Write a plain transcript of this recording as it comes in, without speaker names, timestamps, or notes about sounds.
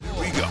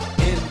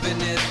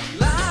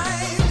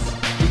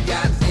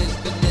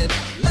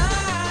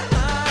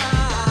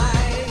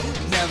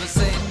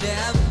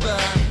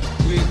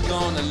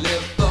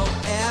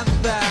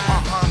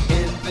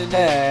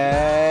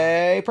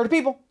Hey, party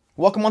people!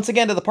 Welcome once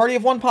again to the Party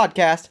of One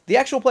podcast, the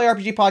actual play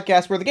RPG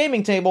podcast where the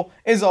gaming table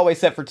is always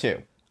set for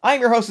two. I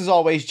am your host as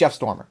always, Jeff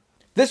Stormer.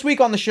 This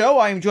week on the show,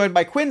 I am joined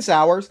by Quinn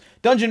Sowers,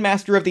 Dungeon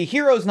Master of the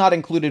Heroes Not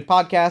Included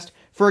podcast,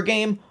 for a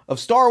game of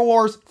Star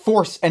Wars,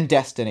 Force, and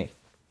Destiny.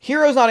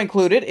 Heroes Not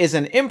Included is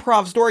an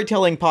improv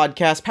storytelling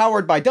podcast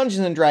powered by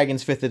Dungeons &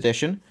 Dragons 5th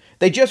edition.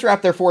 They just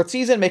wrapped their 4th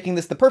season, making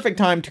this the perfect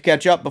time to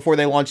catch up before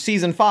they launch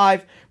Season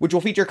 5, which will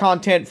feature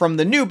content from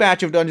the new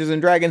batch of Dungeons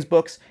 & Dragons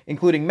books,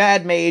 including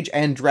Mad Mage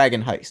and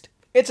Dragon Heist.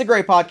 It's a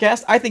great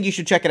podcast. I think you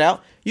should check it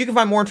out. You can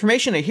find more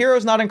information at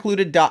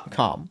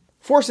heroesnotincluded.com.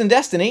 Force and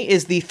Destiny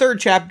is the third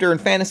chapter in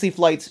Fantasy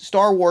Flight's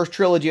Star Wars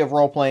trilogy of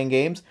role-playing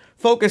games,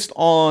 focused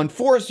on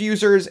Force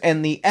users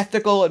and the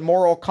ethical and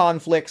moral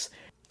conflicts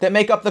that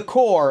make up the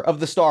core of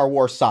the Star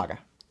Wars saga.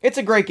 It's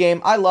a great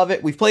game. I love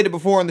it. We've played it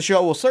before on the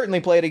show. We'll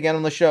certainly play it again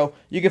on the show.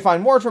 You can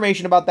find more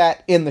information about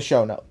that in the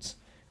show notes.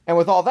 And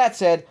with all that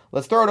said,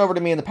 let's throw it over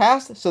to me in the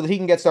past so that he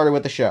can get started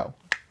with the show.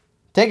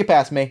 Take it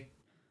past me.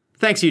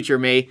 Thanks, future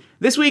me.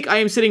 This week, I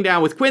am sitting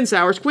down with Quinn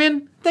Sowers.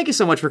 Quinn, thank you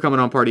so much for coming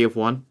on Party of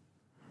One.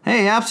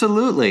 Hey,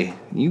 absolutely.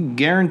 You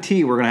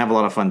guarantee we're going to have a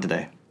lot of fun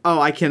today.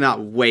 Oh, I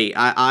cannot wait.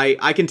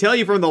 I can tell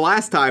you from the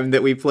last time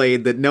that we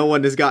played that no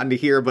one has gotten to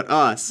hear but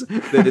us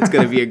that it's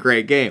going to be a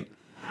great game.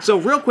 So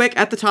real quick,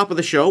 at the top of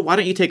the show, why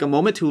don't you take a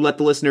moment to let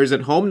the listeners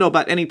at home know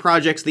about any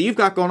projects that you've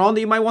got going on that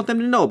you might want them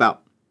to know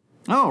about?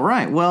 Oh,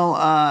 right.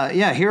 Well,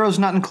 Heroes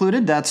Not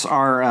Included. That's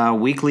our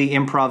weekly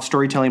improv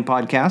storytelling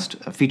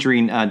podcast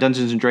featuring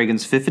Dungeons &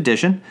 Dragons 5th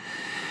edition.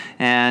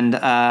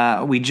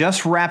 And we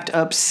just wrapped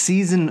up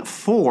Season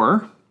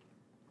 4.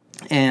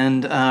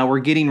 And we're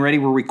getting ready.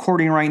 We're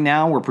recording right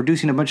now. We're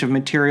producing a bunch of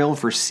material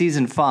for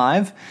Season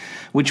 5,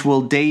 which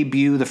will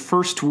debut the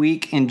first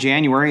week in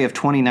January of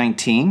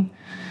 2019.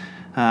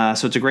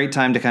 So it's a great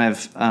time to kind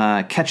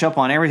of catch up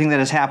on everything that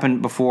has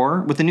happened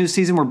before. With the new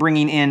season, we're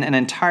bringing in an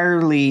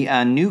entirely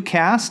new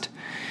cast,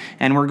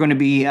 and we're going to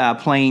be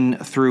playing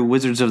through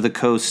Wizards of the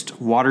Coast,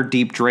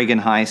 Waterdeep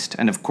Dragon Heist,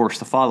 and of course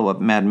the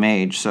follow-up, Mad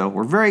Mage. So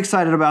we're very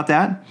excited about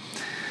that.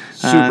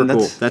 Super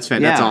cool. That's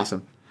fantastic. That's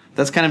awesome.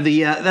 That's kind of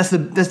the that's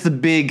the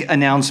big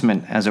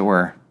announcement, as it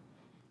were.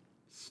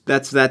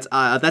 That's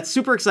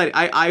super exciting.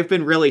 I've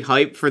been really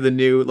hyped for the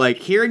new,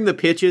 hearing the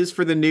pitches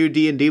for the new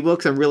D&D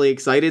books. I'm really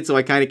excited, so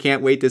I kind of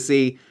can't wait to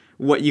see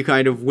what you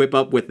kind of whip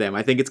up with them.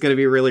 I think it's going to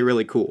be really,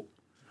 really cool.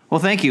 Well,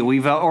 thank you.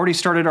 We've already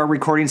started our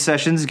recording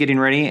sessions, getting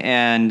ready,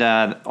 and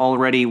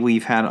already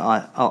we've had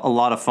a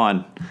lot of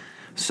fun.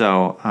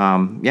 So,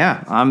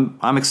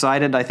 I'm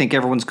excited. I think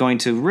everyone's going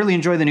to really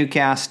enjoy the new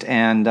cast,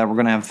 and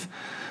we're going to have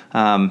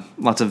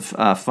lots of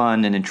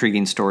fun and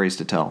intriguing stories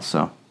to tell.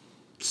 So.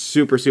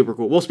 Super, super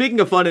cool. Well, speaking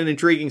of fun and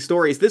intriguing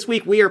stories, this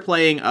week we are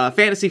playing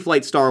Fantasy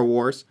Flight Star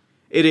Wars.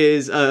 It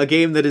is a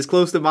game that is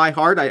close to my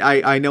heart.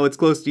 I know it's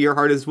close to your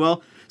heart as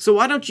well. So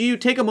why don't you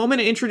take a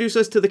moment and introduce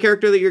us to the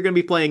character that you're going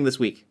to be playing this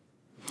week?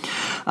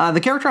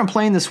 The character I'm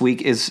playing this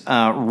week is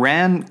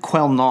Ran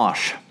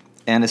Quel'Nosh.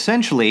 And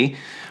essentially,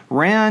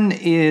 Ran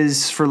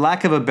is, for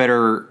lack of a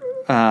better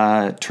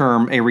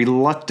term, a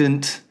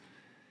reluctant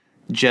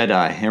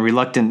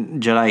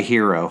Jedi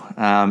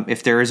hero.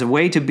 If there is a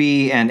way to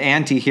be an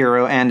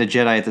anti-hero and a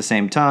Jedi at the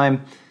same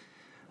time,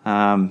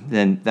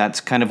 then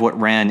that's kind of what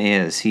Ran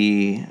is.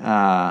 He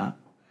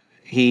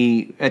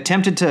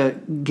attempted to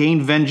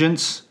gain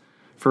vengeance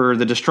for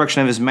the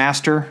destruction of his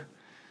master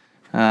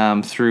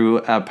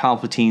through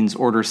Palpatine's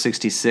Order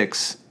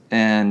 66,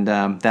 and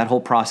that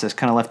whole process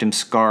kind of left him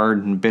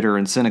scarred and bitter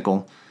and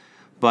cynical.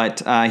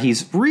 But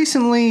he's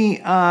recently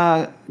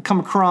come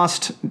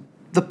across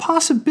the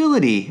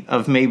possibility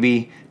of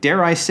maybe,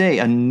 dare I say,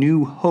 a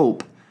new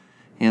hope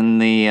in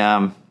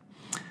the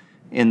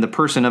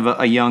person of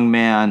a young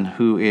man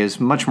who is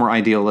much more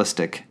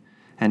idealistic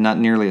and not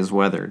nearly as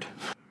weathered.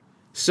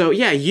 So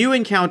yeah, you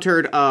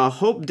encountered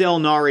Hope Del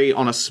Nari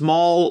on a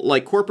small,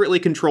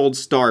 corporately controlled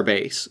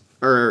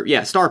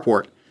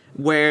starport,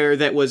 where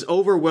that was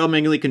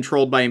overwhelmingly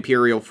controlled by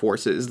Imperial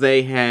forces.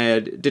 They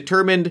had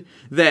determined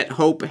that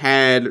Hope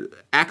had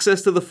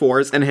access to the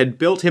Force and had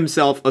built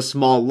himself a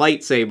small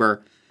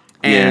lightsaber,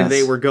 and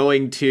They were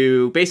going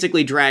to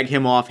basically drag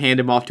him off, hand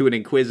him off to an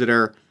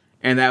Inquisitor,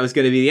 and that was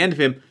going to be the end of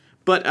him.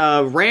 But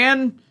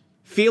Ran,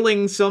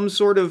 feeling some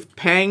sort of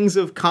pangs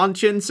of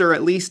conscience, or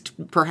at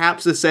least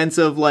perhaps a sense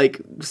of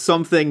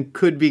something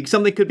could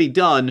be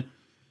done,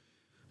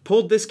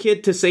 pulled this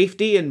kid to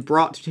safety and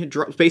brought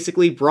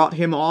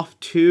him off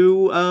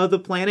to the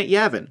planet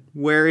Yavin,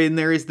 wherein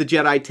there is the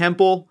Jedi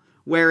Temple,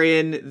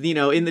 wherein,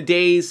 in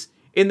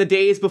the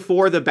days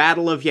before the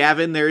Battle of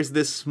Yavin, there's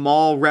this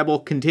small rebel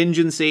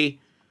contingency.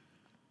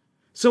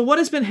 So what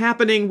has been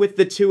happening with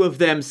the two of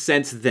them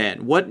since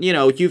then? What,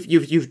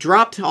 you've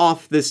dropped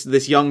off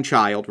this young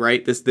child,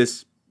 right?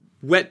 This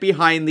wet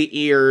behind the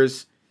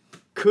ears,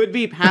 could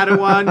be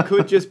Padawan,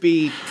 could just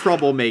be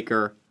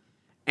troublemaker.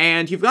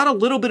 And you've got a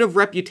little bit of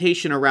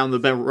reputation around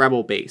the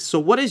rebel base. So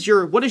what does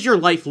your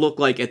life look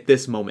like at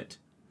this moment?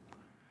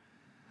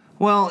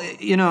 Well,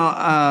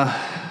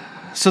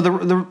 so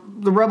the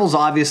the rebels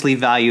obviously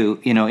value,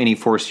 any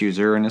Force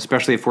user, and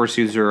especially a Force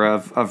user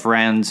of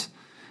Rand's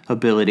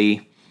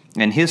ability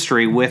and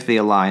history with the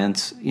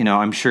Alliance.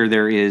 I'm sure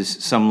there is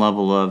some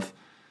level of,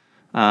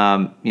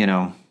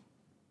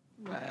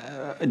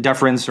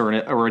 deference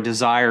or a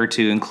desire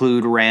to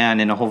include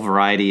Rand in a whole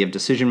variety of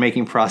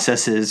decision-making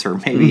processes, or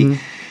maybe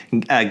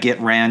get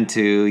Rand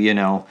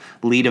to,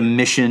 lead a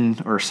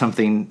mission or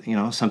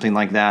something, something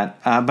like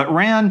that. But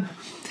Rand,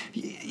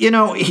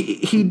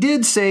 he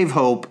did save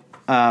Hope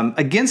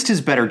against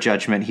his better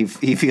judgment,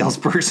 he feels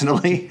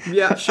personally.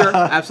 Yeah, sure,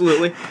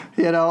 absolutely.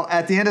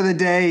 At the end of the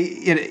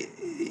day,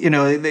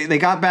 they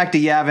got back to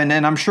Yavin,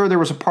 and I'm sure there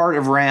was a part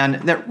of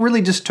Rand that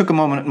really just took a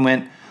moment and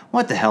went,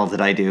 what the hell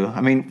did I do?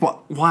 I mean,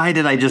 why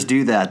did I just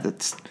do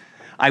that?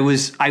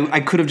 I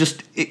could have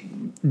just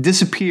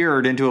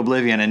disappeared into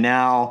oblivion, and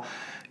now,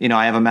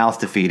 I have a mouth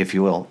to feed, if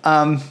you will.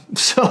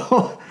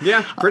 So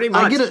yeah, pretty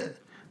much.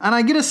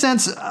 I get a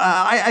sense.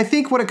 I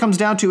think what it comes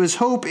down to is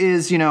Hope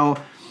is,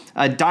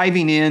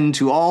 diving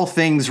into all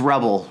things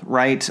Rebel,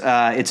 right?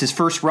 It's his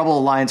first Rebel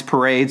Alliance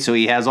parade, so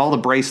he has all the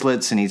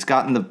bracelets, and he's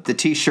gotten the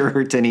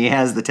T-shirt, and he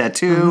has the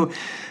tattoo.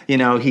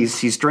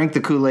 He's drank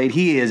the Kool-Aid.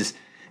 He is.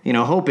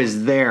 Hope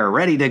is there,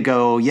 ready to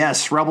go.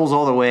 Yes, rebels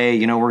all the way.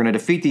 We're going to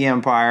defeat the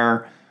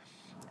Empire.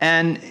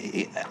 And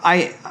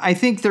I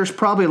think there's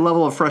probably a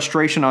level of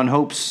frustration on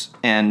Hope's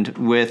end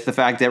with the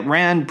fact that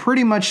Rand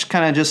pretty much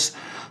kind of just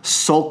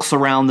sulks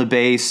around the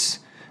base,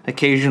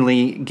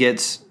 occasionally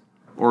gets,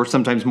 or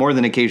sometimes more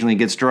than occasionally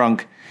gets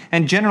drunk,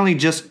 and generally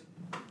just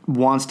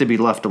wants to be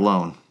left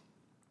alone.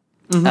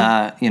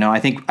 I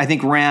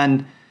think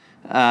Rand...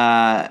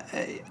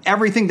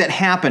 everything that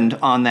happened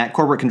on that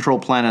corporate control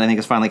planet, I think,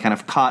 is finally kind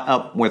of caught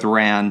up with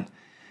Rand,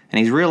 and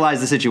he's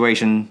realized the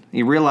situation.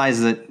 He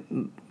realizes that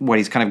what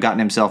he's kind of gotten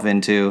himself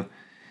into,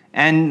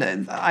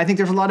 and I think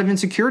there's a lot of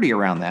insecurity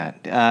around that.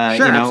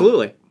 Sure,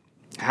 absolutely.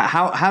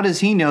 How does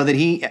he know that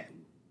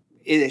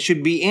it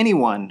should be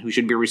anyone who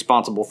should be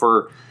responsible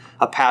for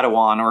a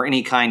Padawan or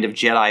any kind of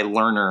Jedi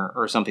learner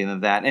or something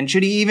like that? And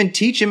should he even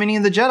teach him any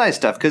of the Jedi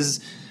stuff? Because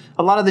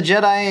a lot of the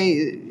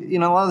Jedi, a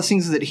lot of the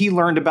things that he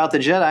learned about the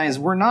Jedis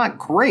were not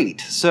great.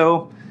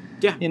 So,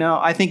 yeah,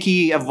 I think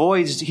he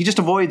just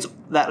avoids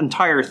that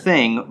entire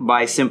thing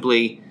by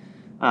simply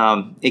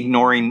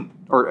ignoring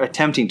or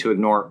attempting to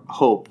ignore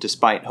Hope,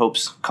 despite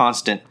Hope's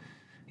constant,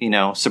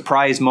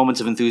 surprise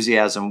moments of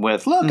enthusiasm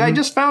with, look, I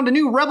just found a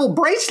new Rebel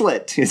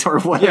bracelet, or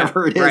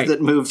whatever it is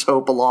that moves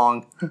Hope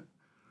along.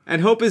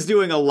 And Hope is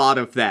doing a lot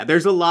of that.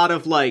 There's a lot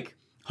of,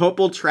 Hope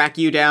will track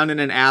you down in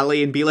an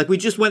alley and be like, we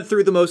just went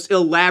through the most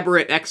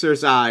elaborate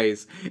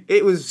exercise.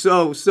 It was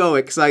so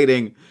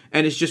exciting.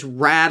 And it's just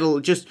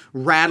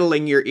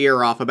rattling your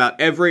ear off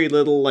about every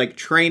little,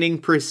 training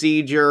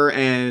procedure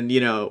and,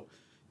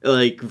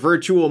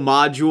 virtual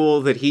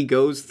module that he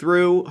goes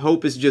through.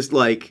 Hope is just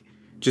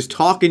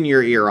talking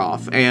your ear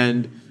off.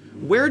 And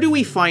where do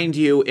we find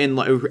you in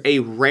a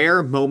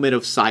rare moment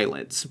of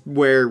silence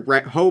where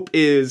Hope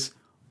is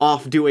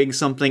off doing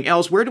something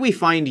else? Where do we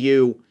find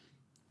you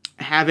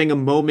having a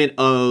moment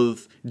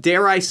of,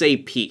 dare I say,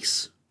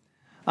 peace?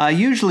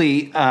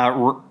 Usually,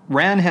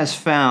 Rand has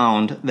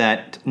found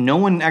that no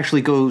one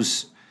actually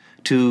goes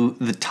to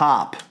the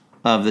top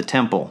of the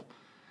temple.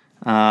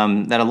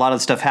 That a lot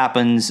of stuff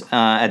happens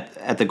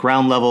at the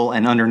ground level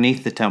and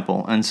underneath the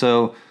temple. And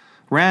so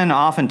Rand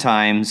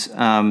oftentimes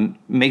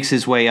makes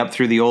his way up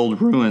through the old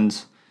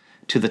ruins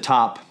to the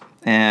top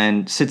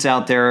and sits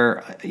out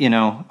there,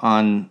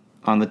 on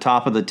the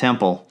top of the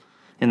temple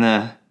in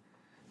the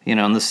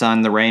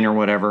sun, the rain, or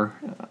whatever,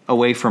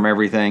 away from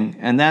everything.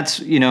 And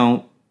that's,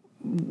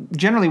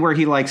 generally where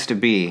he likes to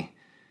be.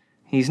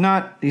 He's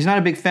not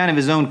a big fan of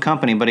his own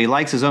company, but he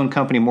likes his own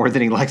company more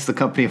than he likes the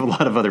company of a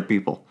lot of other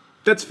people.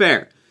 That's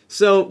fair.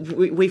 So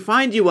we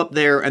find you up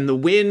there, and the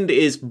wind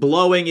is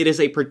blowing. It is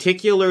a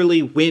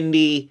particularly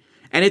windy,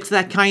 and it's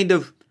that kind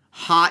of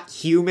hot,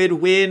 humid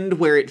wind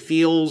where it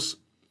feels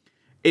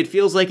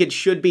like it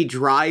should be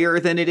drier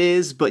than it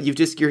is, but you're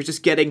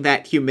just getting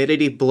that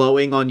humidity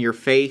blowing on your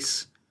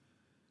face.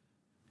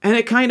 And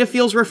it kind of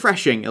feels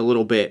refreshing a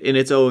little bit in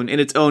its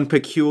own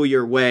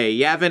peculiar way.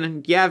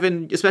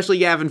 Yavin, especially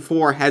Yavin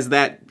 4, has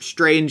that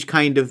strange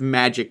kind of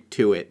magic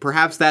to it.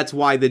 Perhaps that's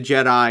why the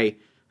Jedi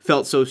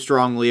felt so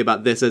strongly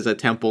about this as a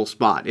temple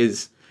spot,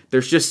 is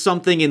there's just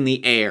something in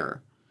the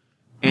air.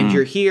 And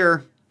you're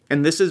here,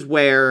 and this is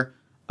where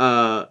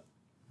General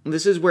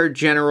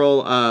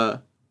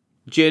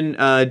Jyn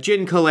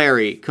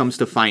Kaleri comes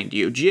to find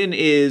you. Jyn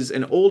is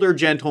an older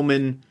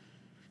gentleman,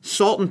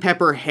 salt and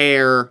pepper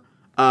hair,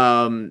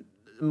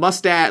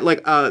 mustache,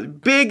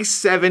 big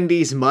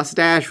 70s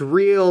mustache,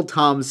 real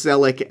Tom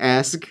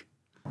Selleck-esque.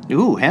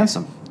 Ooh,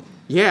 handsome.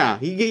 Yeah,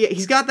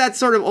 he's got that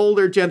sort of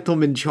older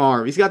gentleman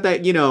charm. He's got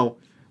that,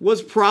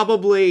 was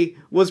probably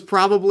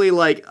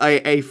like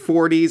a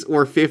 40s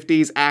or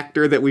 50s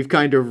actor that we've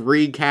kind of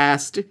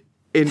recast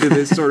into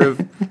this sort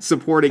of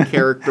supporting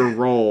character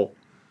role.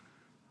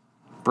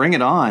 Bring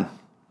it on.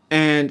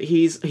 And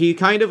he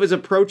kind of is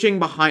approaching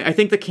behind. I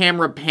think the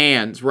camera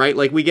pans, right?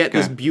 We get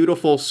this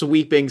beautiful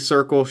sweeping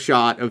circle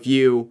shot of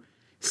you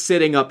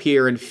sitting up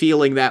here and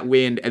feeling that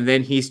wind, and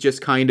then he's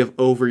just kind of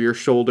over your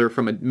shoulder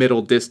from a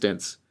middle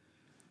distance.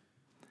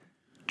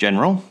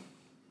 General?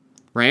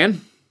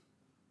 Ran?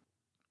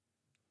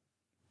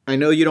 I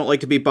know you don't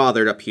like to be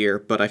bothered up here,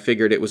 but I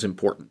figured it was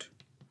important.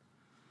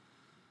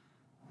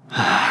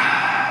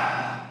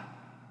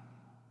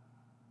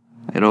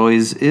 It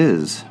always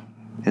is,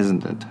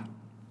 isn't it?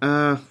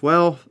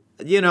 Well,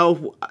 it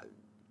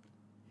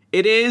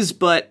is,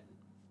 but...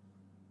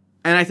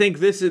 And I think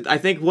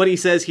what he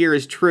says here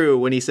is true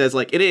when he says,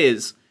 like, it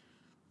is,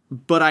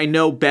 but I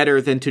know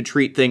better than to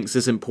treat things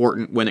as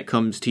important when it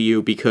comes to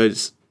you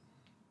because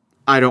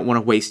I don't want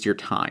to waste your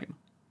time.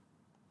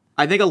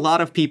 I think a lot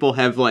of people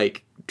have,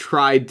 like,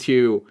 tried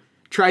to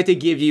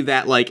give you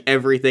that, like,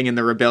 everything in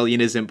the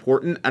rebellion is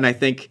important, and I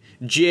think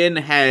Jin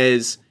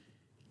has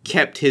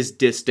kept his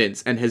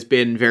distance and has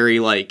been very,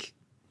 like,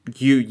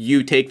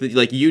 you take the,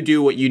 like, you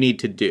do what you need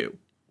to do.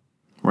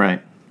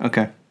 Right.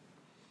 Okay.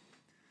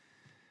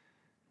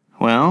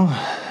 Well,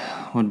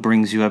 what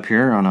brings you up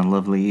here on a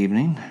lovely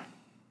evening?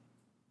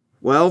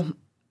 Well,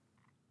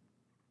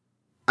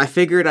 I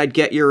figured I'd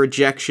get your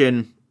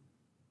rejection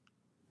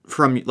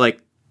from, like,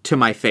 to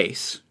my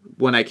face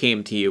when I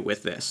came to you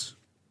with this.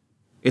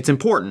 It's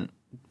important,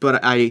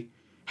 but I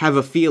have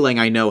a feeling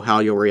I know how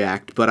you'll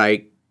react, but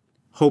I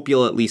hope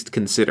you'll at least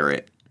consider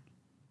it.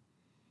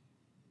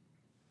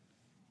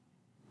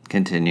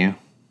 Continue.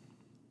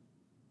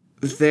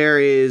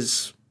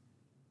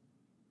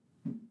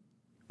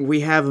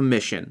 We have a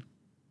mission.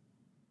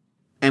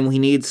 And we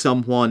need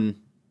someone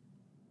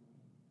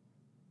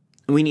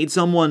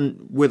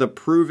with a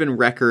proven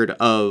record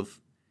of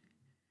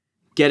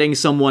getting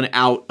someone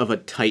out of a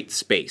tight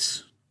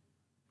space.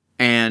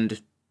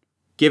 And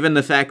given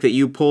the fact that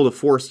you pulled a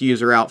Force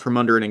user out from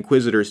under an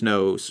Inquisitor's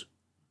nose,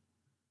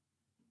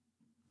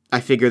 I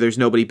figure there's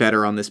nobody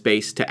better on this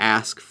base to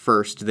ask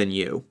first than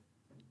you.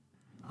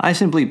 I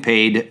simply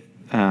paid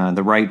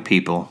the right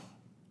people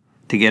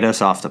to get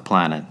us off the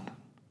planet.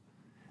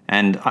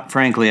 And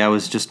frankly, I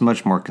was just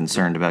much more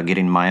concerned about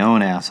getting my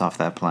own ass off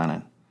that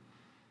planet.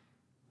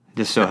 It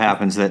just so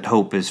happens that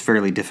Hope is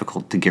fairly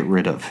difficult to get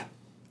rid of.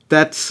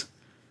 That's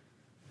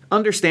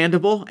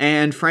understandable,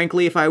 and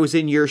frankly, if I was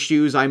in your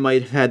shoes, I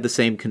might have had the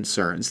same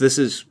concerns. This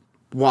is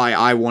why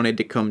I wanted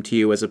to come to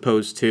you as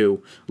opposed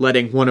to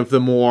letting one of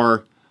the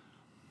more,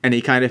 and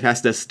he kind of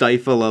has to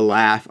stifle a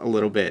laugh a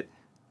little bit,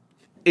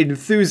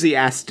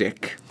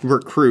 enthusiastic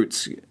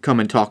recruits come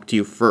and talk to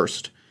you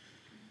first.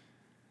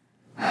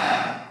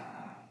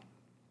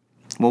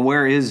 Well,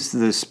 where is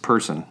this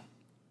person?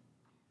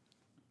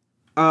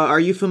 Are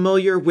you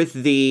familiar with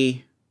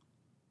the...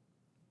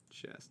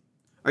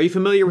 Are you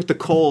familiar with the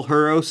Cole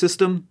Huro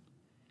system?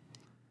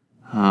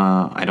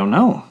 I don't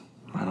know.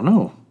 Why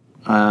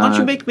don't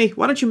you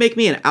make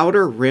me an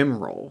Outer Rim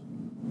roll?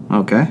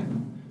 Okay.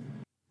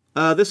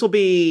 This will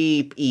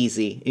be an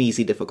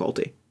easy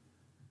difficulty.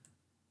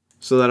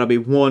 So that'll be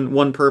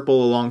one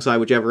purple alongside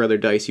whichever other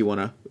dice you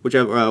wanna,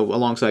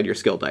 alongside your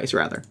skill dice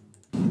rather.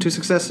 2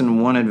 success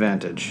and 1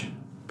 advantage.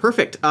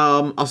 Perfect.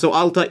 So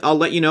I'll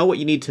let you know what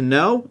you need to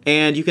know,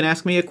 and you can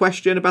ask me a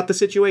question about the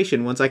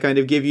situation once I kind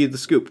of give you the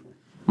scoop.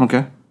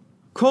 Okay.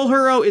 Cole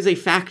Huro is a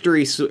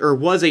factory,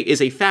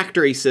 is a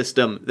factory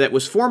system that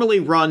was formerly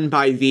run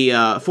by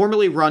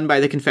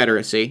the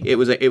Confederacy. It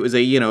was a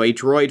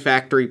droid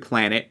factory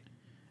planet.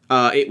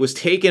 It was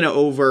taken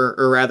over,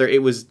 or rather,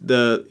 it was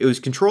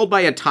controlled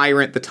by a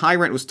tyrant. The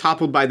tyrant was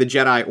toppled by the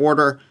Jedi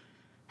Order.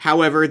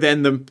 However,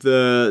 then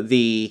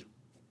the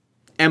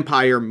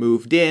Empire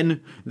moved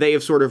in. They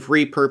have sort of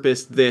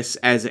repurposed this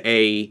as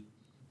a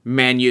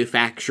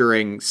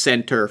manufacturing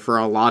center for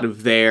a lot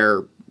of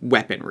their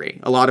weaponry.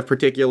 A lot of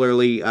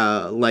particularly,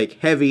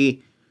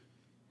 heavy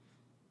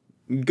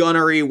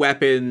gunnery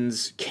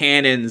weapons,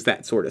 cannons,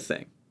 that sort of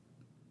thing.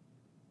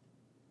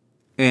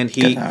 And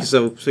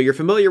so you're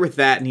familiar with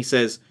that, and he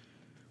says,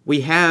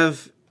 we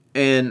have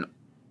an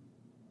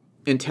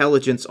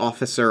intelligence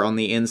officer on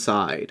the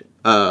inside,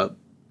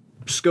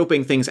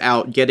 scoping things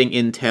out, getting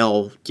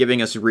intel,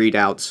 giving us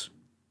readouts,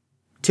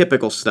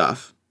 typical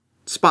stuff,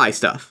 spy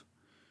stuff.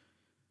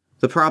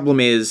 The problem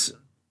is,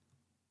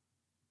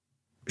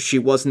 she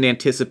wasn't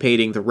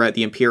anticipating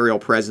the Imperial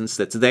presence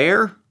that's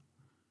there,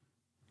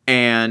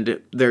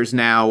 and there's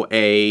now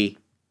a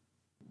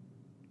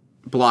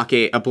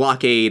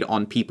blockade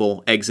on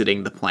people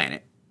exiting the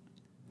planet.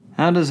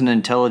 How does an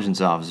intelligence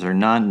officer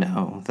not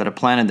know that a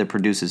planet that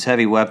produces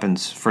heavy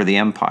weapons for the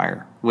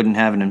Empire wouldn't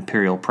have an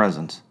Imperial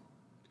presence?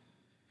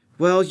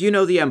 Well, you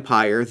know the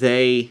Empire,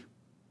 they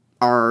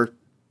are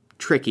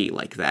tricky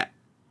like that.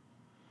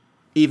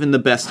 Even the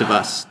best of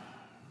us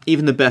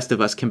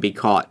can be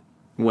caught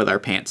with our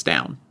pants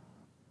down.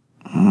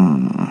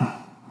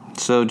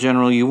 So,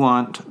 General, you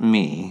want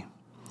me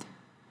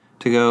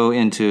to go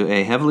into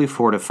a heavily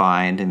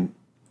fortified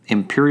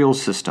Imperial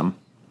system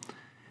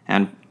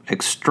and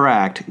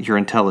extract your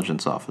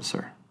intelligence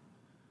officer?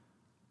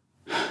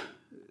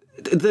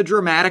 The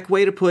dramatic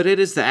way to put it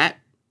is that.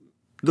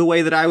 The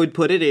way that I would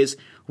put it is,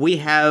 we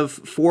have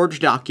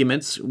forged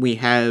documents, we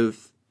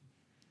have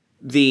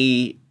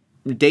the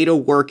data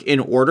work in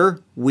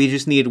order. We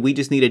just need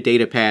a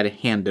data pad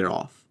handed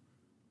off.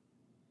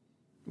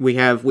 We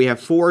have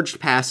forged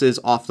passes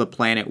off the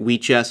planet. We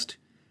just,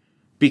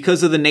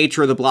 because of the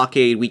nature of the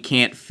blockade, we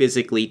can't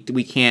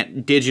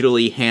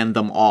digitally hand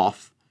them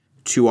off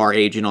to our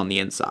agent on the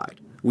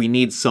inside. We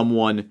need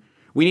someone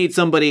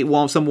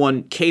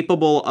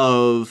capable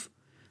of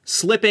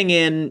slipping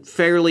in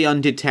fairly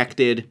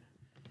undetected,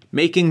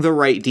 making the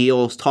right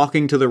deals,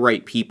 talking to the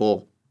right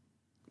people,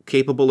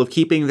 capable of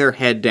keeping their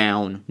head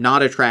down,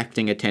 not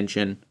attracting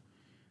attention,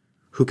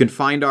 who can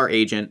find our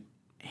agent,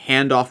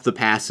 hand off the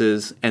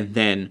passes, and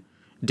then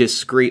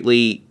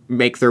discreetly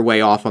make their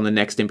way off on the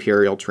next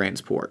Imperial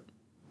transport.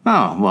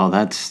 Oh, well,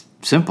 that's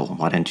simple.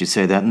 Why didn't you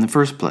say that in the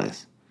first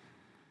place?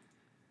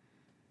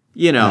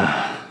 You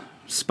know,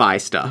 spy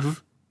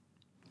stuff.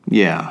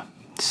 Yeah,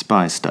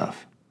 spy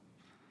stuff.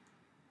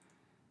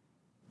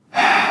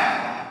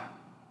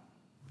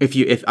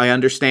 If I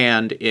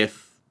understand,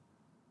 if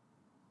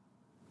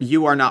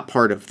you are not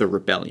part of the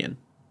rebellion,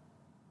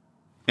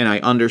 and I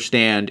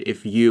understand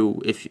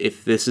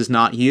if this is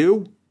not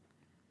you,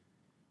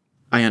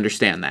 I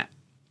understand that.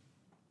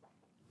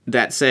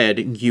 That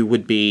said, you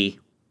would be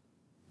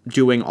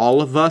doing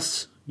all of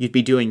us, you'd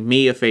be doing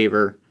me a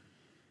favor,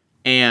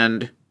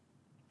 and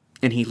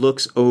he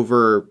looks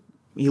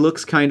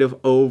kind of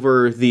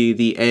over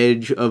the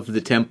edge of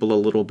the temple a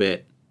little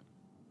bit,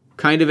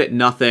 kind of at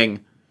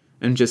nothing,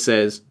 and just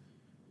says,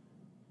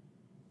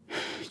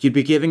 you'd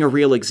be giving a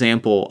real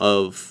example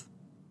of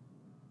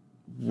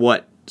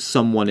what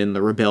someone in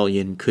the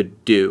rebellion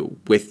could do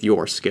with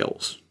your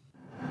skills.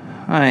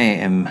 I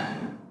am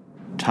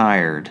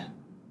tired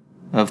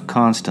of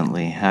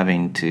constantly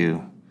having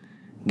to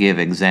give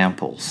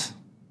examples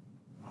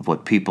of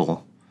what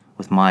people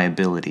with my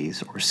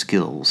abilities or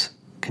skills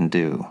can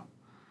do.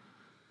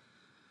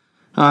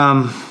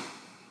 All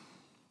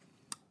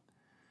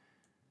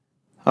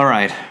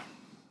right.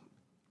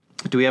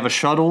 Do we have a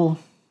shuttle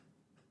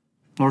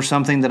or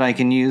something that I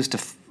can use to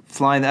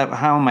fly that?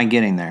 How am I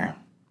getting there?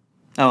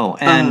 Oh,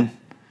 and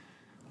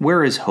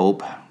where is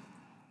Hope?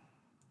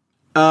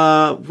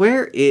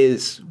 Where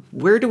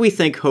do we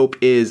think Hope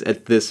is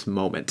at this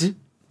moment?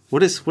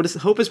 What is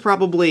Hope is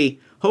probably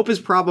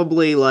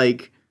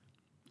like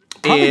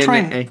Probably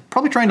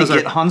trying to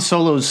get Han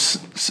Solo's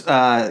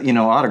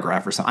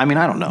autograph or something. I mean,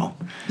 I don't know.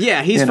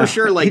 Yeah, he's for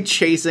sure like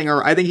chasing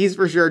around. I think he's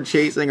for sure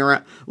chasing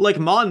around. Like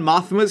Mon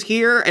Mothma's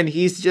here, and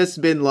he's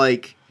just been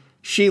like,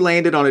 she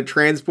landed on a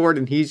transport,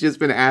 and he's just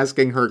been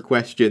asking her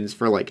questions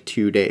for like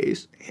 2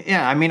 days.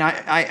 Yeah, I mean,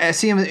 I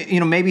see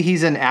him. Maybe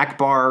he's an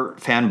Akbar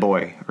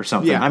fanboy or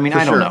something. Yeah, I mean,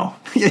 I don't know.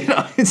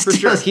 It's for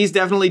sure. He's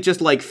definitely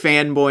just like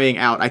fanboying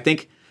out. I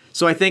think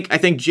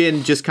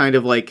Jin just kind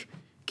of like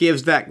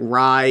gives that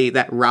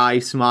wry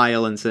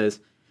smile and says,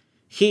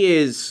 he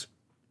is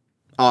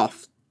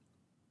off.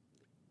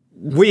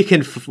 We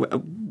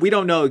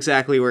don't know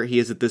exactly where he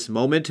is at this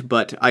moment,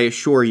 but I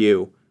assure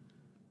you,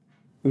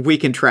 we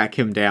can track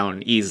him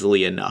down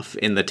easily enough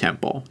in the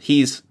temple.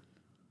 He's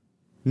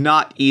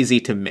not easy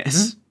to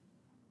miss.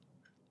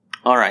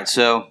 Mm-hmm. All right,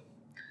 so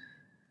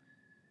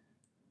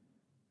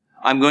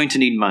I'm going to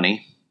need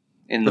money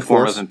in the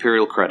form of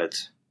Imperial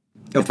credits.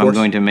 If I'm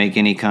going to make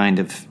any kind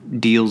of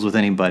deals with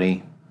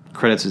anybody,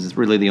 credits is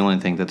really the only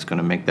thing that's going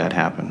to make that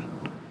happen.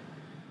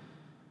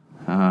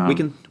 We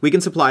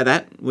can supply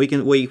that. We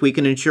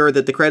can ensure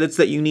that the credits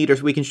that you need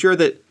we can ensure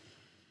that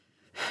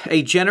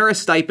a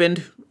generous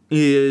stipend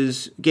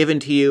is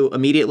given to you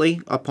immediately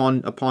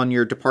upon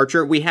your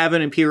departure. We have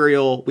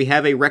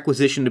a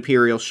requisitioned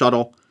Imperial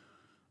shuttle.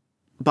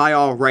 By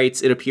all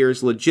rights, it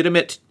appears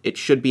legitimate. It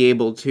should be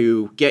able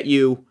to get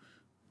you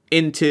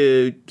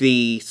into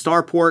the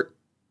starport.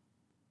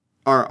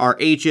 Our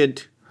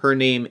agent, her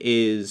name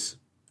is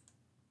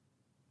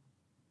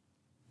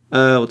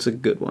what's a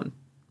good one?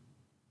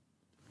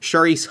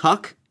 Sharice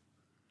Huck.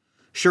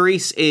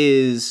 Sharice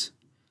is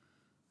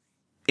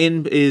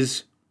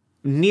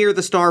near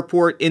the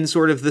starport in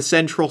sort of the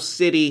central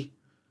city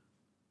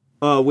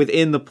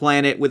within the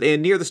planet,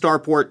 near the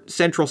starport,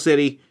 central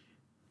city.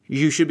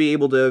 You should be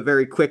able to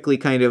very quickly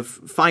kind of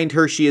find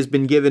her. She has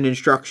been given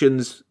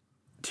instructions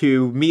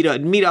to meet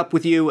up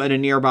with you at a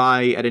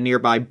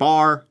nearby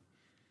bar.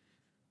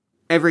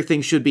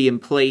 Everything should be in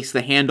place.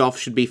 The handoff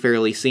should be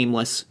fairly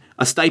seamless.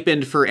 A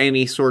stipend for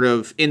any sort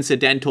of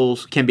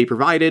incidentals can be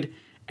provided,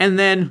 and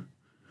then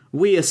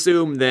we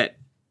assume that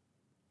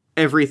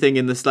everything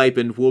in the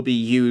stipend will be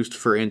used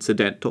for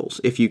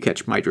incidentals, if you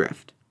catch my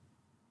drift.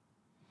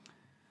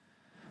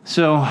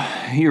 So,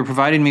 you're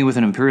providing me with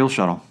an Imperial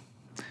shuttle.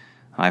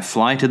 I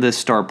fly to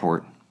this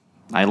starport.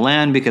 I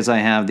land because I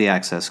have the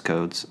access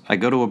codes. I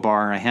go to a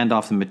bar, I hand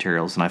off the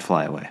materials, and I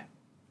fly away.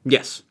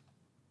 Yes.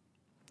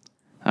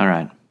 All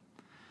right.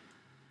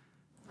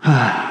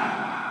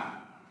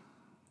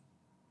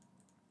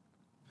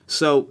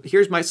 So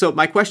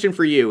my question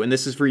for you, and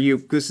this is for you,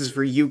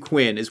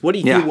 Quinn, is what do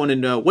you want to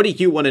know? What do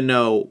you want to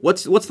know?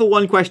 What's the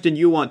one question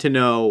you want to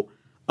know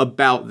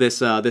about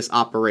this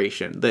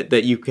operation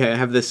that you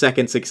have the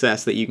second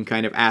success that you can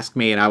kind of ask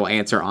me and I will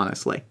answer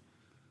honestly?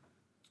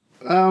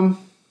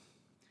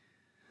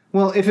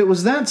 Well, if it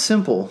was that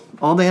simple,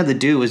 all they had to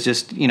do was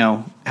just,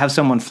 have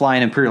someone fly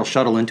an Imperial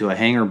shuttle into a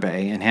hangar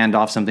bay and hand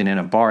off something in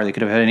a bar. They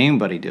could have had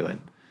anybody do it.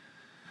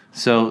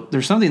 So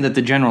there's something that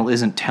the General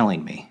isn't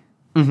telling me.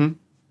 Mm-hmm.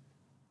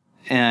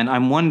 And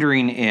I'm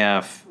wondering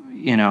if,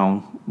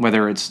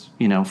 whether it's,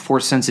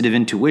 force-sensitive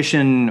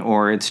intuition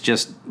or it's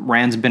just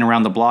Rand's been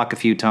around the block a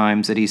few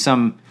times that he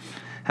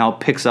somehow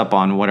picks up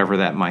on whatever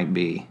that might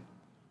be.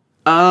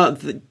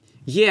 There's...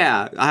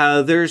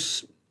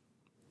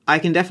 I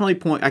can definitely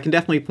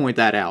point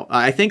that out.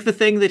 I think the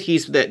thing that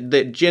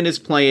that Jin is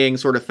playing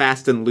sort of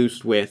fast and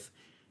loose with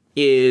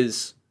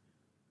is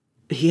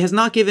he has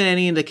not given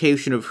any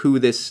indication of who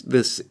this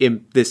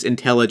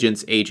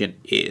intelligence agent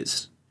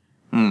is.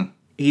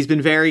 He's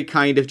been very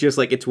kind of just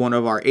like, it's one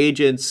of our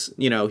agents.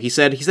 He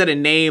said a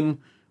name,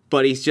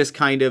 but he's just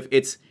kind of,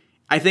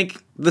 I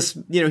think this,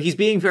 he's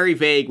being very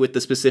vague with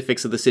the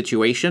specifics of the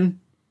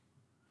situation.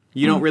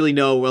 You don't really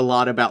know a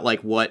lot about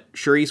like what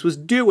Charisse was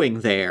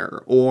doing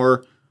there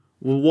or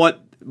what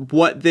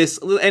this,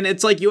 and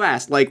it's like you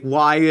asked, like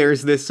why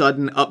there's this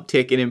sudden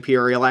uptick in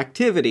Imperial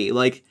activity.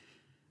 Like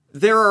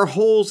there are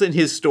holes in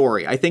his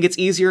story. I think it's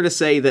easier to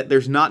say that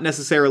there's not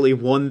necessarily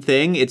one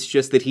thing. It's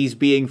just that he's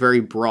being very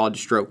broad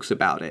strokes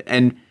about it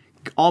and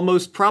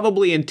almost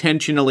probably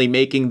intentionally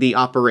making the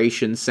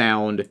operation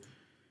sound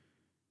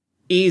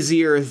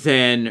easier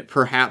than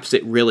perhaps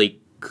it really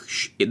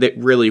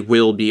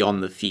will be on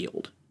the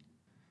field.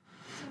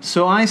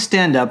 So I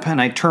stand up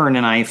and I turn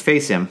and I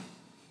face him.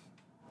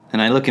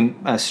 And I look him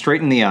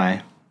straight in the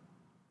eye.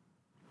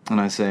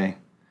 And I say,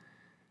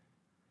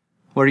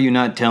 "What are you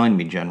not telling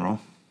me, General?"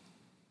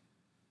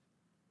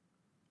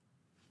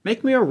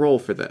 Make me a roll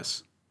for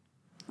this.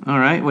 All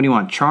right. What do you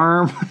want?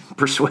 Charm?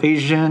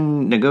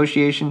 Persuasion?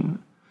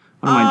 Negotiation?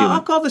 What am I doing?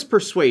 I'll call this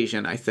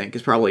persuasion, I think,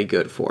 is probably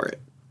good for it.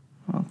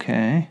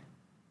 Okay.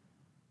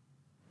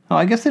 Oh,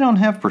 I guess they don't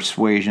have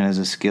persuasion as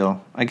a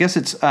skill. I guess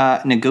it's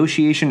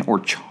negotiation or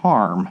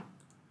charm.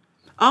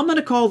 I'm going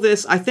to call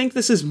this, I think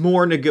this is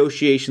more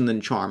negotiation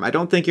than charm. I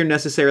don't think you're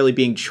necessarily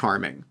being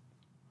charming.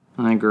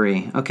 I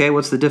agree. Okay,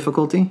 what's the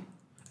difficulty?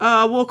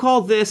 We'll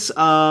call this,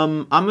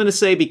 I'm going to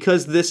say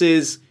because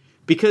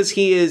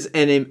he is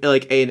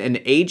an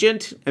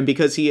agent, and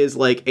because he is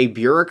like a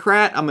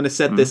bureaucrat, I'm going to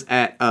set this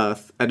at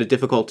a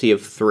difficulty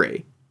of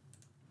 3.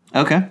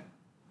 Okay.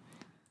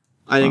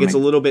 I think it's a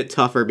little bit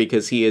tougher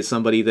because he is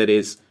somebody that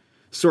is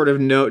sort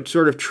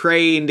of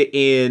trained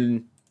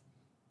in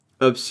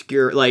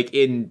obscure, like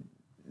in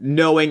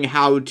knowing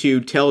how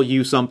to tell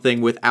you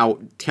something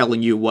without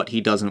telling you what he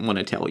doesn't want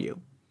to tell you.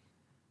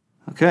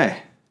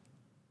 Okay.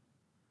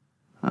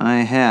 I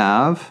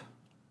have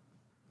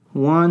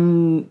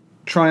 1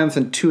 triumph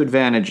and 2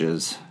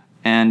 advantages.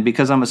 And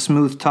because I'm a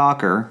smooth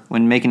talker,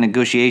 when making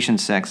negotiation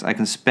checks, I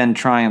can spend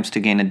triumphs to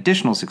gain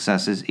additional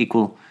successes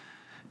equal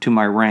to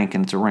my rank,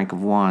 and it's a rank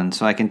of 1.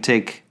 So I can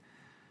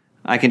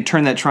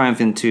turn that triumph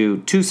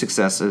into 2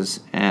 successes,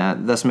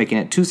 thus making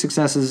it 2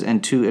 successes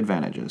and 2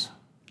 advantages.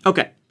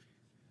 Okay.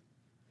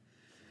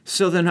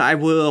 So then I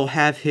will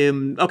have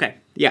him... Okay,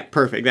 yeah,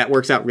 perfect. That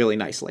works out really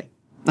nicely.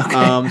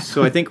 Okay.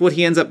 So I think what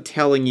he ends up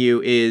telling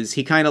you is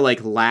he kind of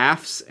like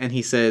laughs and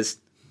he says,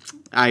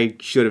 "I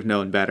should have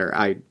known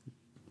better.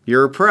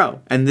 You're a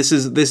pro, and this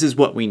is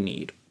what we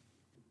need.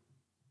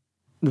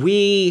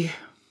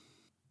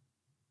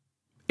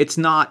 It's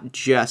not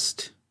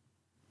just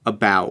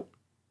about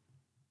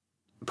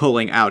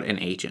pulling out an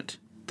agent.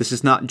 This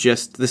is not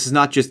just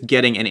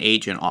getting an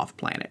agent off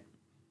planet.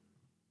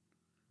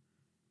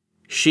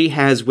 She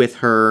has with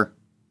her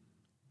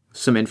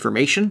some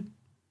information,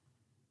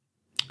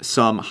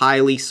 some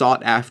highly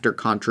sought after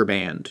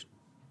contraband,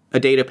 a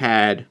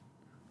datapad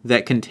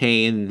that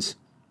contains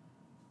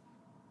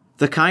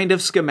the kind of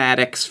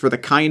schematics for the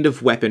kind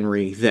of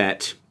weaponry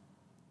that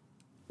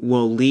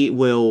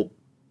will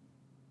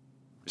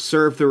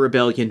serve the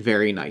rebellion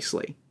very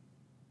nicely.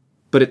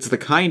 But it's the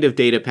kind of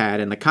datapad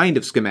and the kind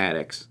of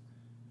schematics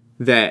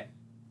that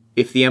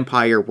if the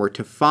Empire were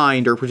to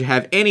find or were to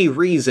have any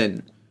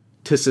reason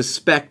to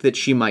suspect that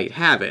she might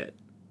have it,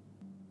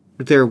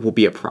 there will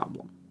be a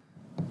problem."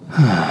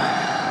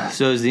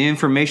 So is the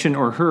information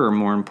or her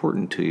more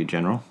important to you,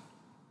 General?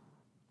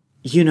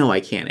 You know I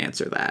can't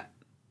answer that.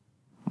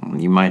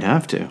 You might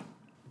have to.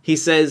 He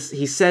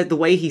said the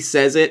way he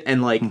says it,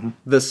 and like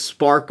the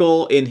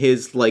sparkle in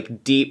his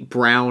like deep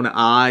brown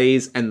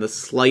eyes and the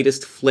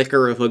slightest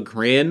flicker of a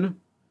grin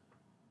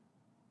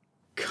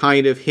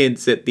kind of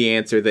hints at the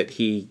answer that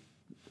he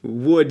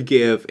would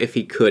give if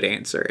he could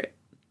answer it.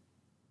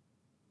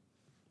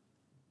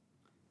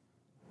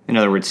 In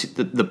other words,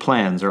 the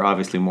plans are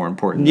obviously more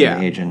important than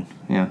the agent.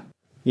 Yeah.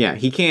 Yeah,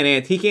 he can't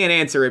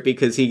answer it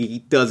because he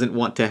doesn't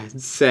want to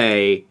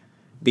say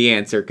the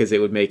answer because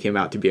it would make him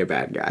out to be a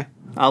bad guy.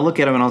 I'll look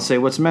at him and I'll say,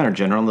 "What's the matter,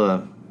 General?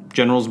 The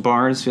General's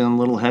bar is feeling a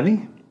little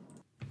heavy?"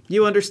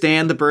 You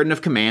understand the burden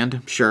of command,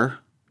 I'm sure.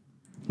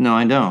 No,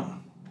 I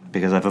don't.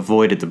 Because I've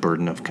avoided the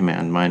burden of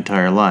command my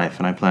entire life,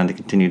 and I plan to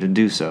continue to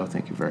do so.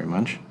 Thank you very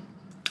much.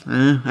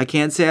 I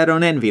can't say I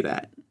don't envy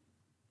that.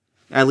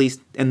 At least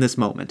in this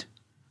moment.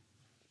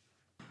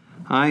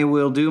 I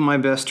will do my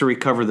best to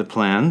recover the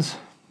plans,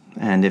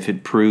 and if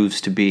it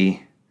proves to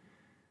be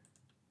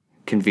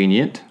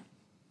convenient,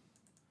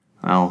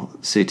 I'll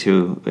see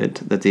to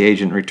it that the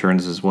agent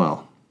returns as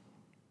well.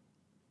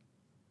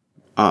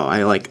 Oh,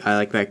 I like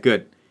that.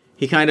 Good.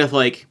 He kind of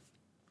like,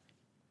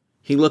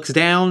 he looks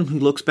down, he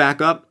looks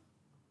back up.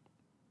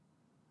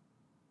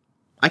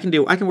 I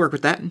can work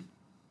with that.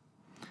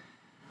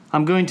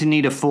 I'm going to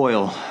need a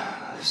foil,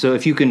 so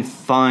if you can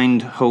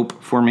find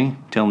Hope for me,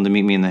 tell him to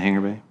meet me in the hangar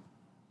bay.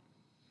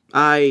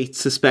 I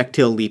suspect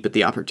he'll leap at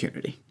the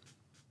opportunity.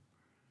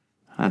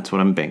 That's what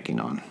I'm banking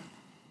on.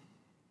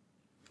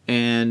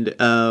 And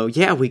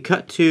yeah, we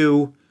cut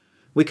to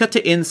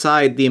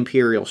inside the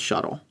Imperial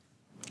shuttle.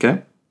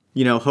 Okay.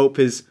 You know,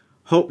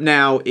 Hope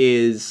now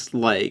is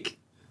like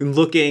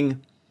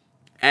looking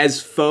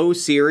as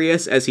faux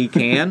serious as he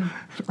can.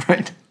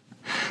 Right.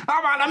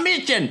 I'm on a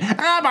mission!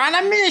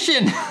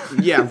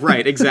 Yeah,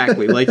 right,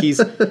 exactly. Like he's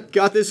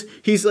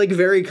like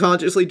very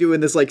consciously doing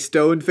this like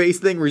stone face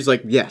thing where he's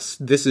like, yes,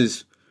 this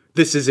is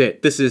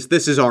it. This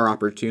is our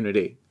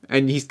opportunity.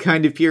 And he's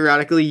kind of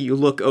periodically, you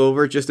look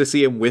over just to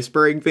see him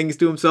whispering things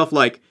to himself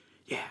like,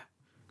 yeah,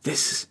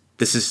 this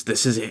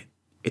is it.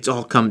 It's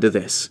all come to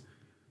this.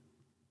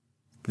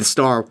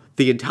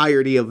 The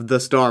entirety of the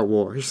Star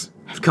Wars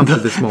have come to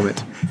this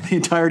moment. The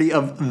entirety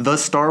of the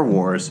Star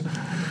Wars.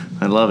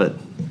 I love it.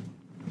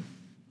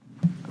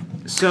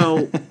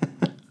 So,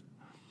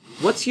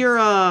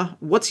 tell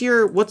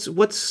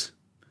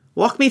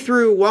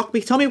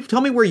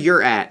me where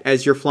you're at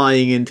as you're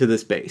flying into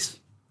this base.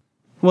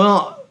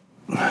 Well,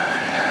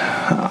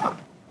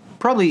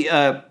 probably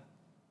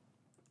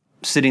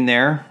sitting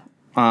there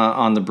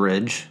on the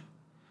bridge.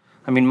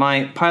 I mean,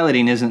 my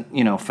piloting isn't,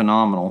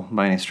 phenomenal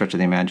by any stretch of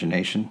the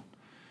imagination.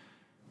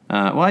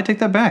 Well, I take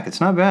that back. It's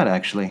not bad,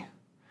 actually.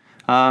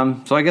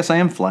 So I guess I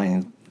am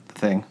flying the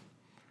thing.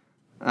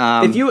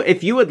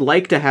 If you would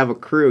like to have a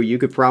crew, you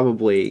could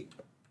probably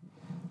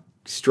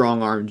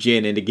strong-arm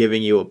Jin into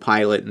giving you a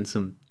pilot and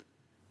some,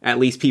 at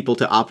least people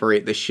to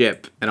operate the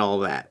ship and all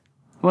that.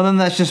 Well, then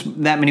that's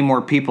just that many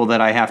more people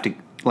that I have to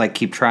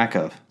keep track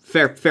of.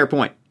 Fair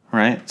point.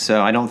 Right.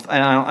 So I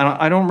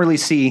don't really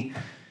see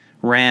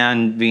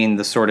Rand being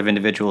the sort of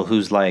individual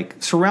who's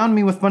like, surround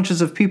me with bunches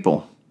of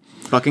people.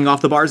 Bucking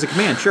off the bars of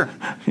command, sure.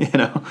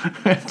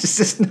 It's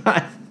just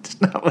not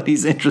what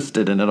he's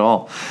interested in at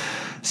all.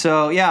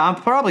 So, yeah, I'm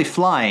probably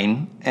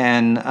flying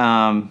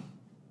and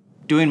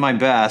doing my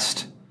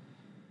best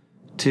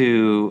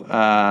to,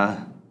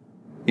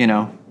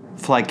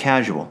 fly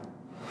casual.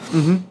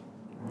 Mm-hmm.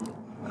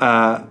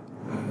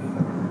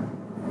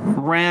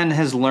 Rand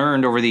has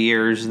learned over the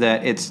years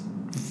that it's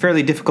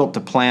fairly difficult to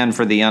plan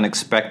for the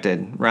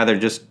unexpected, rather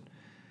just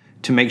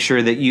to make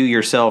sure that you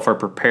yourself are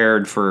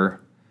prepared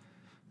for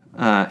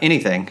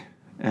anything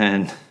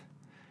and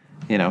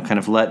kind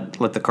of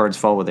let the cards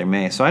fall where they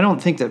may. So I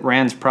don't think that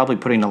Rand's probably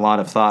putting a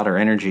lot of thought or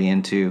energy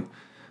into,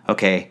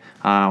 okay,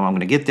 I'm going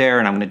to get there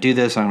and I'm going to do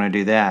this, I'm going to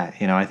do that.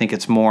 I think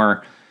it's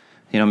more,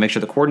 make sure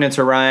the coordinates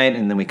are right,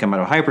 and then we come out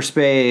of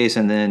hyperspace,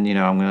 and then,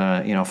 I'm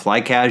going to, fly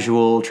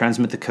casual,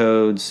 transmit the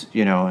codes,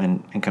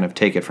 and kind of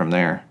take it from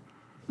there.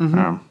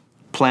 Mm-hmm.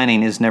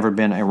 Planning has never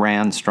been a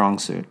Rand strong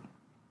suit.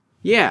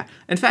 Yeah.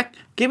 In fact,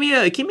 give me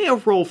a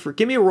roll for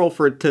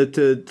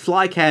to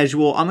fly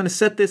casual. I'm going to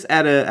set this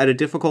at a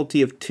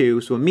difficulty of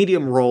 2, so a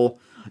medium roll.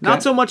 Okay.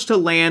 Not so much to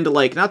land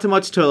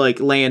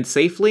land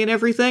safely and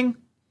everything.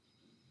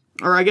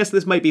 Or I guess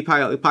this might be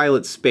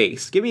pilot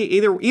space. Give me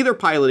either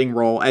piloting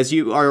roll, as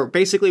you are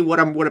basically what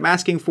I'm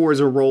asking for is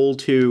a roll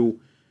to,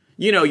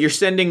 you're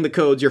sending the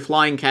codes, you're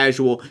flying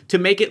casual to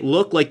make it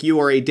look like you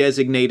are a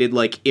designated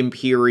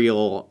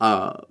Imperial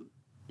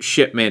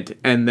shipment,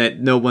 and that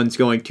no one's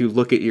going to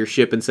look at your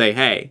ship and say,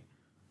 "Hey,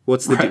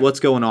 what's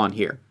going on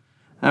here?"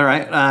 All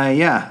right,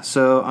 yeah.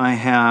 So I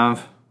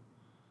have.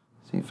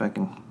 See if I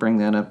can bring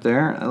that up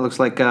there. It looks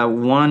like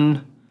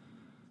one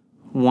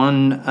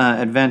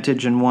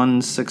advantage and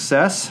one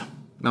success.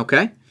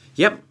 Okay.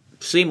 Yep.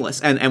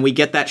 Seamless. And we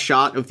get that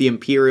shot of the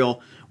Imperial.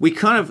 We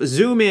kind of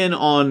zoom in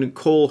on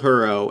Kol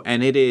Huro,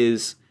 and it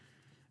is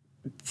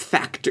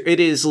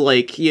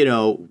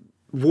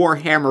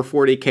Warhammer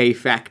 40k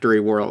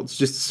factory worlds.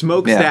 Just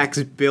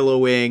smokestacks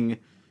billowing,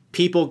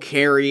 people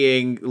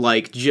carrying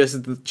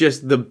just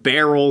the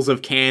barrels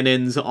of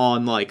cannons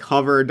on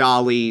hover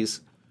dollies.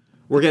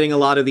 We're getting a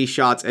lot of these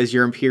shots as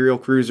your Imperial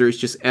cruiser is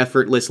just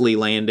effortlessly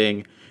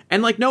landing.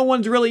 And no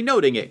one's really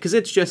noting it because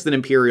it's just an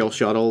Imperial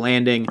shuttle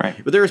landing. Right.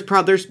 But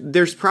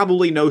there's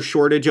probably no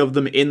shortage of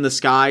them in the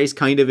skies,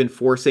 kind of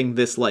enforcing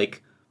this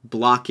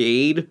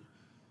blockade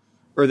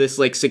or this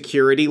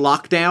security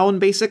lockdown,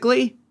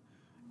 basically.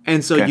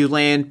 And so you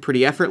land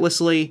pretty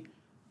effortlessly,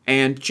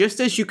 and just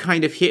as you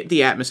kind of hit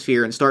the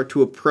atmosphere and start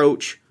to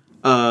approach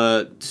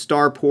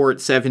Starport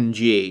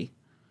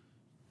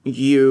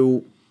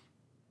 7G,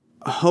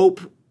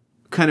 Hope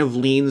kind of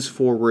leans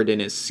forward in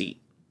his seat.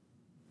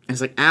 And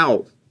it's like,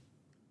 ow.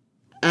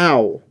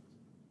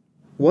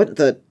 What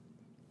the?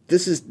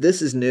 This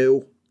is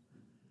new.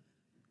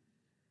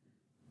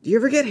 Do you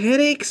ever get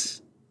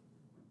headaches?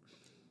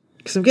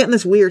 Because I'm getting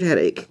this weird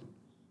headache.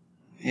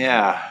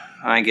 Yeah,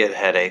 I get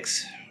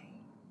headaches.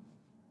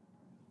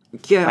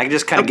 Yeah. I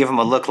just kind of give him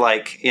a look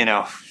like,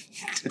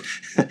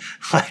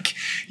 like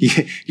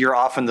you're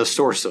often the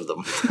source of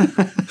them.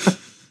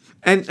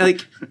 And,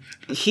 like,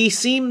 he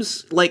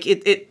seems like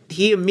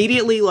he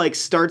immediately, like,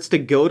 starts to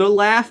go to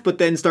laugh, but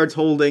then starts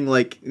holding,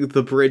 like,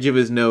 the bridge of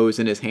his nose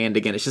in his hand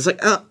again. It's just like,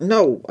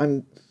 no,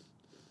 I'm...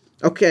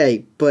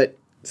 Okay, but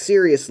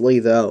seriously,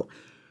 though.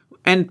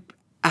 And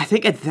I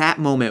think at that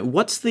moment,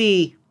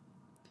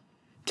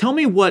 tell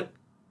me what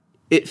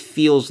it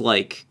feels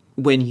like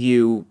when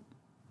you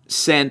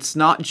sense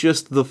not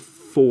just the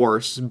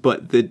Force,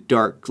 but the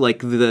dark,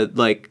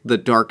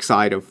 the dark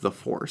side of the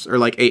Force, or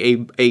like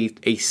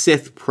a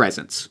Sith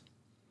presence.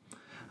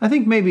 I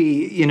think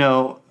maybe in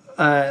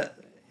the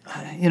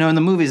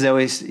movies they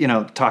always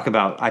talk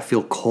about I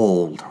feel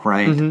cold,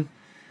 right? Mm-hmm.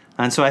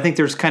 And so I think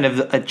there's kind of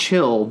a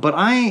chill, but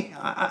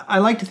I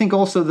like to think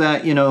also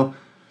that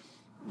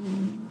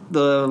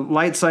the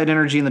light side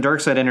energy and the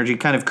dark side energy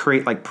kind of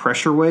create like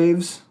pressure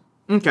waves.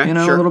 Okay,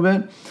 sure. A little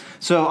bit.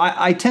 So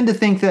I tend to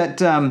think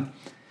that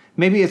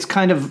maybe it's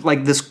kind of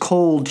like this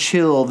cold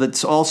chill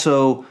that's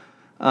also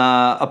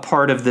a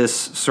part of this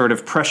sort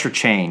of pressure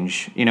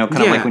change. Kind of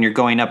like when you're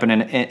going up in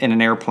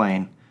an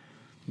airplane.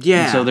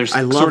 Yeah. And so there's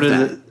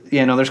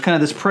there's kind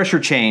of this pressure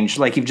change,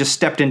 like you've just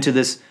stepped into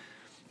this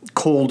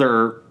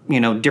colder,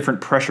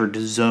 different pressured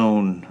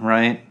zone,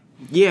 right?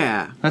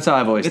 Yeah. That's how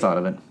I've always thought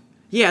of it.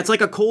 Yeah, it's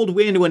like a cold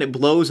wind when it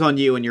blows on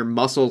you and your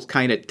muscles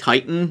kind of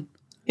tighten.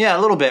 Yeah,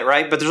 a little bit,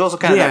 right? But there's also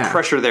kind of that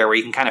pressure there where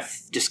you can kind of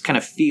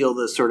feel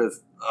this sort of,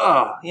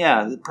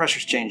 the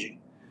pressure's changing.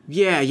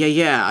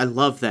 Yeah, I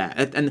love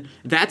that. And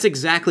that's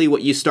exactly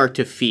what you start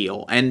to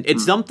feel. And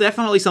it's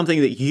definitely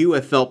something that you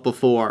have felt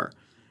before.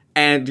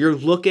 And you're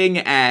looking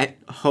at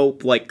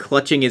Hope, like,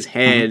 clutching his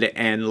head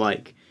and,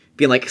 like,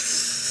 being like,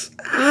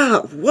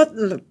 what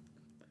in the...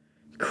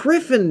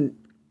 Griffin...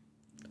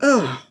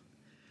 Ugh.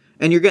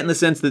 And you're getting the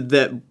sense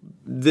that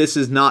this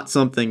is not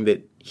something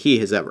that he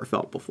has ever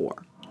felt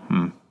before.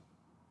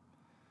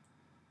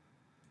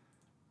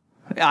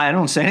 I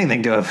don't say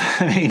anything to him.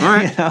 I mean, all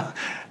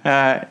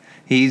right.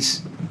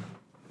 He's,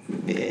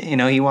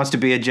 he wants to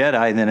be a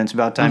Jedi, then it's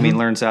about time he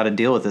learns how to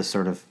deal with this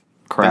sort of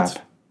crap. That's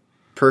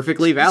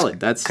perfectly valid.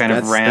 That's kind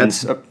of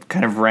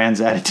Rand's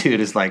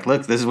attitude is like,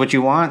 look, this is what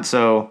you want,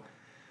 so,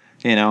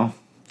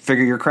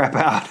 figure your crap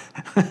out.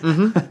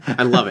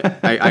 I love it.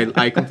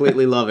 I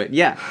completely love it.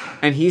 Yeah.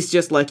 And he's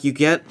just like, you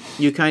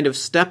kind of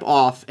step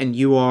off and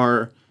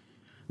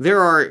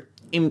there are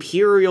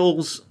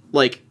Imperials,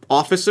 like,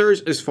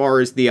 officers as far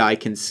as the eye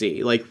can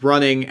see, like,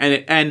 running.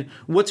 And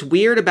what's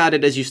weird about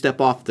it as you step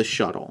off the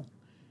shuttle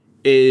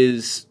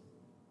is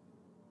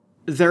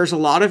there's a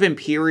lot of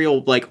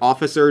Imperial, like,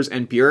 officers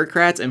and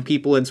bureaucrats and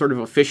people in sort of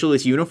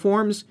officialist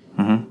uniforms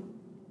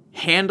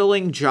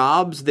handling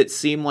jobs that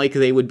seem like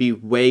they would be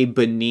way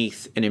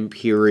beneath an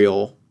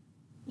Imperial,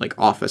 like,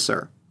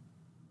 officer.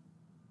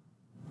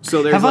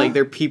 So there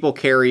are people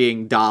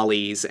carrying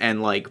dollies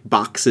and, like,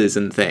 boxes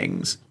and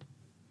things.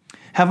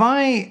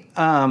 One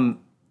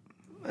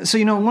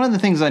of the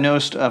things I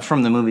noticed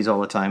from the movies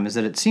all the time is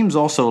that it seems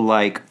also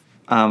like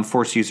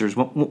Force users,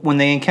 when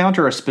they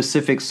encounter a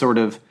specific sort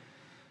of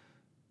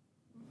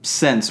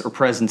sense or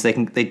presence,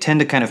 they tend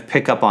to kind of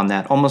pick up on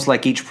that, almost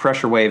like each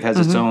pressure wave has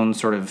its own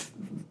sort of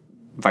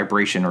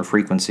vibration or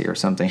frequency or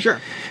something. Sure.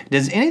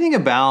 Does anything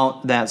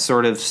about that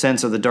sort of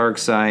sense of the dark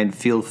side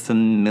feel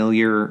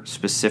familiar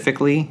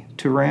specifically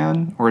to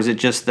Ran? Or is it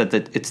just that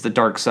it's the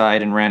dark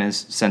side and Ran has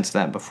sensed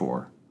that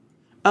before?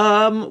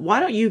 Why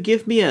don't you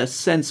give me a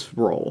sense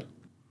roll?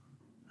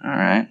 All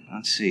right,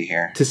 let's see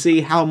here. To see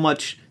how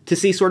much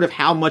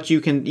you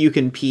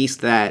can piece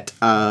that,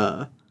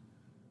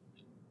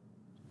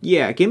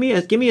 give me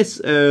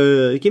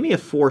a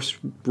force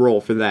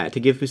roll for that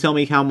tell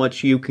me how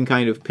much you can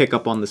kind of pick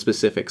up on the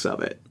specifics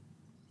of it.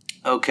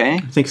 Okay. I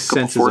think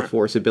sense is a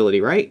force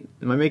ability, right?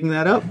 Am I making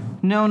that up?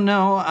 No,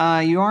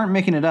 you aren't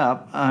making it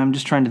up. I'm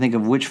just trying to think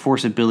of which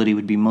force ability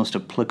would be most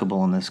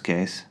applicable in this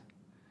case.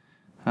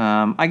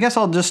 I guess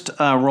I'll just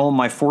roll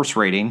my force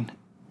rating,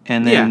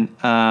 and then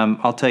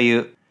I'll tell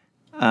you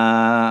what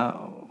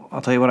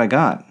I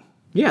got.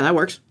 Yeah, that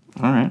works.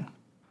 All right.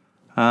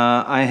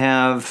 I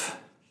have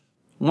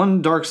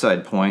 1 dark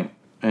side point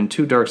and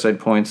 2 dark side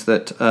points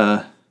that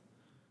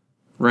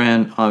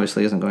Ran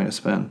obviously isn't going to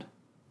spend.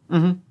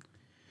 Mm-hmm.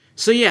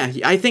 So yeah,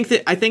 I think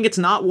it's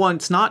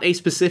not a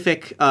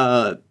specific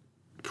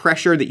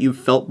pressure that you've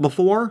felt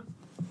before.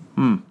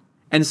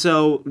 And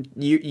so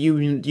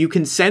you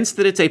can sense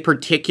that it's a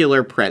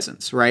particular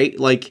presence, right?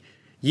 Like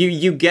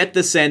you get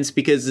the sense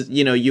because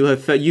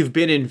you've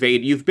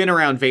been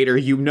around Vader,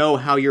 you know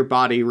how your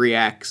body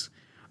reacts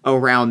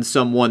around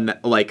someone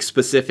like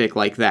specific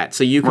like that.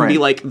 So you can be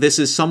like, this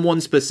is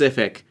someone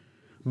specific,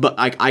 but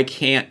I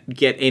can't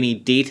get any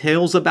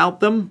details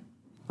about them.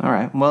 All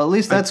right. Well, at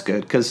least that's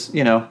good because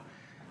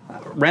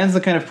Rand's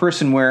the kind of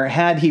person where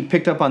had he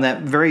picked up on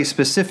that very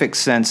specific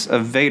sense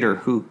of Vader,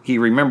 who he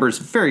remembers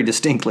very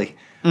distinctly,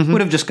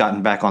 would have just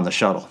gotten back on the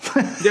shuttle.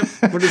 Yep.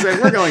 We're just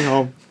saying, we're going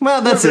home.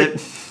 Well, that's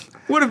it.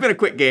 Would have been a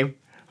quick game.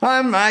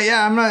 I'm not,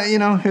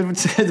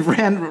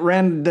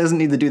 Rand doesn't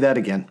need to do that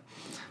again.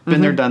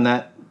 Been there, done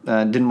that.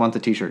 Didn't want the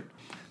t-shirt.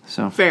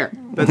 So Fair.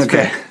 That's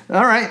okay. fair.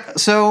 All right.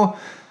 So,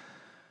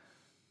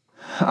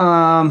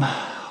 well,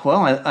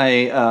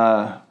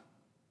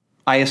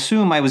 I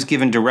assume I was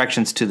given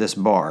directions to this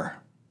bar.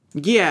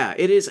 Yeah,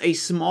 it is a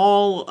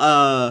small,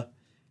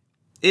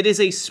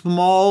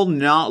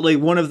 not like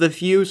one of the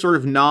few sort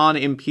of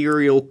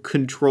non-Imperial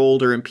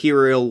controlled or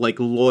Imperial like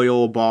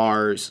loyal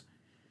bars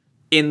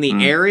in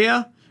the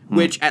area,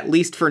 which at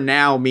least for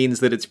now means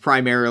that it's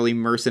primarily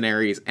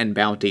mercenaries and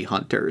bounty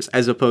hunters,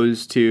 as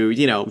opposed to,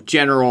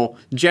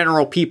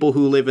 general people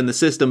who live in the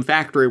system,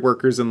 factory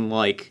workers and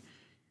like.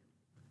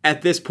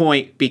 At this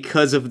point,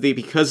 because of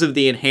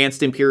the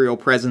enhanced Imperial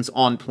presence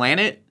on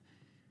planet,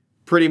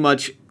 pretty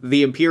much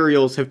the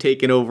Imperials have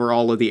taken over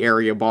all of the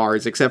area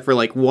bars, except for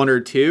like one or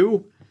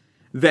two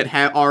that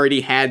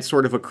already had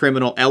sort of a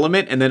criminal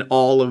element, and then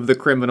all of the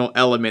criminal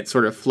element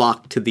sort of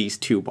flocked to these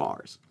two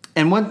bars.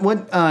 And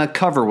what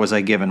cover was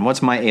I given?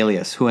 What's my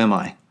alias? Who am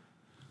I?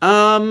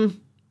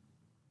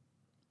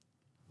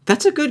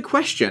 That's a good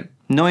question.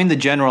 Knowing the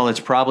general, it's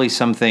probably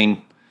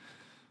something,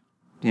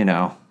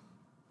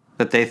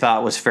 that they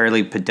thought was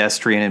fairly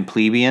pedestrian and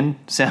plebeian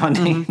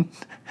sounding.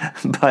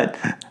 But,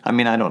 I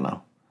mean, I don't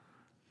know.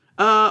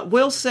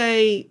 We'll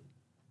say...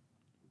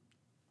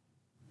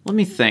 Let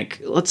me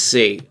think. Let's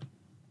see.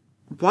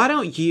 Why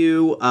don't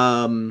you,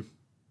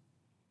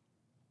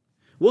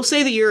 we'll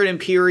say that you're an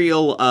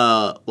Imperial,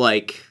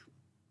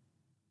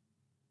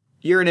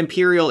 you're an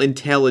Imperial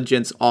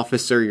intelligence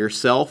officer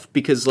yourself,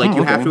 because,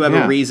 you have to have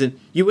a reason.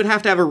 You would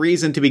have to have a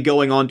reason to be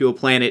going onto a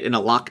planet in a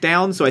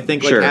lockdown, so I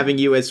think, Sure. having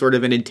you as sort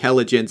of an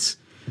intelligence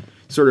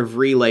sort of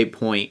relay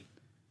point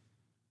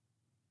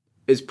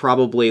is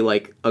probably,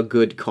 a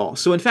good call.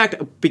 So, in fact,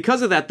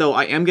 because of that, though,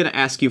 I am going to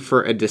ask you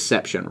for a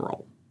deception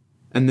roll.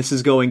 And this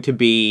is going to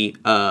be,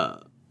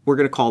 we're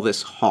going to call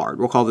this hard.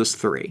 We'll call this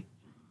 3.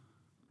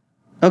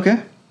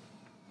 Okay.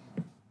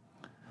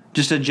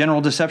 Just a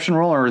general deception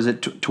roll, or is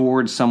it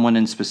towards someone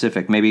in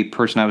specific? Maybe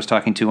person I was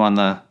talking to on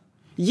the...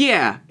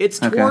 Yeah, it's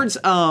towards,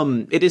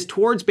 it is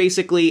towards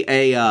basically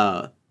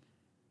an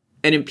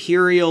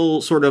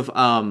Imperial sort of,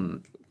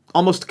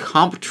 almost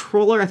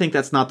comptroller. I think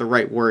that's not the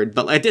right word,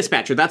 but a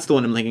dispatcher. That's the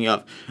one I'm thinking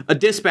of. A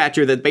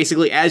dispatcher that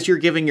basically, as you're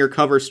giving your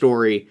cover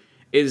story,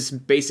 is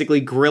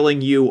basically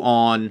grilling you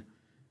on...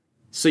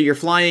 So you're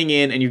flying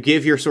in and you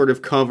give your sort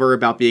of cover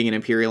about being an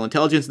Imperial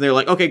intelligence, and they're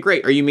like, okay,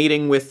 great. Are you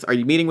meeting with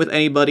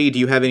anybody? Do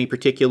you have any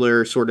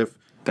particular sort of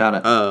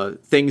Got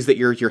it. Things that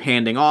you're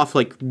handing off?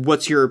 Like,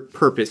 what's your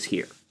purpose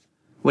here?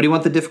 What do you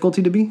want the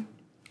difficulty to be?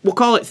 We'll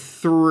call it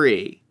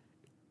 3.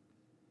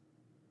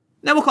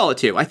 No, we'll call it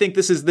 2. I think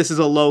this is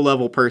a low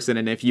level person,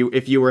 and if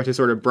you were to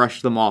sort of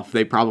brush them off,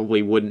 they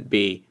probably wouldn't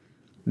be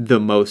the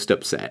most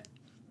upset.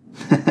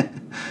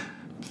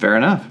 Fair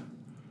enough.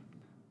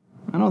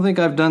 I don't think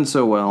I've done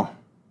so well.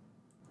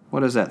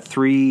 What is that?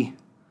 3?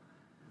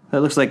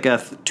 That looks like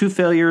 2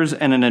 failures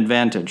and an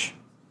advantage.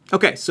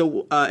 Okay,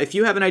 so if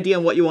you have an idea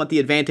on what you want the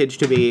advantage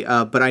to be,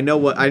 but I know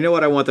what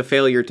I want the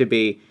failure to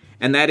be,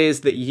 and that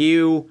is that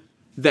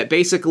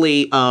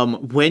basically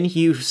when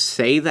you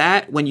say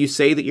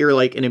that you're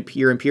like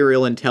your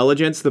Imperial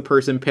intelligence, the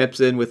person pips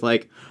in with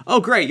like, oh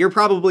great, you're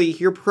probably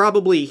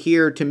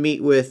here to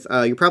meet with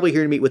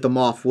the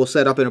Moff. We'll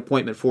set up an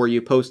appointment for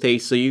you post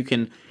haste so you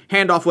can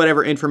hand off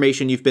whatever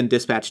information you've been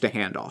dispatched to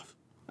hand off,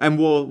 and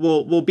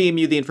we'll beam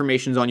you the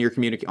information on your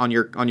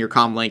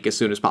comm link as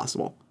soon as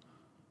possible.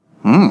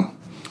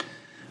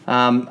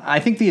 I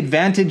think the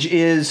advantage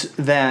is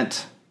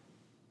that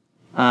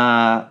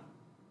Rand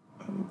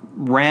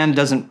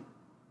doesn't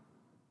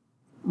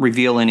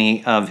reveal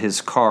any of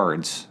his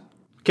cards.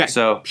 Okay,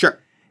 so sure.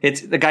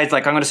 It's the guy's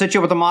like, I'm going to set you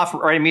up with them off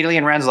right immediately,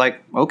 and Rand's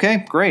like,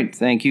 okay, great,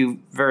 thank you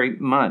very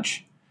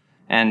much.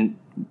 And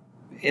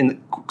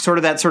in sort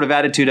of that sort of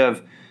attitude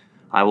of,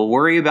 I will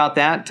worry about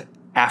that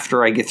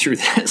after I get through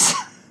this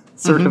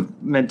sort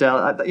of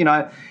mentality. You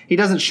know, he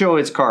doesn't show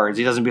his cards.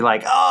 He doesn't be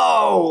like,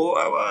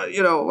 I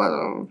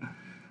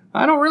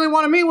don't really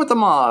want to meet with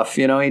them off.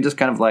 You know, he just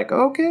kind of like,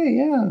 okay,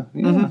 yeah,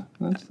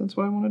 that's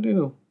what I want to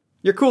do.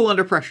 You're cool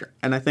under pressure,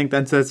 and I think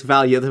that's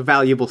the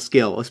valuable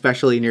skill,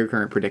 especially in your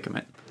current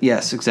predicament.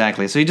 Yes,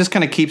 exactly. So he just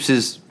kind of keeps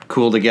his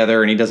cool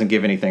together, and he doesn't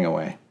give anything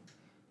away.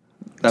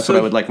 That's what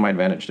I would like my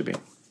advantage to be.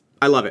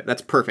 I love it.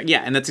 That's perfect.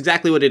 Yeah, and that's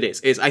exactly what it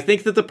is. I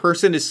think that the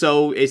person is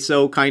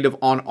so kind of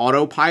on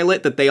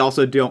autopilot that they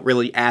also don't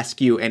really ask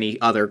you any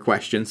other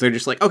questions. They're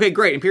just like, okay,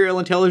 great, Imperial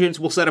Intelligence,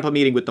 we'll set up a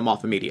meeting with them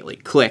off immediately.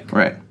 Click.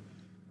 Right.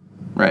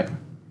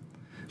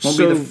 Won't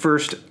be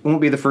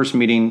the first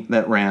meeting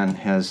that Rand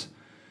has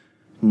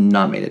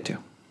not made it to.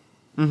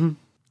 Mm-hmm.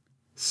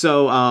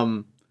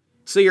 So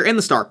you're in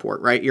the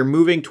starport, right? You're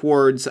moving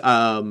towards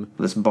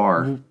this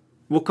bar.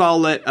 We'll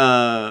call it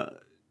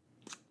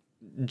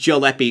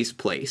Jalepi's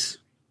place.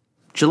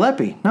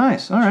 Jalepi,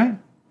 nice. All right.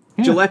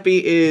 Yeah.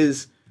 Jalepi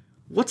is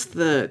what's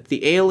the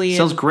alien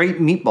sells great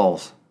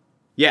meatballs.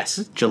 Yes.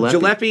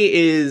 Jalopy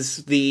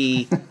is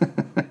the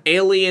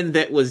alien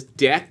that was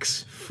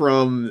Dex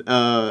from...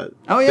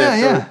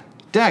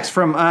 Dex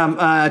from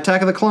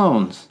Attack of the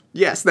Clones.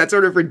 Yes, that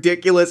sort of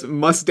ridiculous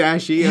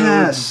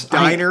mustachio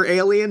diner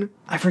alien.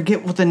 I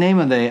forget what the name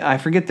of I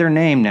forget their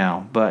name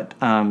now, but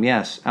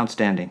yes,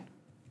 outstanding.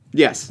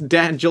 Yes,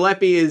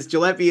 Jalopy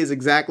is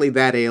exactly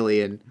that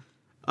alien.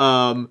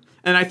 And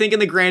I think in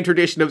the grand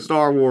tradition of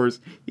Star Wars,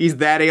 he's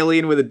that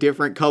alien with a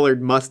different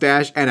colored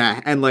mustache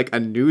and like a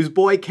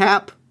newsboy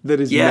cap that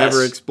is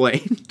never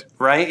explained.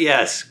 Right?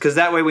 Yes, because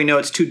that way we know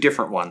it's two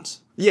different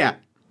ones. Yeah.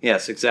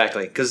 Yes,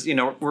 exactly. Because,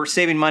 we're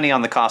saving money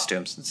on the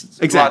costumes.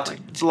 Exactly.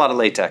 It's a lot of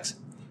latex.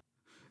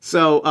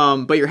 So,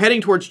 but you're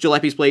heading towards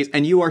Jalopy's place,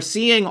 and you are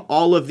seeing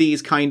all of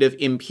these kind of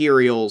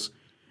Imperials,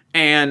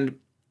 and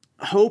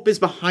Hope is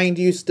behind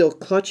you, still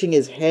clutching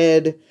his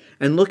head,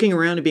 and looking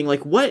around and being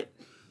like, what?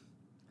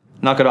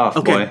 Knock it off,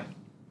 boy.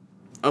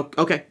 Oh,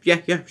 okay,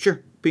 yeah,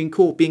 sure. Being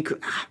cool.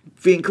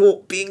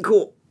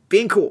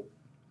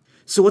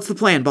 So what's the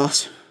plan,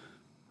 boss?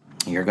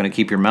 You're going to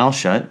keep your mouth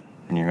shut.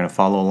 And you're going to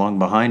follow along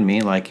behind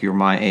me like you're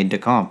my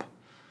aide-de-camp.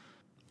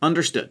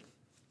 Understood.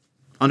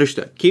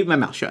 Keep my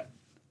mouth shut.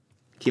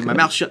 Keep my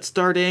mouth shut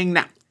starting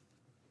now.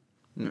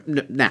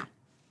 Now.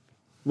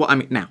 Well, I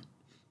mean, now.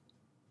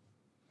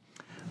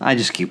 I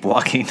just keep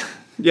walking.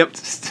 Yep.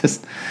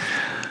 just...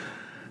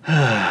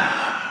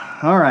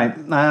 All right.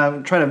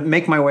 Try to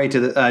make my way to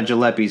the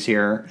Jalopy's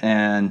here.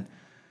 And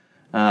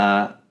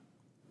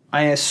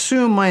I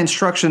assume my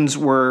instructions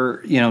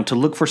were, to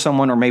look for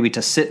someone or maybe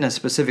to sit in a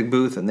specific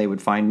booth and they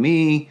would find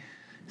me.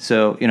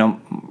 So,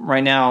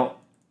 right now,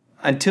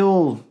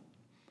 until,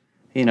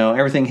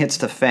 everything hits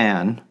the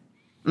fan,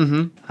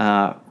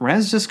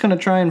 Ren's just going to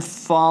try and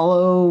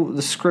follow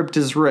the script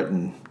as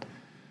written.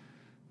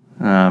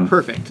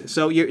 Perfect.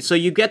 So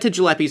you get to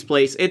Jalopy's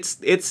place.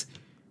 It's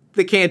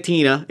the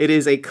cantina. It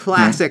is a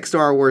classic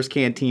Star Wars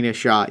cantina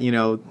shot.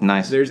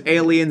 Nice. There's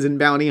aliens and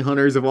bounty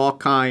hunters of all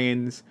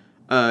kinds.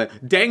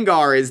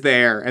 Dengar is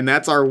there, and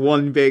that's our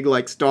one big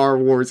Star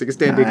Wars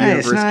extended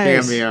universe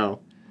cameo.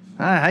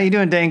 How you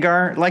doing,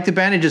 Dengar? Like the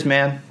bandages,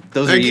 man.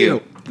 Those are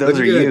you. Those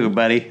are you,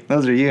 buddy.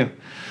 Those are you.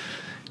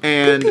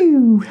 And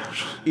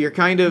you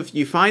find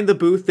the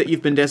booth that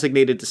you've been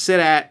designated to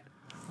sit at.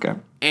 Okay.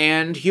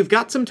 And you've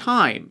got some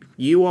time.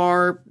 You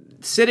are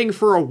sitting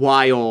for a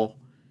while,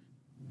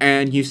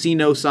 and you see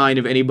no sign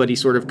of anybody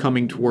sort of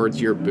coming towards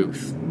your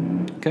booth.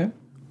 Okay.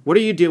 What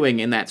are you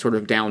doing in that sort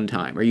of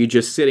downtime? Are you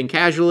just sitting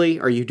casually?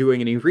 Are you doing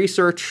any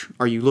research?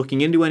 Are you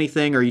looking into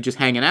anything? Are you just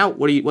hanging out?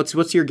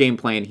 What's your game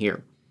plan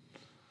here?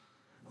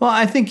 Well,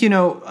 I think,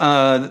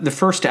 the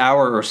first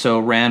hour or so,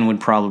 Ran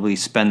would probably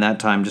spend that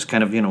time just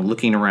kind of,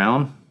 looking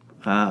around,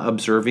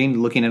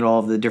 observing, looking at all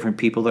of the different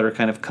people that are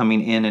kind of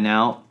coming in and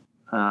out,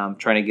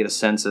 trying to get a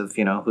sense of,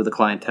 who the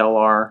clientele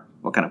are,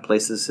 what kind of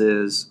place this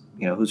is,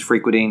 who's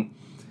frequenting.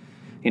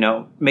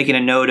 Making a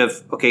note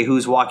of, okay,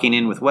 who's walking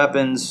in with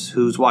weapons,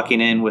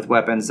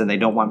 and they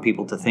don't want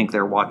people to think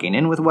they're walking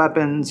in with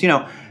weapons,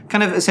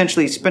 kind of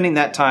essentially spending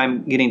that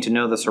time getting to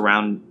know their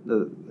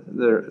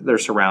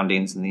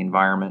surroundings and the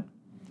environment.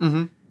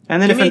 Mm-hmm.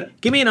 And then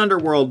give me an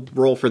underworld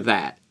roll for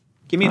that.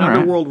 Give me an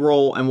underworld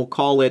roll, and we'll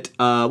call it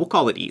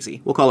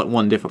easy. We'll call it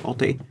 1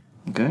 difficulty.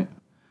 Okay.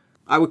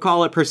 I would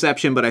call it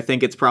perception, but I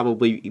think it's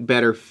probably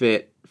better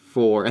fit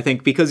I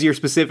think because you're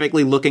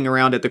specifically looking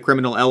around at the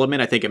criminal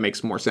element, I think it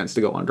makes more sense to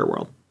go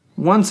underworld.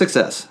 1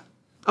 success.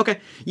 Okay.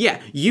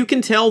 Yeah, you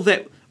can tell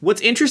that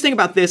what's interesting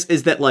about this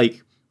is that,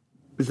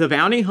 the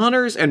bounty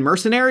hunters and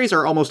mercenaries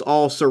are almost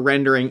all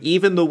surrendering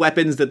even the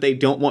weapons that they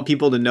don't want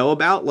people to know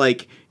about.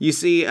 You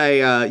see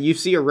a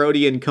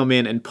Rodian come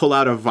in and pull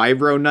out a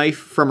vibro knife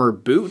from her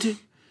boot,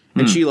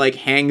 and she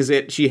hangs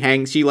it. She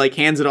hands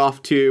it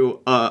off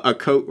to a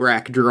coat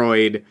rack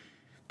droid.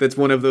 That's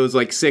one of those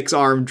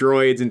 6-armed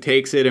droids, and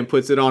takes it and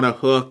puts it on a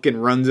hook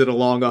and runs it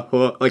along a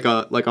hook,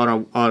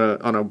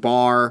 on a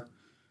bar,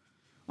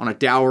 on a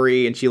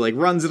dowry, and she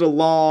runs it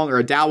along, or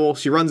a dowel.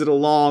 She runs it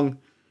along,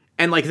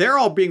 and they're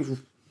all being.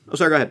 Oh,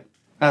 sorry. Go ahead.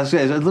 It's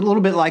a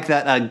little bit like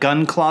that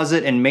gun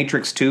closet in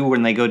Matrix 2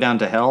 when they go down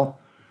to hell.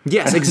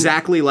 Yes,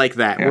 exactly like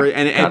that. Yeah,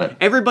 and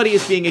everybody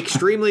is being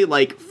extremely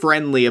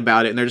friendly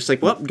about it, and they're just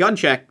well, gun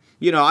check.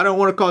 I don't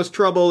want to cause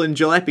trouble in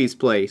Jalopy's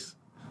place.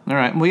 All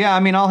right. Well, yeah,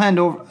 I'll hand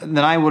over.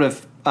 Then I would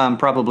have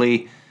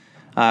probably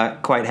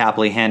quite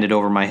happily handed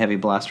over my heavy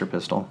blaster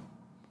pistol.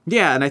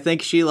 Yeah, and I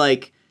think she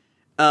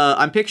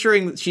I'm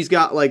picturing she's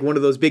got one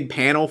of those big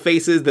panel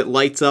faces that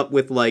lights up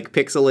with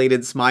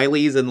pixelated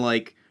smileys,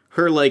 and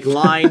her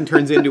line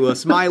turns into a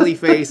smiley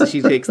face, and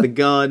she takes the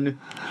gun,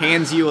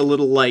 hands you a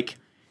little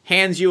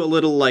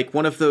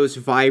one of those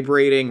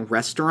vibrating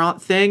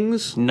restaurant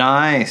things.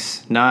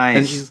 Nice.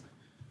 And she's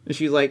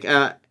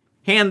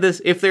hand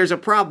this, if there's a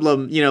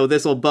problem,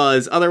 this'll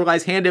buzz.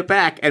 Otherwise, hand it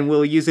back, and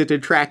we'll use it to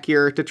track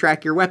your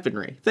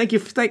weaponry. Thank you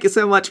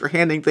so much for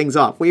handing things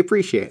off. We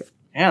appreciate it.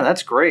 Yeah,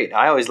 that's great.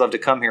 I always love to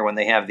come here when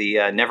they have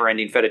the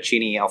never-ending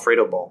fettuccine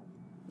Alfredo bowl.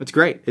 It's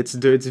great. It's.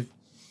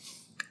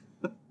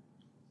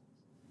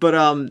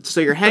 But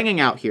so you're hanging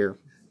out here.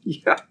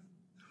 Yeah.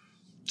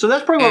 So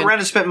that's probably what And- Ren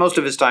has spent most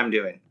of his time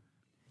doing.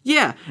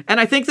 Yeah, and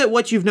I think that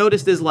what you've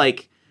noticed is,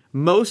 like,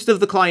 most of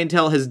the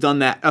clientele has done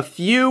that. A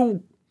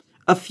few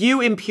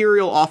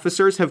Imperial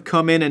officers have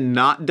come in and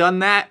not done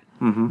that,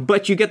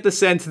 but you get the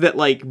sense that,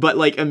 like,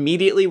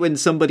 immediately when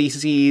somebody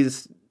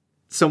sees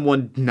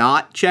someone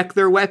not check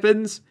their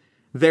weapons,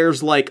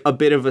 there's, like, a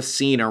bit of a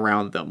scene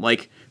around them.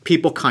 Like,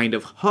 people kind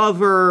of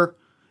hover,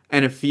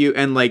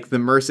 and like, the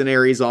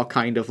mercenaries all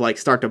kind of, like,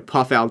 start to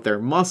puff out their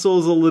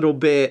muscles a little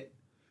bit.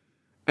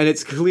 And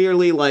it's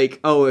clearly like,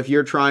 oh, if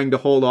you're trying to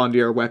hold on to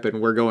your weapon,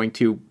 we're going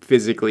to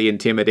physically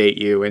intimidate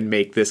you and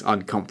make this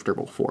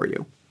uncomfortable for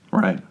you.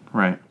 Right.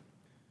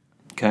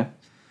 Okay.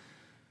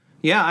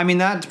 Yeah, I mean,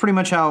 that's pretty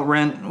much how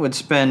Ren would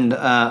spend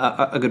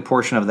a good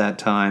portion of that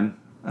time.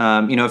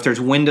 If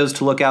there's windows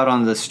to look out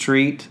on the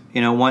street,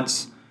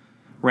 once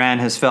Ren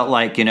has felt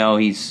like,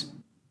 he's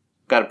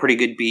got a pretty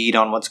good bead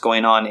on what's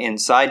going on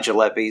inside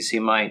Jalepe's, he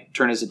might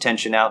turn his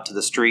attention out to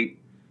the street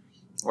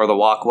or the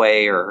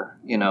walkway, or,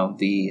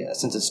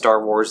 since it's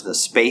Star Wars, the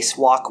space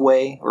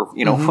walkway, or,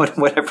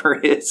 whatever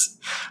it is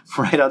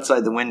right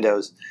outside the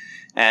windows.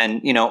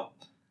 And,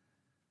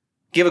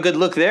 give a good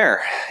look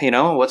there.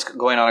 What's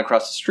going on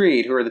across the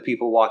street? Who are the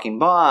people walking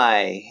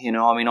by?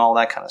 All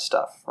that kind of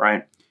stuff,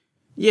 right?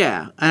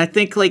 Yeah, and I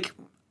think, like,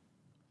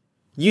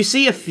 you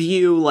see a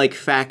few, like,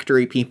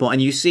 factory people,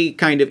 and you see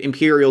kind of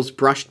Imperials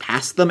brush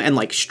past them and,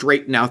 like,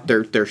 straighten out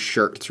their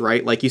shirts,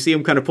 right? Like, you see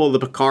them kind of pull the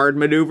Picard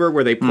maneuver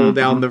where they pull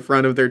down the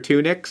front of their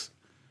tunics.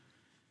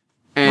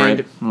 And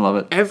right. I love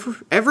it.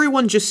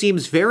 Everyone just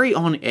seems very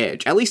on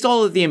edge. At least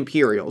all of the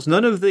Imperials.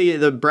 None of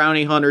the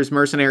bounty hunters,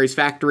 mercenaries,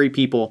 factory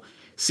people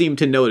seem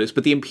to notice,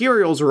 but the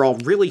Imperials are all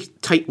really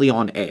tightly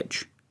on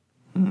edge.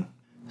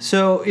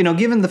 So,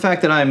 given the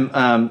fact that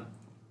I'm,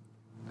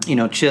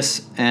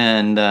 Chiss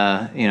and,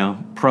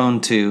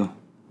 prone to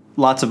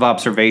lots of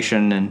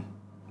observation and,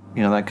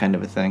 that kind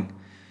of a thing,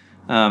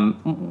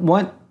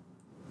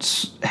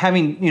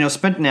 having,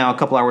 spent now a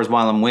couple hours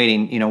while I'm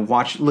waiting,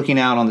 looking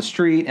out on the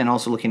street and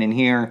also looking in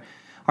here,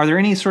 are there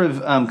any sort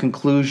of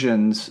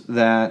conclusions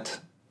that,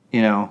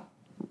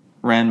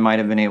 Ren might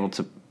have been able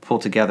to pull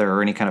together,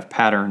 or any kind of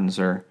patterns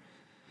or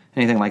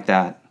anything like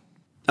that?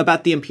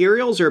 About the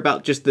Imperials, or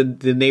about just the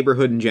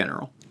neighborhood in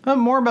general?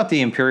 More about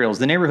the Imperials.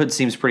 The neighborhood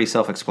seems pretty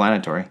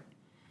self-explanatory.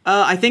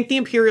 I think the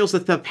Imperials,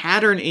 that the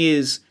pattern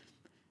is,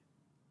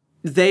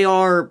 they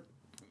are...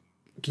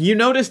 You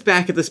noticed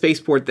back at the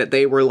spaceport that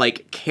they were,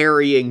 like,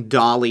 carrying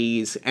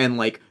dollies and,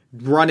 like,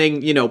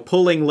 running,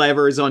 pulling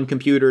levers on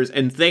computers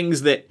and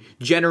things that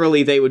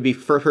generally they would be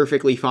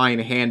perfectly fine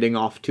handing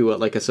off to,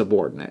 a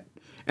subordinate.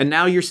 And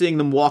now you're seeing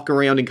them walk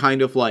around and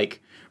kind of,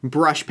 like,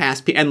 brush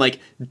past and, like,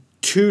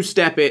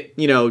 two-step it,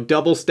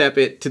 double-step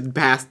it to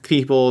past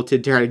people to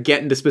try to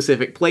get into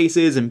specific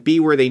places and be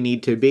where they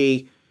need to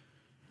be.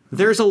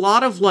 There's a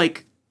lot of,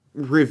 like,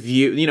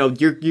 review,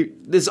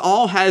 this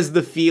all has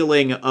the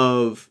feeling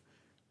of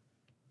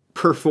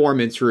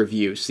performance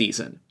review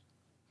season.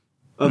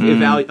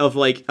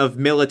 Of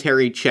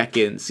military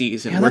check-in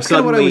season. Yeah, that's kind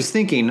of what I was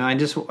thinking. I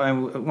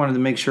wanted to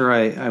make sure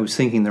I was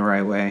thinking the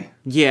right way.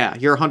 Yeah,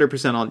 you're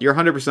 100%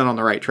 on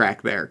the right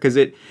track there, because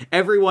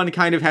everyone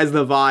kind of has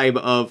the vibe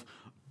of,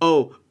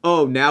 oh,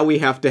 now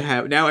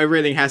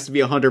everything has to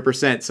be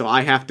 100%, so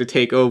I have to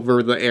take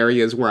over the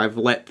areas where I've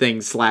let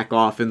things slack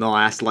off in the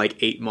last,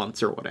 8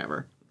 months or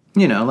whatever.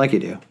 Like you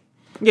do.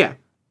 Yeah.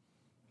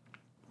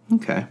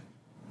 Okay.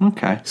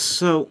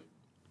 So,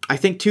 I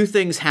think two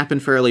things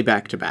happen fairly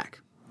back to back.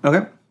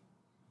 Okay.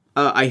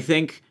 I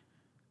think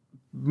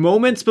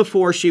moments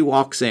before she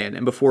walks in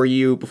and before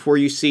you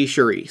see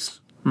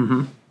Charisse,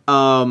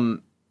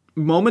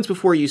 moments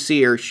before you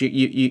see her,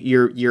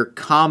 your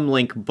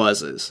comlink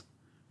buzzes,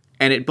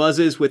 and it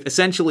buzzes with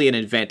essentially an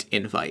event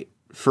invite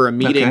for a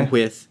meeting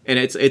with, and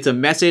it's a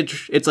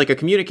message. It's like a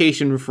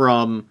communication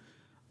from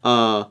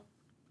Moff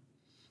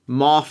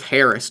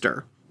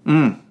Harrister.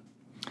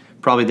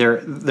 Probably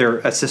their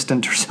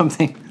assistant or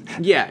something.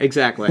 Yeah,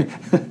 exactly.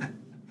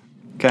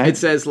 Okay. It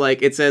says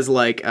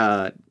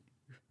Kar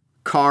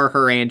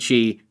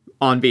Haranchi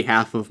on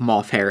behalf of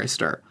Moff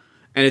Harrister.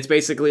 And it's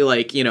basically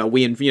like,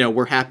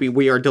 we're happy,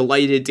 we are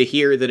delighted to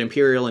hear that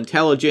Imperial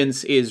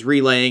Intelligence is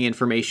relaying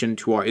information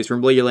to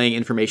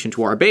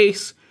our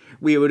base.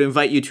 We would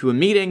invite you to a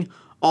meeting.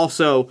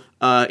 Also,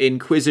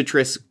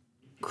 Inquisitress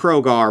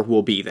Krogar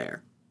will be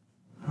there.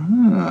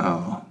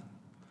 Oh.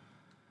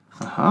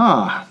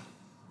 Aha.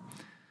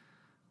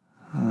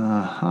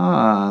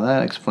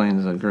 That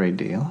explains a great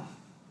deal.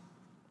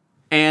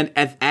 And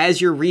as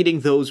you're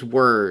reading those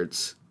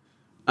words,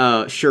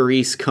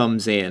 Charisse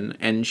comes in,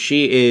 and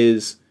she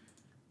is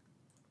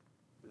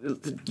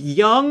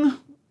young,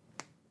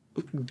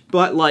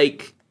 but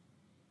a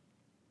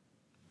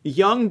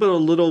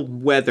little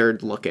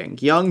weathered looking.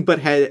 Young, but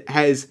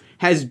has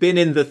been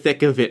in the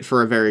thick of it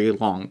for a very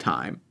long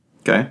time.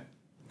 Okay.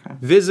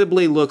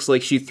 Visibly looks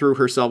like she threw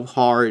herself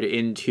hard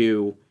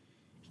into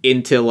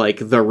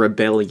the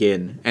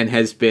rebellion and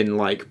has been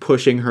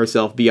pushing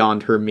herself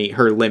beyond her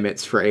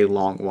limits for a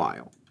long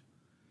while.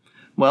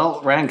 Well,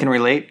 Ran can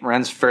relate.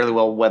 Ran's fairly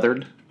well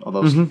weathered.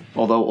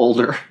 although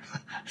older,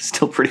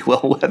 still pretty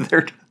well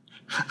weathered.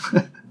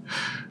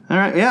 All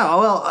right, yeah.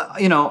 Well,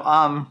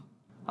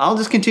 I'll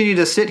just continue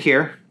to sit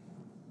here.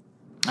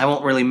 I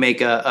won't really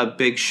make a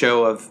big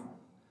show of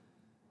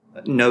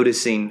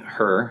noticing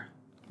her.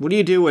 What do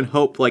you do when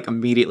Hope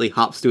immediately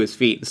hops to his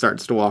feet and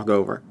starts to walk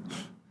over?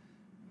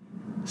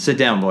 Sit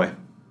down, boy.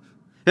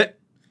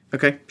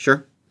 Okay,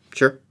 sure.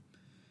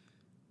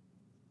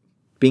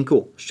 Being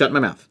cool. Shut my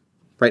mouth.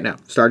 Right now.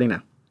 Starting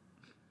now.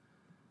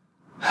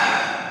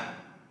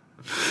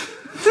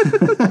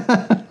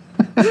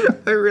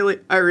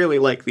 I really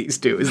like these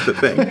two is the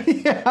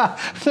thing. Yeah,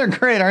 they're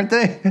great, aren't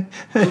they?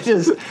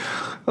 Just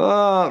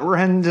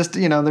Ren just,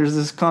 there's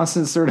this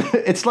constant sort of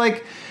it's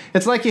like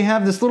you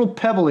have this little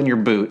pebble in your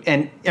boot,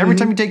 and every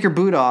time you take your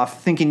boot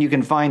off thinking you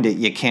can find it,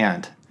 you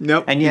can't.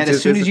 Nope. And yet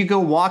as soon as you go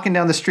walking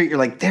down the street, you're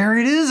like, there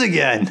it is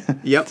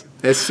again. Yep.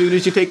 As soon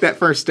as you take that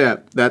first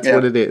step, that's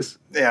what it is.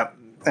 Yeah.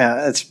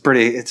 It's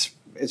pretty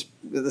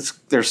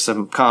there's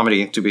some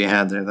comedy to be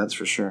had there, that's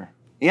for sure.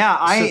 Yeah,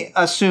 I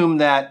assume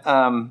that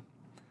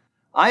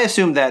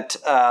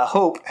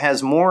Hope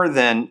has more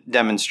than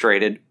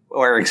demonstrated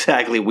where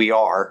exactly we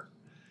are,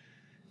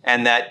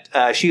 and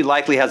that she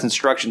likely has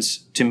instructions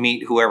to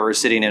meet whoever is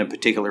sitting in a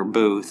particular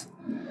booth.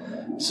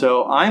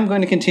 So I'm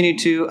going to continue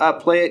to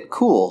play it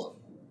cool.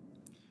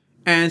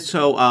 And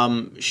so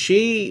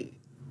Charisse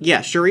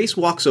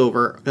walks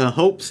over.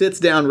 Hope sits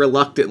down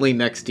reluctantly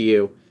next to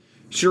you.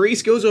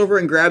 Charisse goes over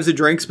and grabs a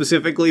drink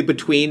specifically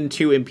between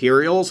two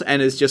Imperials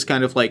and is just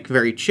kind of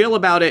very chill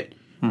about it.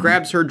 Mm-hmm.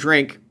 Grabs her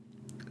drink,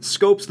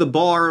 scopes the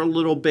bar a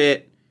little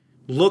bit,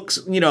 looks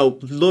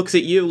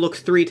at you,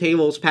 looks 3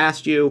 tables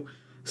past you,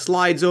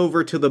 slides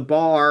over to the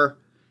bar,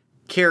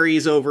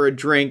 carries over a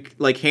drink,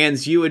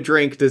 hands you a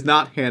drink, does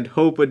not hand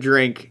Hope a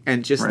drink,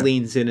 and just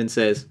leans in and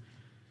says,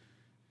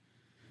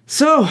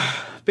 "So,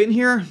 been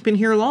here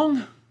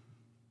long?"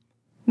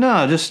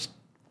 No, just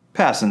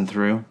passing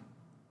through.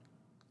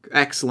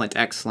 Excellent.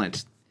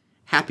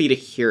 Happy to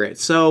hear it.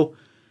 So,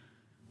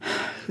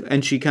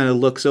 and she kind of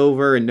looks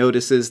over and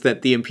notices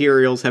that the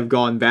Imperials have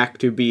gone back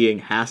to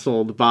being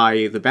hassled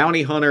by the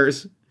bounty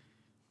hunters,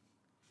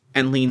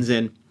 and leans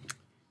in.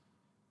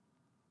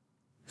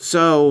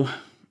 So,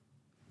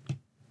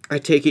 I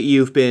take it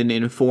you've been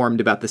informed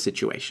about the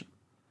situation.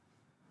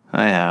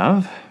 I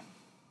have.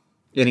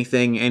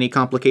 Any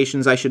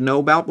complications I should know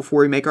about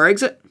before we make our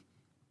exit?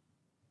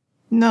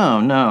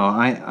 No.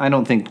 I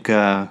don't think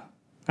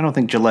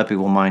Jalopy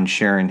will mind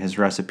sharing his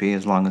recipe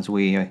as long as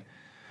we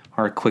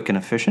are quick and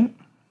efficient.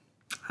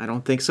 I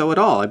don't think so at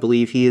all. I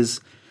believe he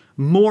is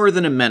more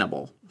than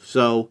amenable.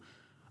 So,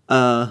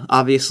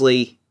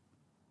 obviously,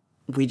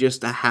 we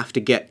just have to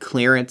get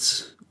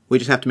clearance. We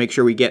just have to make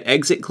sure we get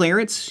exit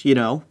clearance,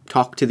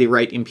 talk to the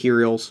right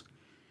Imperials,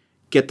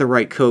 get the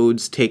right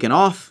codes taken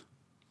off,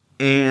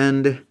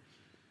 and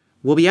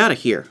we'll be out of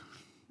here.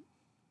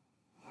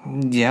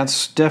 Yeah,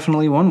 it's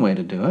definitely one way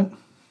to do it.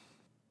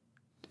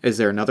 Is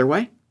there another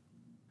way?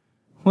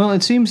 Well,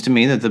 it seems to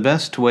me that the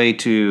best way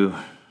to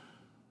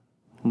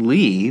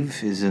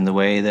leave is in the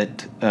way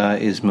that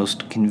is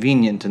most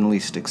convenient and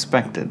least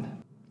expected.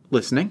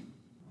 Listening.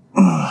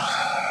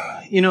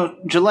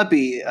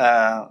 Jalopy,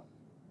 I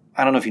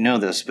don't know if you know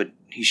this, but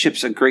he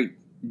ships a great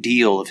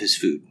deal of his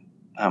food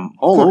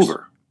all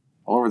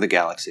over the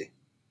galaxy.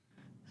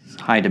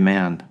 It's high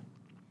demand.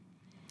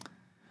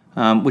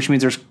 Which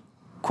means there's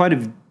quite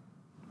a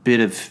bit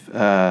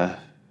of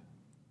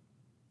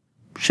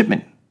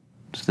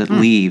shipments that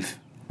leave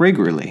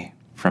regularly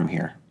from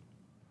here.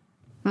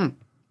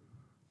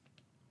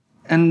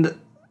 And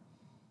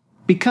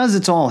because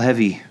it's all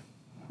heavy,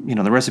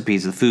 the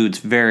recipes, the food's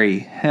very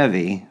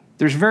heavy,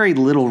 there's very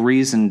little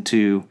reason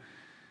to,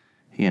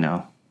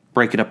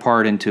 break it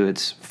apart into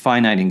its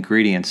finite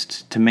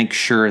ingredients to make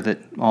sure that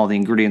all the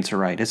ingredients are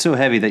right. It's so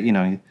heavy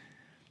that,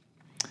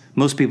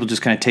 most people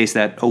just kind of taste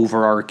that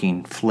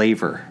overarching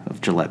flavor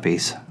of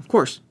Jalopy's. Of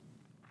course.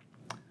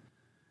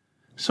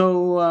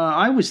 So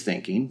I was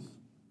thinking,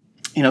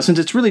 since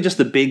it's really just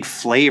the big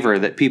flavor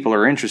that people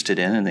are interested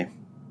in, and they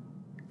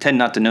tend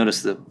not to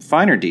notice the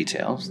finer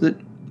details, that,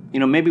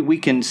 maybe we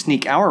can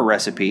sneak our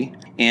recipe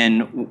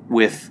in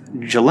with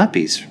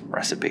Jalopy's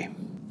recipe.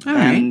 All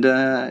right.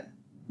 And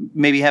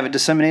maybe have it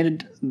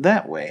disseminated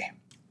that way.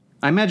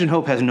 I imagine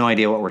Hope has no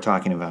idea what we're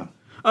talking about.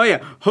 Oh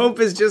yeah, Hope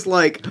is just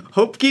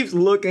Hope keeps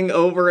looking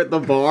over at the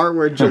bar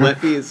where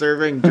Jalopy is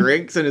serving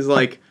drinks and is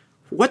like,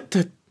 what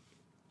the...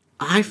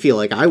 I feel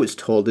like I was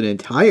told an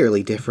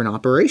entirely different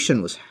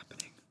operation was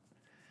happening.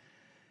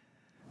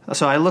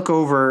 So I look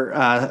over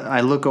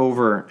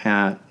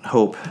at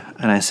Hope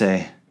and I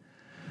say,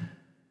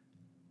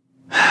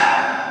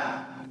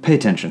 pay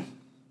attention.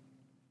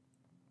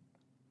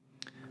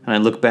 And I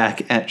look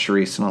back at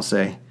Charisse and I'll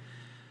say,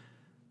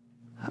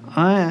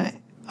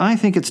 I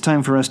think it's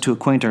time for us to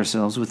acquaint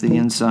ourselves with the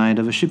inside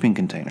of a shipping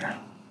container.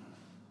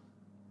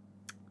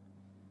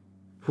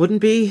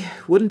 Wouldn't be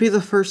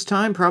the first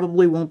time,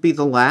 probably won't be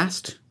the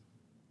last.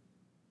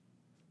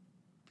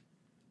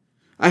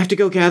 I have to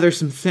go gather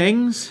some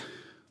things.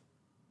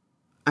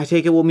 I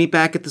take it we'll meet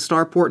back at the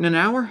starport in an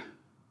hour?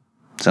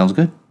 Sounds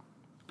good.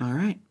 All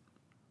right.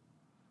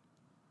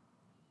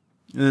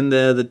 And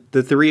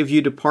the three of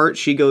you depart.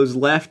 She goes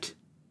left.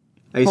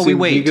 Well, we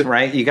wait,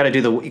 right? You got to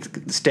do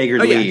the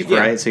staggered leave,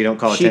 right? So you don't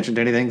call attention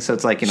to anything. So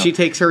it's like, she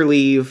takes her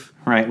leave.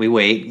 Right, we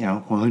wait.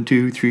 1,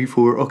 2, 3,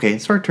 4. Okay,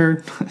 it's our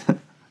turn.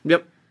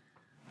 Yep.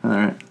 All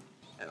right.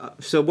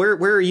 So where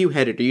are you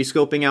headed? Are you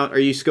scoping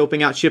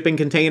out shipping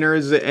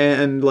containers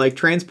and like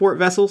transport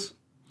vessels?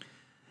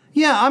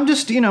 Yeah, I'm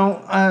just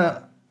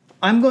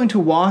I'm going to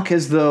walk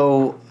as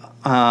though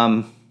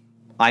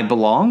I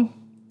belong.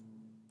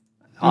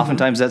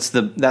 Oftentimes that's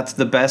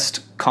the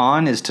best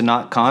con, is to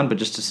not con, but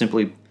just to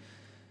simply,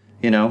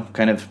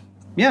 kind of,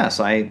 yes,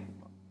 I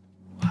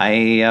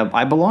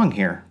belong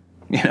here,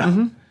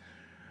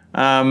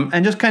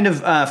 and just kind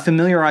of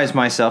familiarize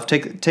myself.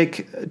 Take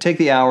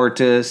the hour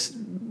to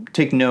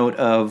take note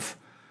of,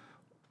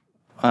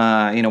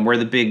 where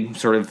the big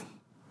sort of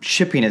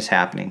shipping is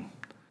happening.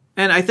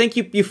 And I think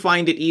you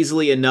find it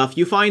easily enough.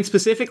 You find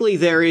specifically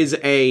there is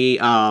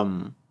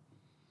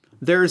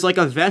there's like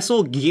a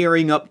vessel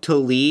gearing up to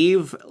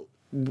leave.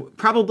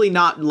 Probably in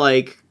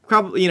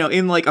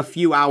like a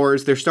few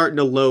hours, they're starting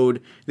to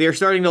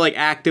like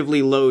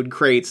actively load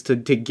crates to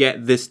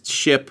get this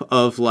ship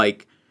of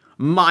like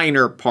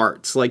minor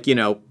parts, like,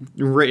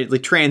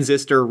 like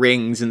transistor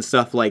rings and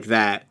stuff like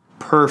that.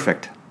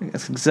 Perfect.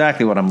 That's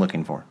exactly what I'm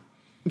looking for.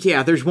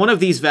 Yeah, there's one of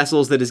these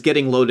vessels that is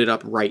getting loaded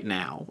up right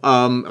now.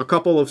 A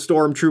couple of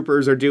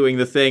stormtroopers are doing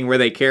the thing where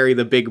they carry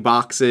the big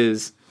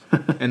boxes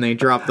and they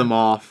drop them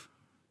off.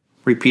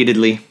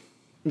 Repeatedly.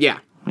 Yeah.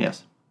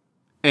 Yes.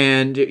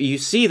 And you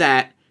see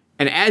that,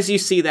 and as you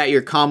see that,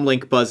 your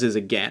comlink buzzes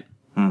again.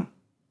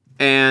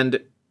 And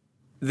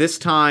this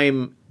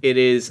time it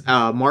is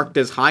marked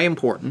as high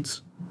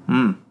importance.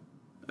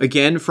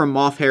 Again, from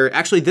Moff Harris.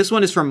 Actually, this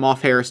one is from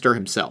Moff Harrister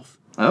himself.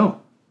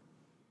 Oh.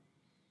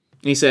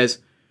 And he says,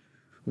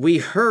 We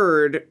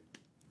heard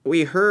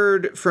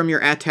from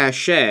your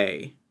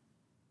attaché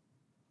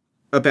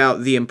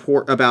about the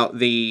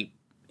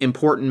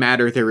important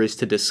matter there is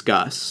to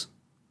discuss.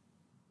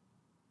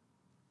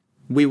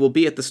 We will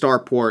be at the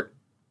starport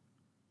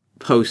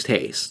post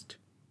haste.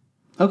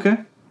 Okay.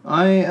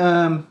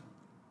 I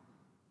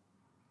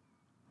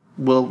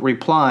will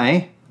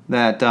reply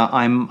that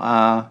I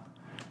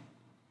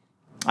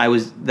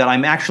was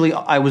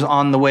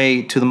on the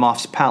way to the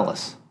Moff's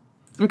palace.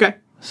 Okay.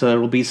 So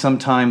it'll be some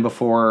time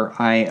before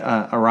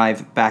I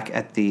arrive back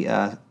at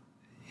the.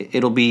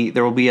 There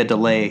will be a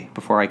delay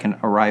before I can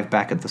arrive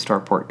back at the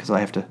starport, because I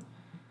have to,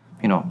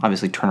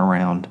 obviously turn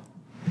around.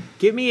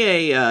 Give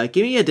me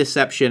a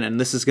deception, and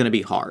this is going to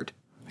be hard.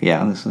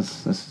 Yeah, this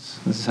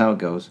is how it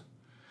goes.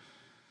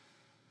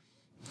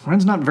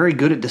 Ren's not very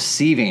good at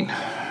deceiving,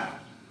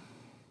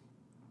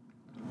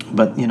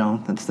 but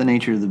that's the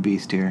nature of the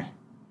beast here.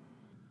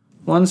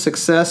 1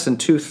 success and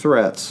 2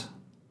 threats.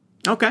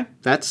 Okay,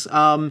 that's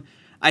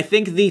I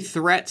think the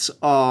threats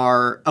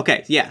are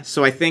okay. Yeah,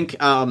 so I think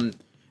the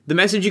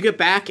message you get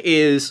back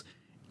is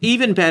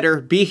even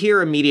better. Be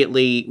here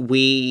immediately.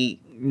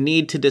 We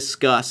need to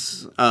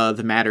discuss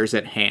the matters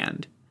at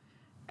hand.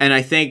 And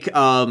I think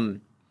the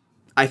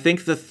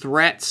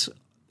threats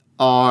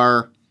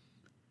are,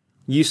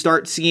 you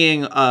start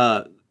seeing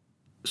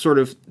sort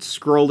of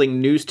scrolling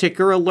news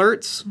ticker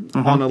alerts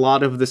on a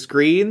lot of the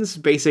screens,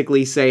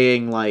 basically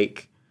saying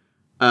like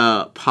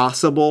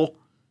possible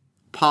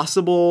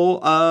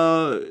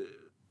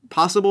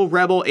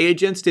rebel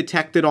agents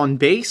detected on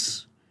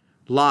base.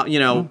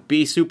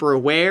 Be super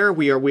aware.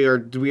 We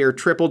are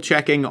triple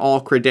checking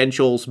all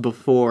credentials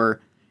before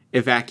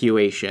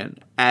evacuation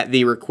at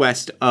the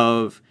request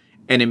of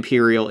an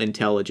Imperial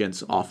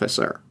intelligence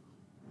officer.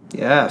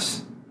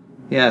 Yes.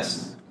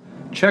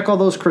 Check all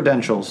those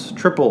credentials.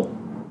 Triple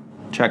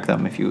check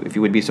them if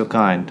you would be so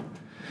kind.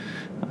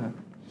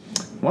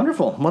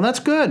 Wonderful. Well, that's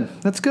good.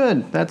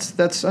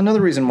 That's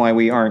another reason why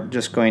we aren't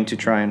just going to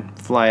try and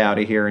fly out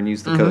of here and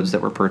use the codes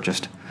that were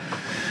purchased.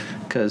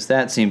 Because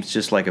that seems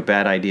just like a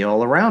bad idea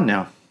all around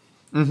now.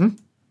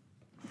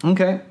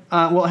 Okay.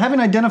 Well, having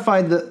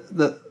identified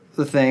the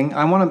thing,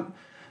 I want to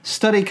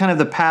study kind of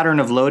the pattern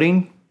of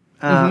loading,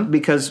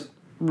 because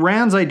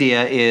Rand's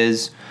idea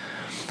is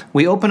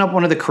we open up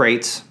one of the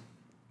crates,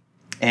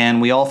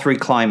 and we all 3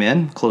 climb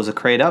in, close the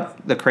crate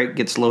up, the crate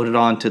gets loaded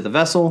onto the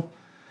vessel,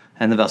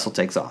 and the vessel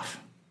takes off.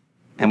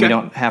 And we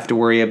don't have to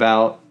worry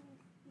about,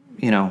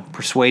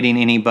 persuading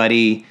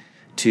anybody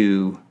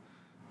to,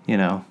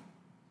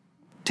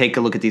 take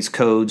a look at these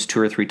codes 2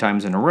 or 3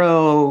 times in a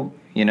row,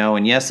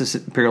 and yes, this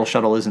Imperial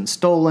shuttle isn't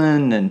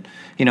stolen, and,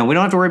 we don't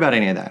have to worry about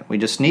any of that. We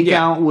just sneak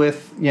out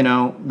with,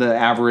 the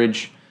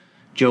average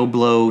Joe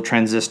Blow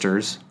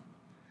transistors,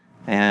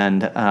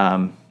 and,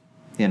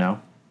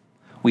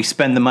 we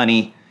spend the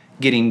money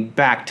getting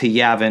back to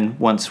Yavin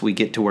once we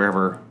get to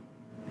wherever,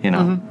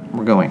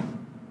 we're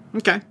going.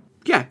 Okay.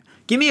 Yeah.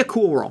 Give me a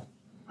cool roll.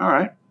 All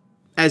right.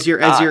 As you're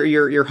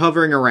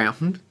hovering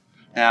around.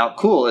 Now,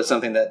 cool is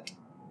something that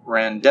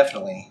Rand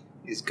definitely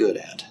is good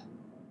at.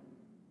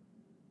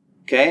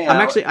 Okay.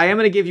 I am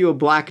going to give you a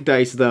black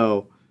dice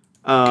though,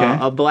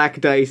 a black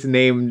dice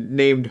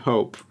named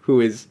Hope,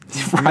 who is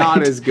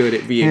not as good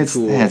at being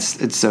cool.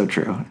 It's so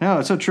true. No,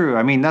 it's so true.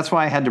 I mean, that's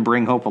why I had to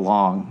bring Hope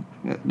along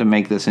to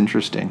make this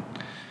interesting.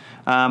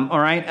 All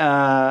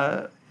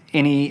right.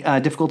 Any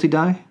difficulty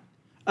die?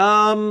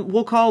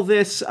 We'll call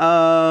this.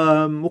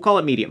 We'll call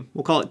it medium.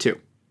 We'll call it 2.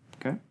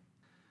 Okay.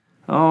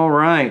 All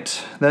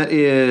right. That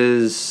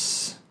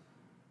is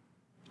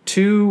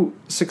 2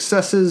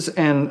 successes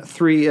and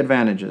 3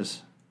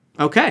 advantages.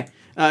 Okay.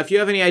 If you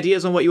have any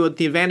ideas on what you want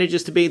the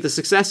advantages to be, the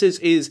successes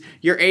is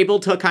you're able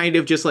to kind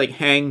of just like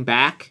hang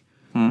back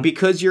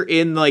because you're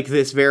in like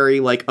this very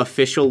like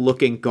official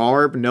looking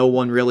garb. No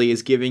one really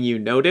is giving you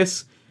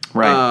notice.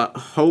 Right.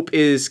 Hope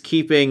is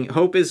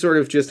sort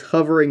of just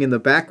hovering in the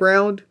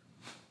background,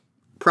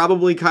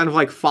 probably kind of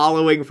like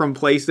following from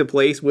place to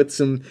place with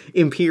some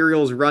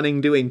Imperials running,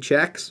 doing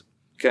checks.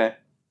 Okay.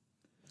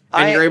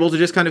 And you're able to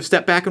just kind of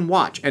step back and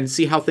watch and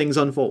see how things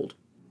unfold.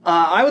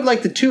 I would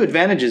like the 3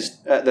 advantages.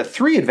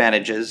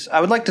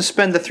 I would like to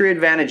spend the 3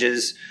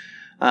 advantages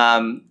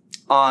on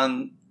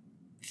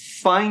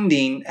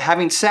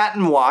having sat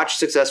and watched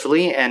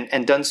successfully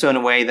and done so in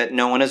a way that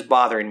no one is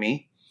bothering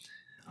me.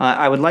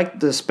 I would like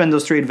to spend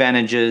those 3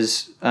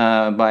 advantages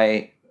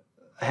by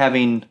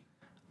having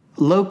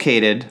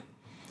located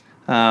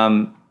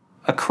a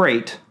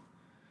crate,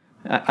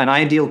 an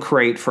ideal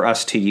crate for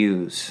us to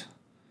use.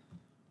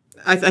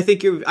 I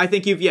think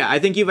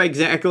you've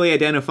exactly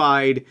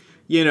identified,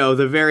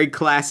 the very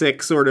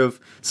classic sort of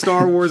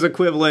Star Wars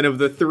equivalent of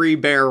the 3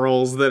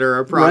 barrels that are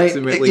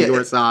approximately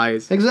your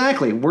size.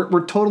 Exactly.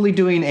 We're totally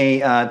doing a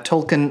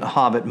Tolkien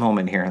Hobbit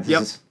moment here.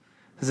 This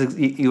is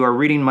you are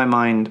reading my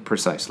mind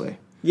precisely.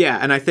 Yeah,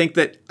 and I think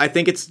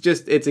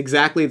it's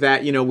exactly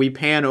that. We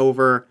pan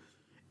over,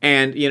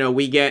 and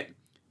we get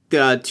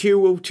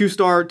two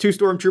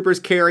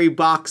stormtroopers carry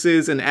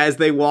boxes, and as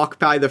they walk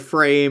by the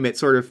frame, it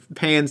sort of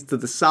pans to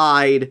the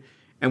side,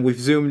 and we've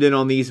zoomed in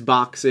on these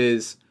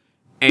boxes.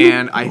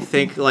 And I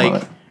think,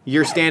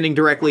 you're standing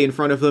directly in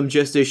front of them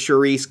just as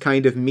Charisse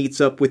kind of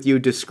meets up with you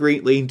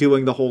discreetly,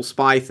 doing the whole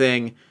spy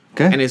thing.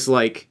 Okay. And is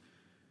like,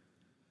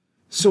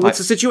 so what's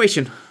the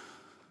situation?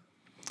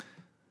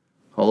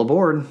 All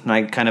aboard. And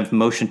I kind of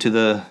motion to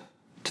the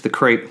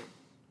crate.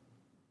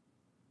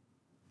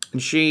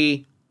 And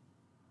she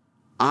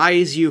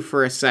eyes you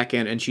for a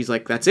second, and she's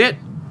like, that's it?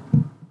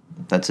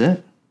 That's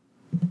it.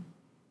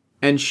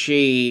 And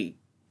she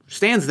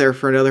stands there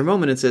for another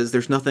moment and says,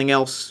 there's nothing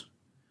else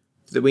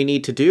that we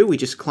need to do. We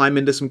just climb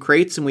into some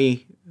crates and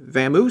we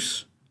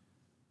vamoose.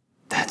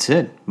 That's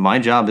it. My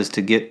job is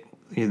to get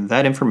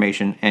that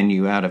information and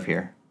you out of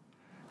here.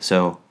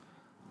 So,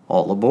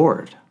 all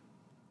aboard.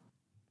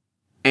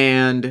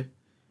 And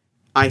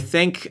I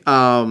think,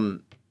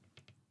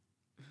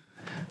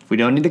 we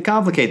don't need to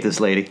complicate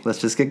this, lady. Let's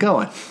just get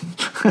going.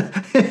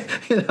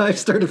 I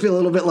start to feel a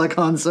little bit like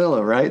Han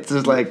Solo, right? It's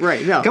just like,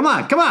 right, no. Come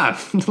on.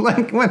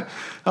 Like, what?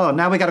 Oh,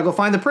 now we got to go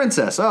find the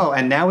princess. Oh,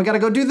 and now we got to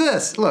go do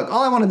this. Look,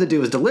 all I wanted to do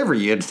was deliver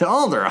you to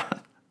Alderaan.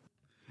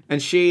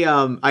 And she,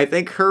 I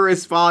think her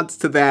response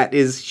to that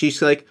is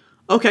she's like,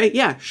 okay,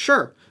 yeah,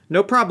 sure,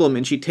 no problem.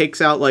 And she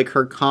takes out like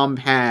her comm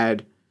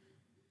pad,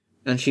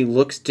 and she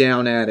looks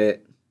down at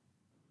it,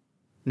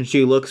 and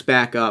she looks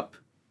back up.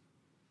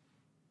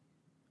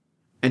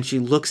 And she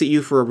looks at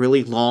you for a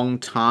really long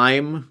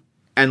time,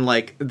 and,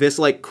 like, this,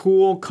 like,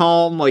 cool,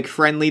 calm, like,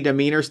 friendly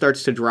demeanor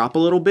starts to drop a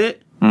little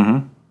bit.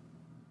 Mm-hmm.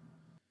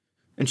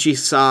 And she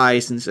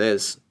sighs and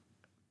says,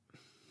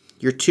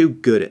 you're too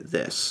good at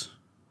this.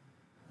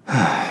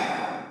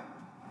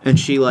 And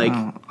she, like,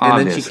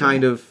 and then she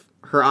kind of,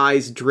 her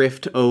eyes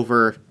drift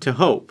over to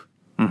Hope.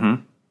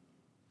 Mm-hmm.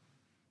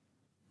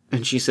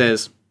 And she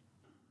says,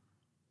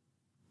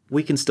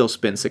 we can still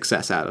spin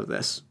success out of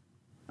this.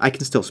 I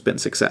can still spin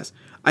success.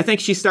 I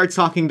think she starts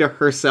talking to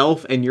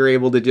herself, and you're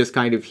able to just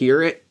kind of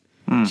hear it.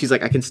 She's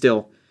like, we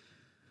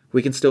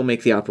can still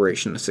make the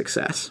operation a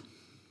success.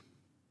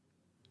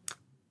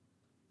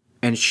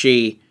 And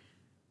she,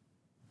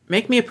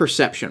 make me a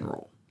perception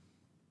roll.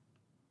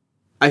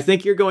 I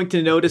think you're going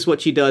to notice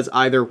what she does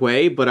either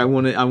way, but I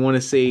want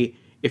to see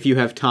if you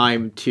have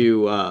time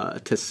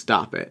to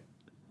stop it.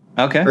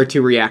 Okay. Or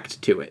to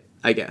react to it,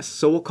 I guess.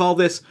 So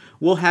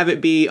we'll have it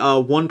be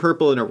 1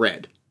 purple and a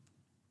red.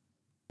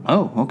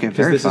 Oh, okay,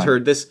 very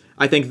fine.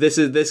 I think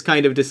this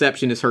kind of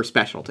deception is her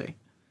specialty.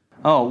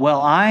 Oh,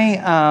 well,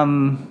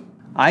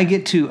 I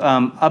get to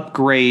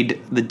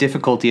upgrade the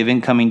difficulty of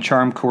incoming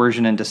charm,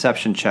 coercion, and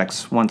deception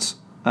checks once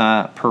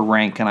per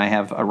rank, and I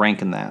have a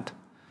rank in that.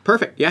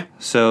 Perfect, yeah.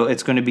 So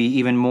it's going to be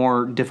even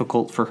more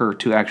difficult for her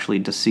to actually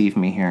deceive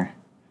me here.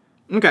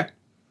 Okay.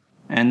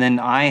 And then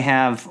I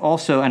have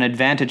also an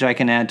advantage I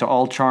can add to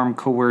all charm,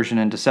 coercion,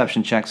 and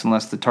deception checks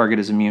unless the target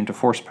is immune to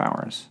force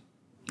powers.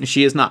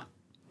 She is not.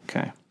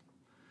 Okay.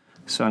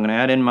 So I'm going to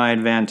add in my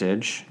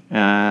advantage.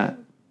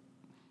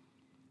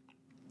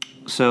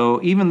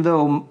 So even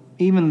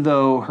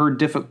though her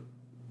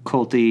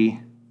difficulty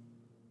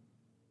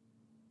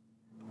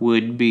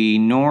would be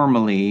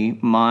normally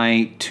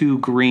my 2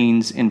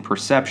 greens in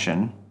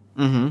perception,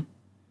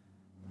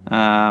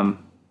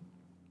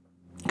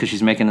 because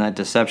she's making that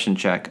deception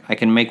check. I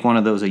can make one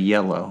of those a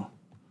yellow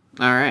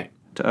All right.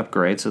 to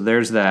upgrade. So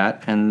there's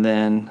that. And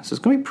then, so it's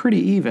going to be pretty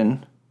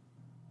even,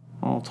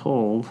 all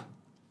told.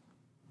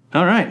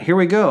 All right, here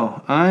we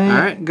go.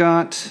 I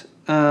got,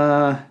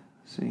 let's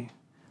see.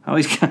 I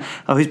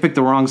always pick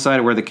the wrong side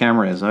of where the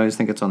camera is. I always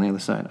think it's on the other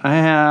side. I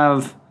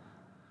have,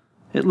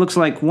 it looks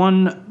like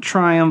 1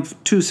 triumph,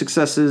 2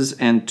 successes,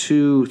 and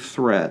 2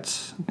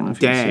 threats. I don't know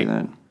if you can see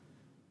that.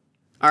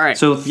 All right.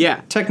 So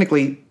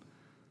technically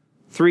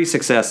 3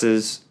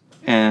 successes,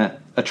 and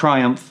a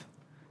triumph,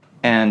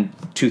 and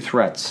 2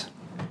 threats.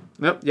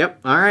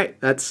 Yep. All right.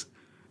 That's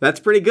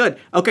pretty good.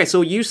 Okay,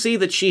 so you see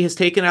that she has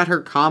taken out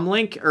her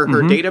comlink or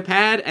her data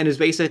pad and is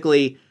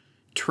basically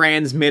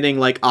transmitting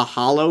like a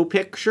hollow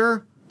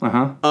picture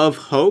of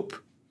Hope,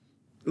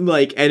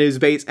 like, and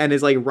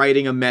is like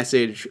writing a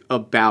message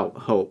about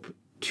Hope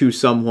to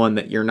someone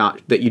that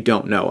you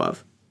don't know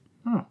of.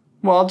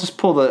 Well, I'll just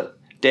pull the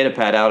data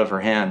pad out of her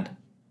hand.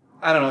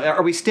 I don't know.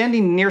 Are we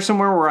standing near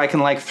somewhere where I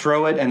can like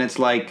throw it and it's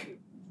like,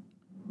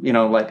 you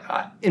know, like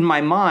in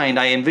my mind,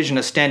 I envision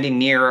us standing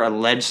near a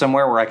ledge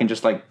somewhere where I can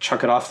just like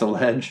chuck it off the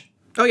ledge.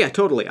 Oh yeah,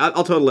 totally.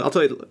 I'll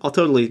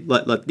totally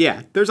let.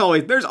 Yeah, there's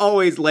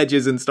always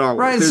ledges in Star Wars.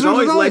 Right, there's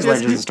always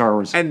ledges in Star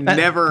Wars, and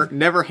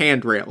never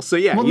handrails. So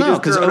yeah, well, no,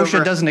 because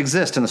OSHA doesn't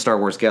exist in the Star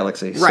Wars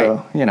galaxy. Right.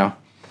 So you know,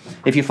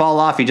 if you fall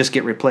off, you just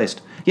get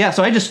replaced. Yeah,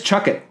 so I just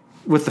chuck it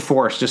with the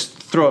Force, just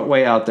throw it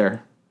way out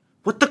there.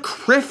 What the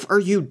criff are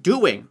you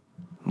doing?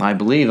 I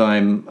believe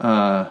I'm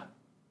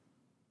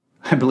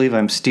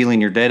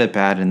stealing your data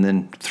pad and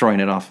then throwing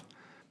it off.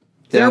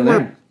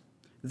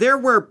 There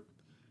were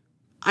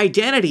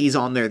identities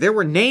on there. There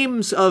were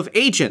names of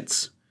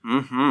agents.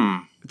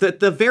 Mm-hmm.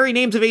 The very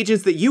names of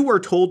agents that you were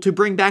told to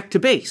bring back to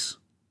base.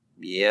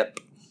 Yep.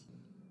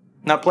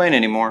 Not playing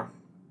anymore.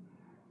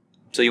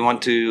 So you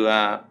want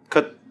to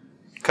cut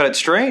it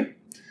straight?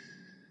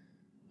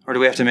 Or do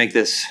we have to make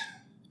this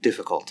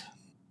difficult?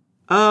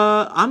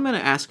 I'm going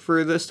to ask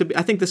for this to be...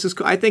 I think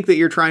that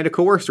you're trying to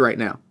coerce right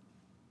now.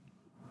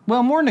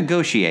 Well, more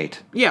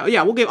negotiate. Yeah,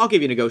 I'll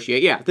give you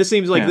negotiate. Yeah, this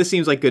seems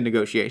like good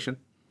negotiation.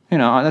 You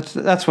know,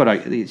 that's what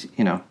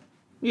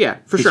Yeah,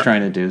 for he's sure.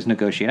 trying to do is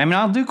negotiate. I mean,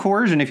 I'll do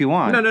coercion if you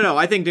want. No.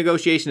 I think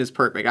negotiation is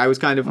perfect. I was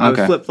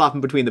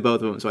flip-flopping between the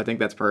both of them, so I think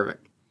that's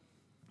perfect.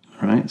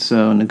 All right,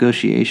 so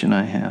negotiation,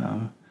 I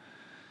have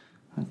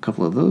a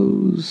couple of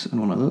those and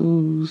one of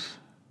those.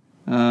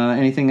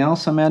 Anything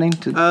else I'm adding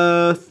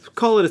to?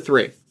 Call it a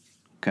 3.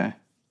 Okay.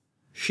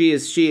 She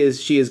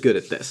is good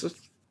at this.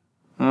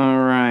 All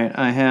right,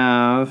 I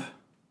have,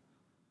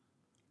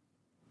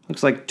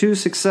 looks like 2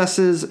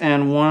 successes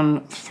and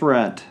 1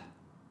 threat.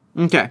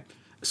 Okay.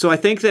 So I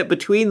think that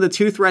between the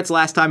 2 threats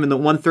last time and the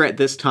 1 threat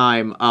this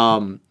time,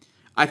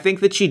 I think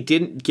that she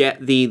didn't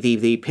get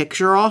the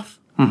picture off.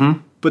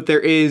 Mm-hmm. But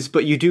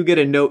you do get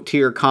a note to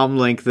your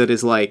comlink that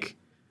is like,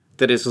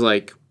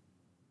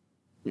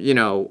 you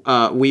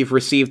know, we've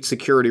received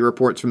security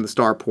reports from the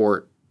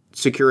starport.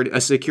 A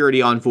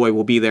security envoy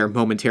will be there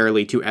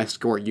momentarily to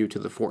escort you to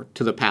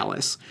the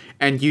palace.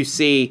 And you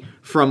see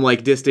from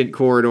like distant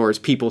corridors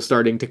people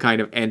starting to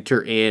kind of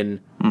enter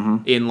in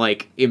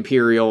like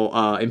Imperial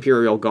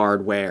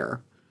Guard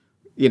wear.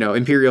 You know,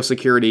 Imperial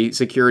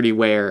security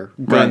wear,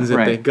 guns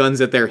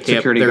at their hip,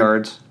 security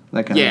guards,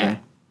 that kind of thing.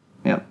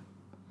 Yep.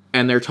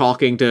 And they're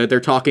talking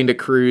to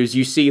Cruz.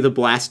 You see the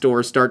blast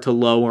doors start to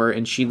lower,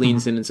 and she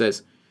leans in and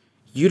says,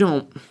 "You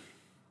don't."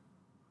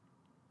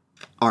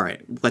 All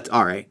right.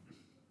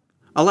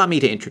 Allow me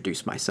to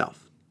introduce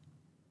myself.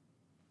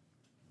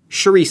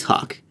 Sharice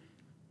Huck,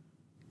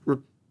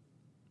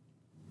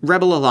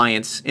 Rebel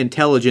Alliance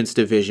Intelligence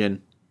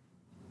Division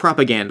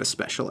Propaganda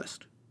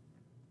Specialist.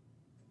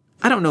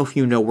 I don't know if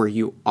you know where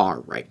you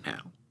are right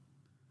now,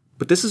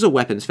 but this is a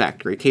weapons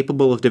factory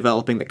capable of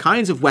developing the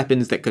kinds of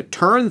weapons that could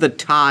turn the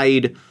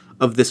tide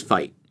of this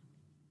fight.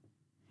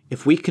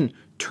 If we can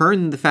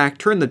turn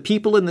the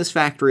people in this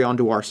factory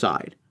onto our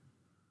side,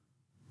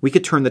 we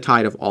could turn the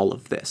tide of all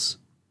of this.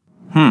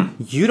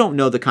 You don't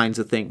know the kinds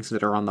of things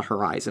that are on the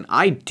horizon.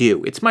 I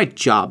do. It's my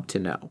job to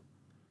know.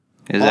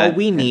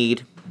 We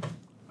need...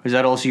 Is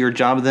that also your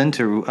job then,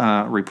 to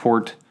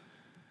report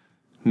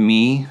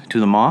me to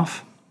the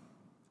Moff?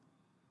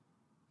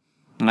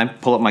 And I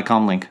pull up my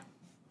comlink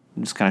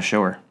and just kind of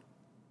show her.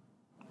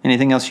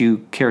 Anything else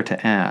you care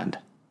to add?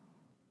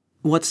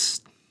 The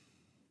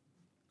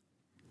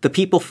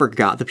people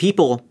forgot. The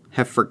people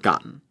have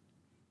forgotten.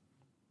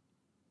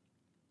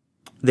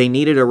 They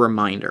needed a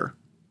reminder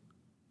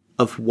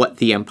of what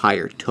the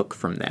Empire took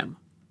from them.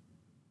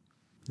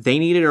 They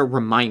needed a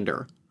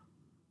reminder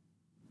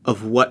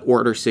of what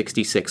Order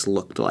 66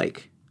 looked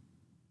like.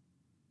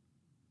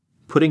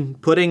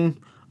 Putting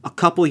a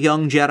couple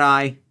young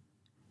Jedi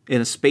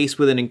in a space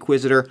with an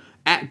Inquisitor.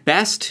 At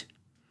best,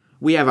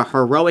 we have a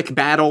heroic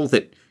battle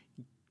that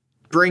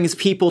brings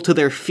people to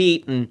their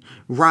feet, and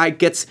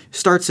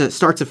starts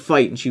a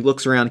fight, and she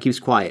looks around and keeps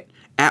quiet.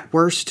 At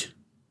worst,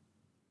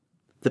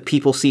 the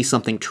people see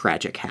something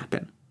tragic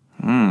happen.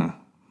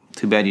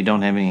 Too bad you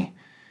don't have any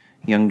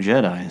young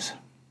Jedis.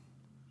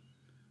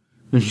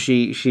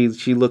 She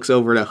looks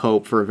over to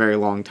Hope for a very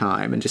long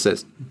time and just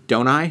says,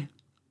 "Don't I?"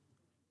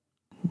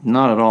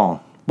 Not at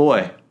all.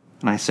 Boy.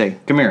 And I say,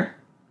 come here.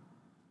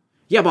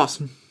 Yeah,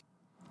 boss.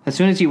 As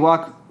soon as he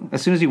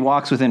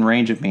walks within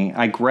range of me,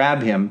 I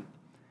grab him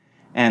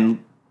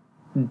and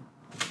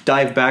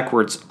dive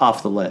backwards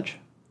off the ledge.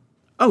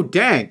 Oh,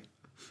 dang.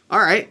 All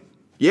right.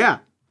 Yeah.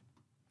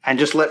 And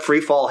just let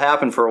free fall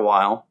happen for a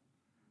while.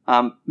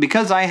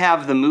 Because I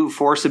have the move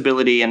force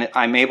ability and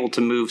I'm able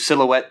to move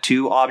silhouette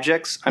to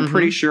objects, I'm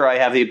pretty sure I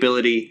have the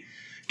ability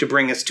to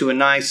bring us to a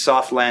nice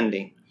soft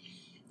landing.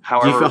 Do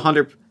you feel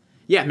 100?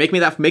 Yeah, make me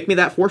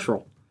that force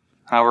roll.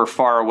 However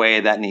far away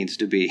that needs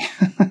to be.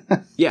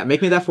 Yeah,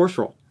 make me that force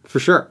roll for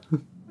sure.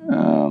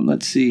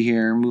 Let's see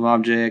here. Move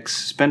objects.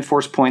 Spend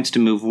force points to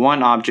move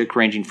one object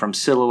ranging from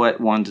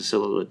silhouette 1 to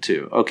silhouette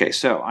 2. Okay,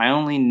 so I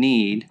only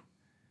need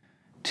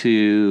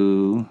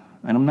to...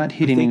 And I'm not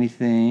hitting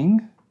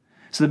anything.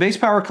 So the base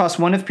power costs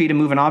 1 FP to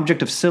move an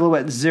object of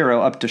silhouette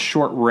 0 up to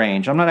short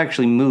range. I'm not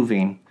actually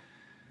moving.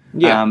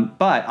 Yeah.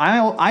 But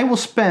I will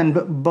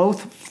spend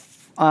both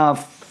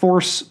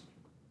force...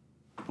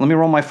 Let me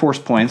roll my force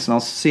points, and I'll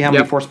see how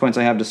many force points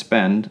I have to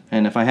spend.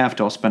 And if I have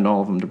to, I'll spend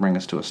all of them to bring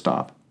us to a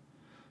stop.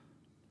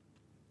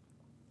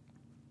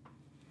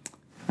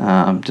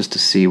 Just to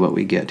see what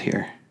we get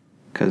here.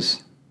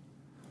 Because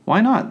why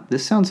not?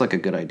 This sounds like a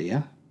good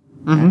idea.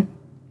 Mm-hmm.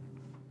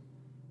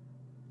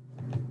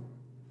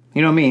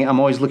 You know me, I'm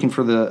always looking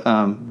for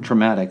the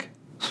dramatic.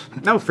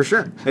 No, for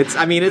sure. It's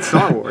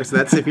Star Wars.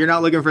 That's if you're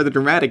not looking for the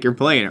dramatic, you're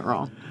playing it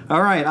wrong.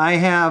 All right, I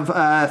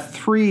have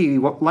 3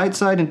 light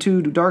side and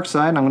 2 dark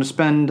side. And I'm going to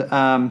spend...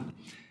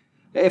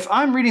 if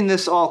I'm reading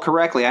this all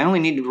correctly, I only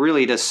need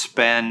really to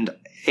spend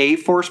a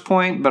force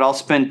point, but I'll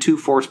spend 2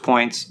 force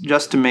points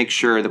just to make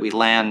sure that we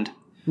land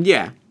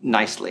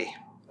nicely.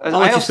 I'll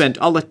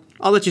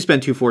let you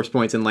spend 2 force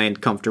points and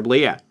land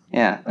comfortably, yeah.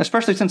 Yeah,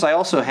 especially since I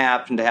also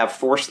happen to have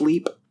force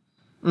leap.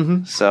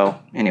 Mm-hmm. So,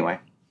 anyway.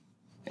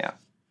 Yeah.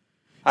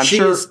 She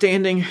is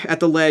standing at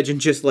the ledge and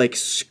just, like,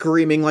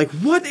 screaming, like,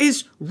 what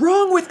is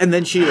wrong with... And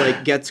then she,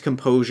 like, gets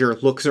composure,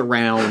 looks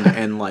around,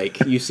 and, like,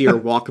 you see her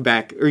walk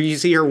back... Or you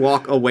see her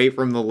walk away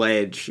from the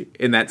ledge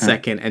in that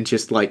second and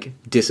just, like,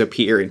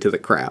 disappear into the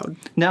crowd.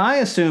 Now, I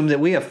assume that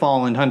we have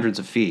fallen hundreds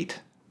of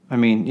feet. I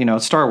mean,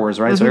 it's Star Wars,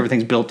 right? So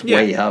everything's built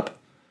way up.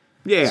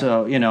 Yeah.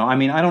 So, I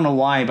mean, I don't know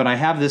why, but I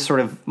have this sort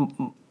of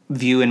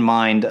view in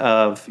mind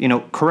of,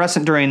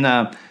 Coruscant during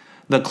the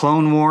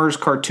Clone Wars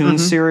cartoon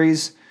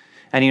series...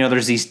 And,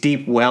 there's these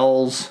deep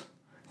wells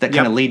that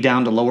kind of lead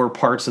down to lower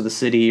parts of the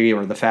city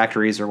or the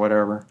factories or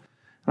whatever.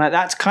 And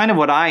that's kind of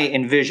what I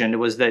envisioned,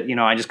 was that,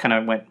 I just kind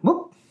of went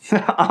whoop,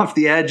 off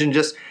the edge and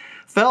just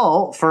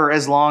fell for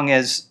as long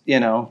as,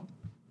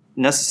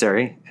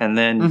 necessary. And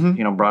then,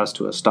 brought us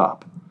to a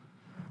stop.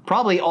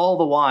 Probably all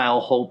the while,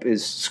 Hope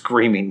is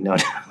screaming. No.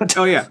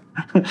 Oh, yeah.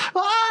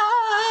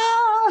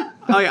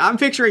 Oh yeah, I'm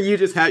picturing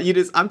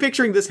I'm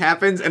picturing this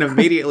happens and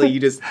immediately you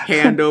just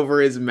hand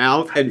over his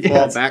mouth and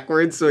fall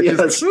backwards, so it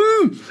just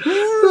and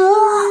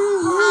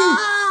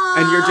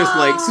you're just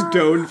like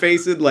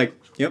stone-faced, like,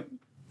 yep,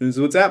 this is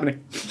what's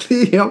happening.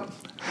 Yep.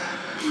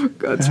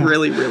 That's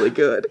really, really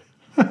good.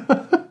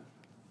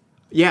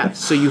 Yeah,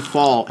 so you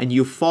fall and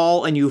you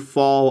fall and you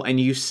fall and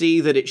you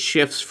see that it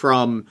shifts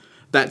from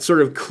that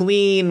sort of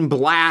clean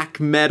black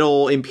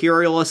metal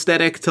Imperial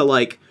aesthetic to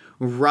like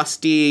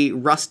rusty,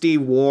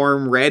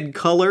 warm red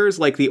colors,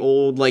 like the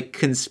old, like,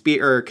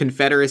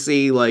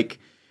 Confederacy, like,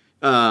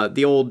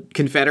 the old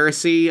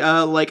Confederacy,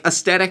 like,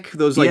 aesthetic.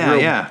 Those,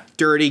 like,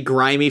 dirty,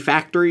 grimy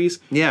factories.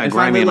 Yeah, and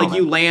finally, like,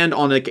 you land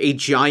on, like, a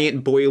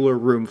giant boiler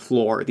room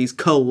floor. These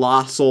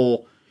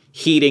colossal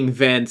heating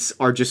vents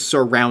are just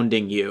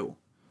surrounding you.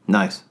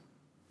 Nice.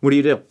 What do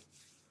you do?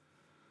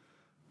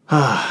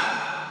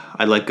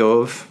 I let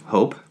go of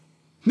Hope.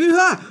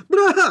 Why?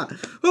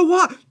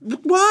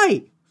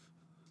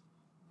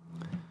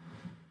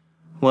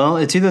 Well,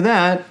 it's either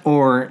that,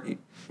 or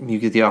you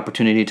get the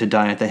opportunity to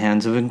die at the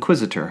hands of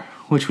Inquisitor.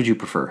 Which would you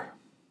prefer?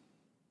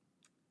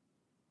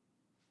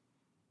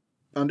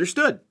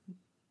 Understood.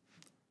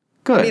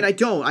 Good. I mean, I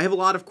don't. I have a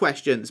lot of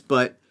questions,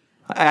 but...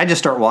 I just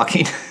start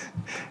walking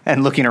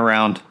and looking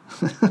around.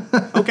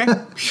 Okay,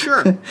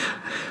 sure.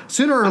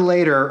 Sooner or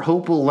later,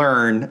 Hope will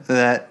learn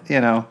that,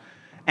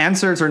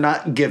 answers are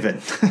not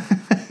given.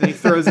 And he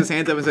throws his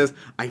hands up and says,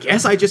 I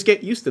guess I just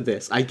get used to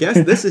this. I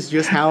guess this is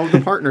just how the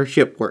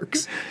partnership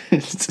works.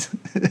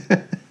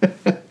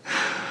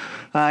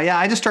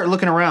 I just start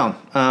looking around,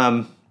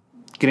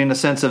 getting a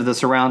sense of the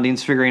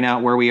surroundings, figuring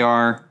out where we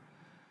are,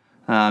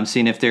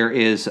 seeing if there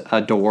is a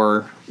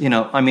door,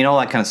 all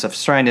that kind of stuff.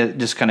 Just trying to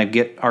just kind of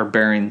get our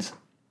bearings.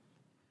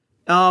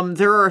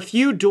 There are a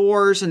few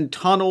doors and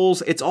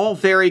tunnels. It's all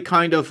very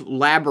kind of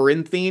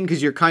labyrinthine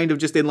because you're kind of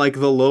just in like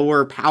the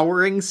lower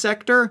powering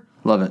sector.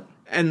 Love it.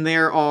 And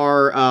there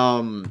are,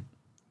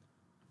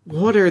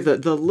 what are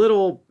the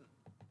little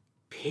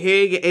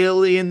pig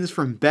aliens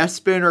from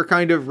Bespin are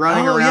kind of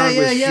running around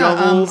with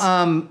shovels.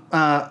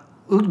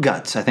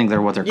 Udguts, I think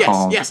they're what they're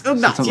called. Yes,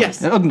 Ugnuts,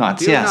 yes.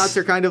 Ugnuts, yes. The Ugnuts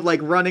are kind of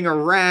like running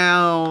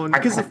around.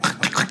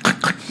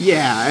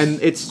 Yeah,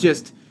 and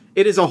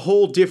it is a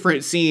whole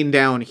different scene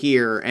down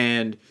here,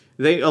 and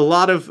a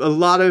lot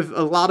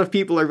of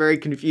people are very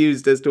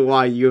confused as to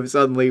why you have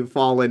suddenly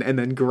fallen and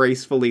then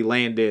gracefully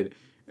landed,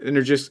 and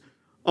they're just.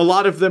 A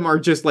lot of them are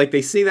just like,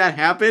 they see that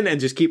happen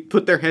and just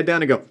put their head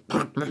down and go.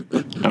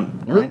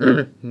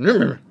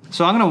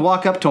 So I'm going to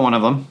walk up to one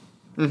of them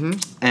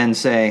and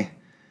say,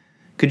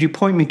 could you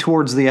point me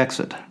towards the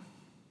exit?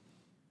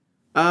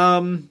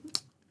 One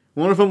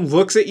of them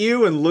looks at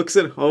you and looks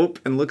at Hope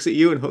and looks at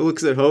you and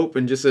looks at Hope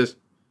and just says,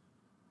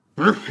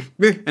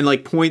 and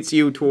like points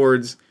you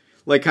towards,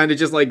 like kind of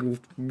just like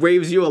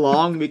waves you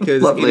along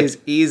because it is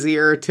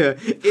easier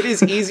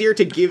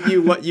to give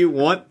you what you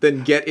want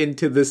than get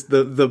into this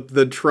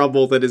the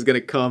trouble that is going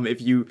to come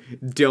if you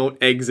don't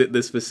exit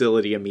this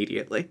facility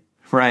immediately.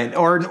 Right,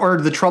 or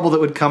the trouble that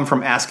would come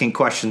from asking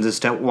questions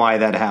as to why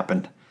that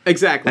happened.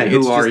 Exactly. And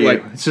who are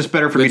you? It's just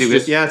better for me to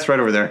go, yeah, it's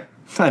right over there.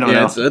 I don't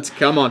know. It's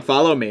come on,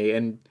 follow me.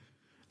 And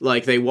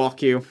like they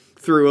walk you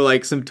through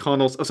like some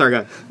tunnels. Oh, sorry, go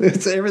ahead.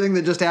 It's everything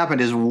that just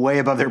happened is way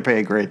above their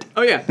pay grade.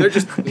 Oh yeah, they're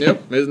just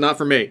nope, it's not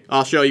for me.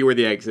 I'll show you where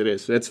the exit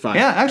is. It's fine.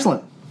 Yeah,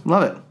 excellent.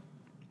 Love it.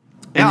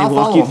 And they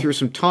walk you through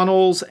some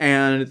tunnels,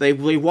 and they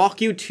walk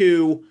you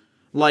to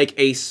like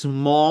a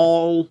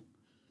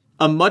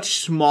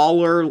much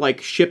smaller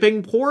like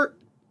shipping port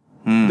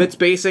that's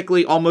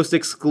basically almost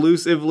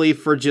exclusively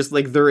for just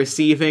like the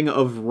receiving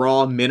of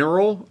raw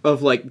mineral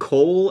of like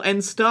coal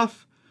and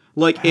stuff.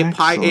 Like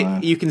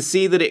you can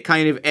see that it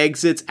kind of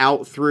exits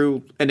out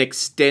through an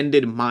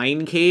extended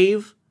mine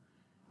cave.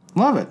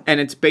 Love it.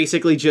 And it's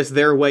basically just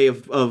their way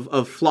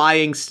of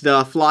flying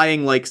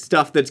like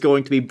stuff that's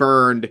going to be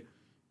burned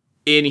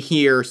in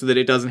here so that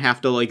it doesn't have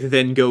to like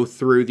then go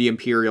through the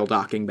Imperial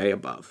docking bay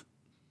above.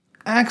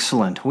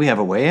 Excellent. We have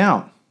a way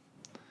out.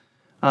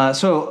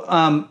 So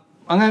I'm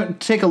going to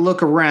take a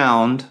look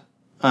around.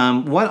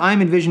 What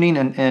I'm envisioning,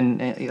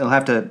 and you'll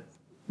have to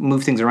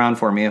move things around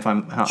for me if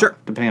sure.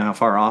 Depending on how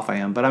far off I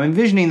am. But I'm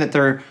envisioning that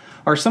there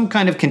are some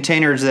kind of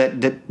containers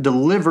that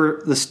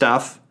deliver the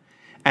stuff,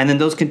 and then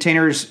those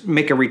containers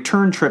make a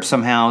return trip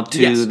somehow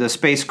to the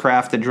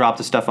spacecraft that dropped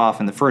the stuff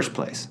off in the first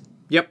place.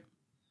 Yep.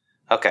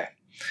 Okay.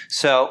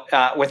 So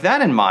with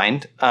that in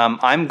mind,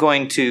 I'm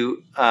going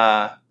to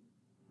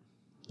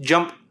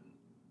jump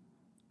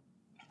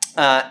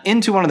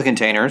into one of the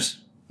containers,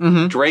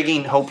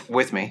 dragging Hope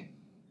with me,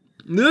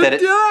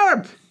 that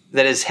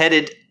is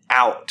headed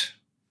out.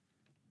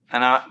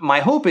 And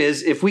my hope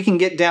is, if we can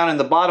get down in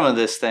the bottom of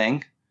this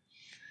thing,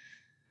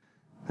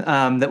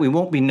 that we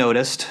won't be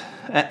noticed,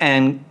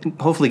 and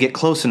hopefully get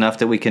close enough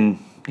that we can,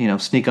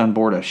 sneak on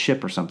board a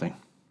ship or something.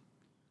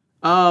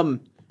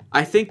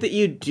 I think that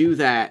you do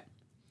that,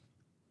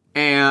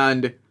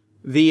 and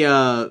the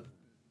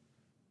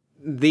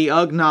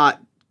Ugnaught,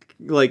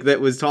 like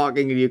that was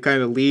talking to you,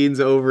 kind of leans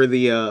over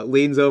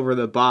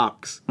the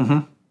box,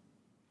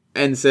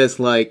 and says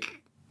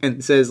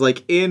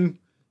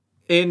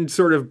in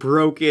sort of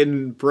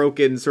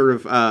broken sort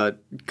of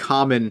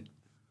common,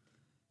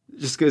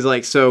 just goes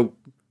like, so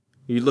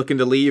you looking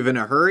to leave in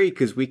a hurry?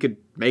 Because we could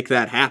make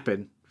that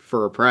happen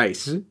for a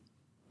price.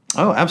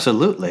 Oh,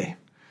 absolutely.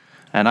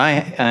 And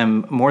I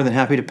am more than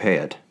happy to pay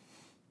it.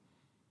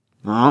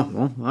 Oh,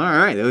 well, all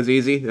right. That was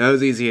easy.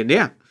 And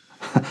yeah.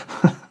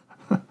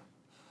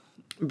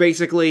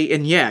 Basically,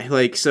 and yeah,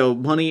 like, so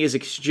money is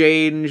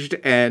exchanged,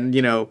 and,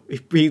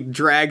 he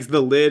drags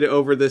the lid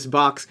over this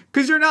box,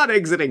 because you're not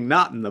exiting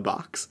not in the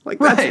box. Like,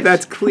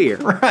 that's clear.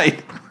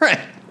 Right.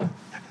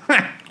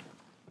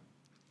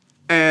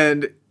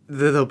 And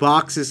the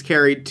box is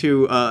carried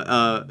to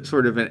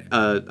sort of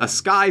a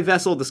sky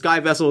vessel. The sky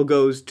vessel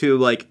goes to,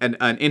 like,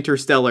 an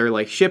interstellar,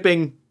 like,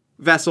 shipping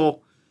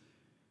vessel,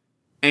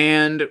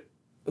 and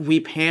we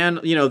pan,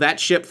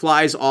 that ship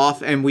flies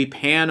off, and we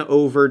pan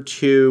over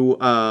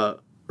to,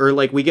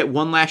 we get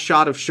one last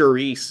shot of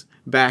Charisse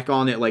back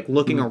on it, like,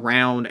 looking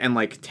around and,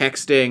 like,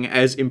 texting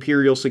as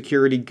Imperial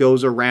security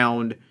goes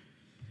around,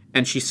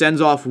 and she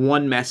sends off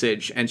one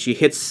message, and she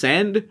hits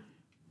send,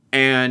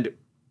 and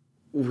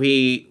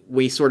we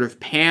sort of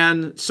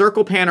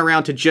circle pan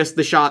around to just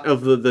the shot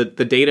of the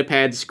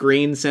datapad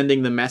screen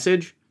sending the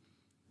message.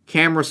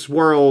 Camera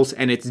swirls,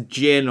 and it's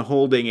Jin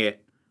holding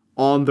it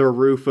on the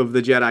roof of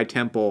the Jedi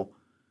Temple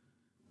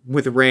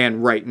with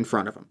Rand right in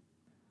front of him.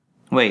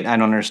 Wait, I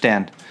don't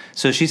understand.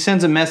 So she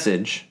sends a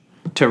message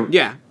to...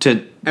 Yeah.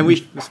 And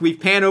we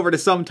pan over to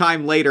some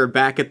time later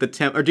back at the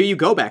temple. Or do you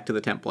go back to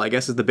the temple, I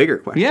guess, is the bigger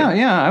question.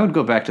 Yeah, I would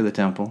go back to the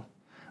temple.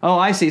 Oh,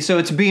 I see. So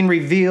it's being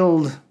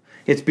revealed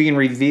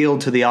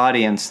to the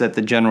audience that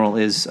the general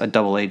is a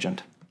double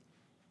agent.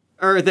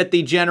 Or that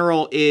the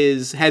general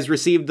has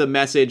received the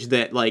message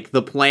that, like,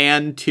 the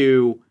plan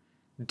to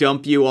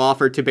dump you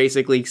off or to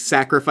basically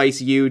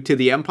sacrifice you to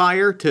the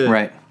Empire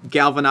to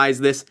galvanize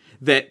this,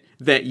 that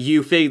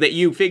you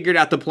figured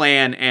out the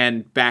plan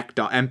and backed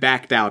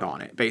out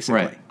on it,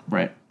 basically.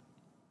 Right.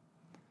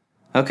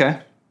 Okay.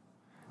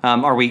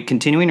 Are we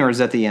continuing, or is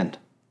that the end?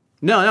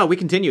 No, we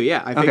continue.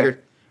 Yeah, I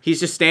figured he's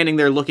just standing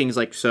there looking. He's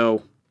like,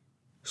 so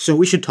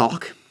we should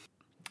talk.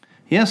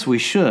 Yes, we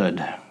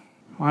should.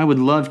 I would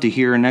love to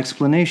hear an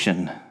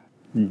explanation,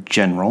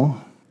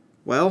 General.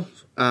 Well,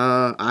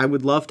 I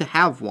would love to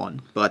have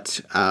one,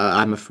 but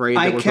I'm afraid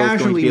that we're both going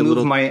to be a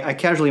little... I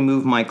casually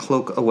move my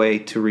cloak away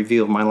to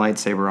reveal my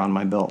lightsaber on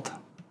my belt.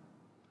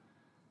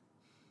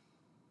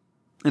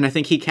 And I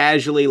think he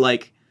casually,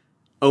 like,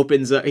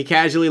 opens up... He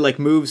casually, like,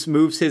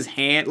 moves his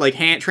hand... Like,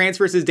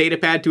 transfers his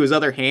datapad to his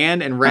other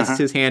hand and rests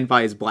his hand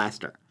by his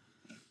blaster.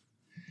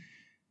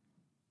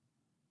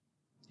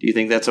 Do you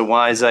think that's a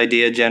wise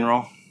idea,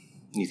 General?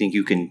 You think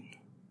you can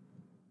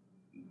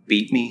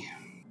beat me?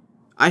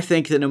 I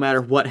think that no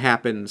matter what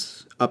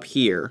happens up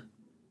here,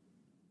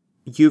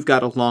 you've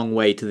got a long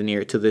way to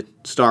the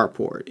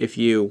starport if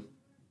you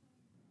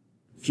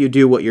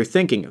do what you're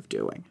thinking of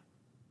doing.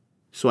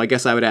 So I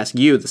guess I would ask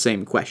you the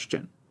same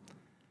question.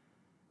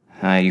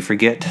 You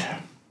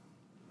forget.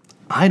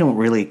 I don't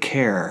really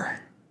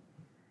care.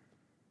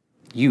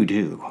 You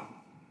do.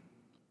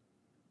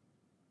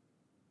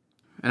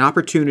 An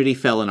opportunity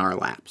fell in our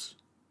laps.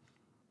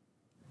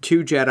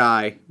 2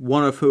 Jedi,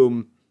 one of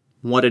whom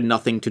wanted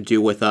nothing to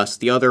do with us,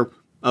 the other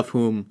of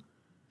whom,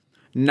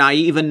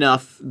 naive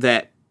enough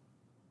that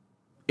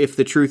if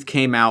the truth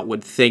came out,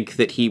 would think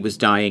that he was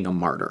dying a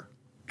martyr,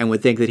 and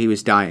would think that he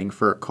was dying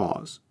for a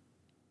cause.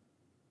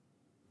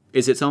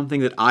 Is it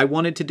something that I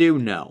wanted to do?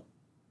 No.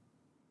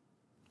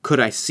 Could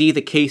I see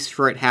the case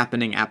for it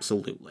happening?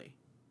 Absolutely.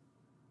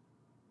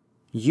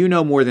 You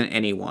know more than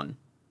anyone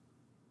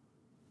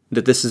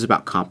that this is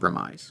about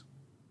compromise.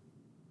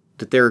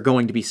 That there are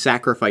going to be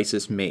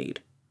sacrifices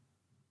made.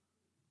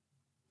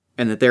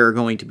 And that there are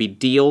going to be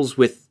deals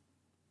with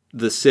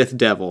the Sith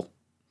Devil,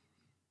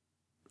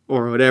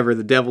 or whatever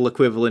the devil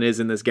equivalent is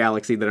in this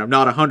galaxy that I'm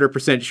not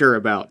 100% sure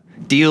about.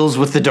 Deals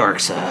with the dark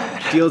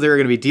side. There are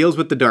going to be deals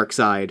with the dark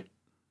side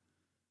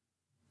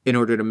in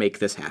order to make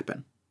this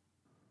happen.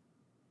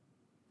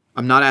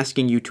 I'm not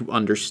asking you to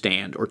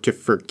understand or to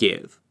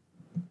forgive.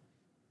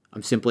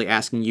 I'm simply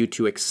asking you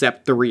to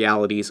accept the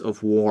realities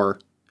of war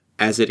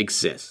as it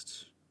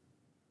exists.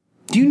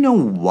 Do you know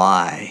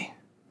why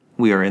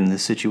we are in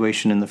this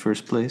situation in the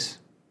first place?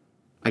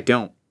 I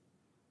don't.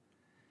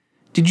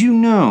 Did you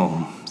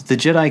know that the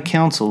Jedi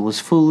Council was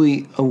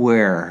fully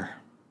aware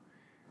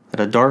that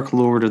a Dark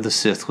Lord of the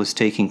Sith was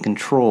taking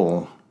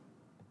control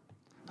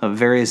of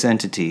various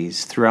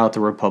entities throughout the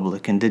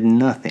Republic and did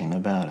nothing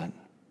about it?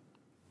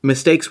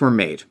 Mistakes were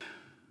made.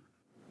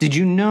 Did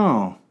you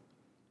know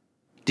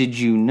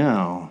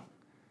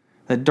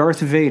that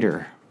Darth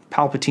Vader,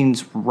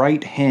 Palpatine's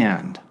right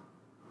hand,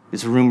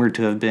 is rumored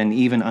to have been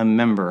even a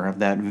member of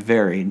that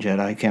very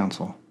Jedi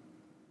Council?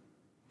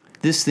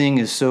 This thing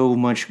is so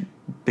much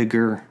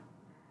bigger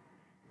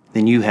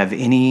than you have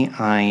any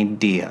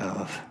idea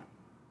of.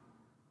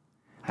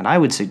 And I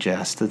would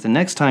suggest that the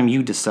next time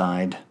you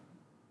decide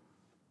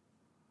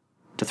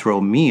to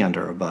throw me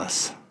under a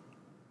bus,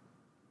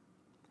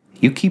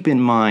 you keep in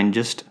mind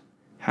just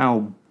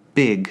how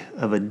big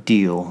of a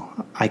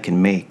deal I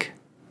can make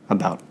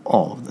about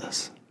all of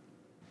this.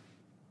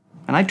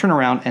 And I turn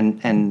around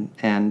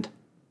and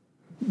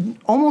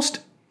almost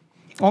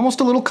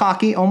a little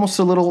cocky, almost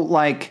a little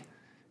like,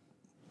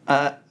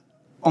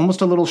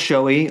 almost a little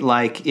showy,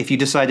 like if you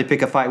decide to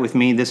pick a fight with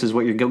me, this is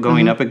what you're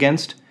going up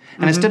against.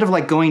 And instead of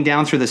like going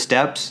down through the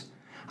steps,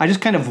 I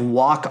just kind of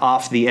walk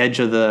off the edge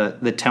of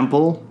the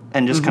temple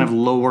and just kind of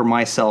lower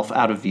myself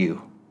out of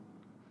view.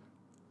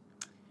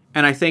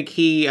 And I think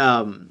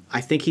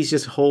he's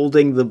just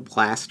holding the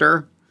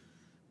blaster,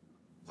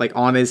 like,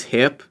 on his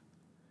hip,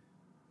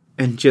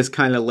 and just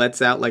kind of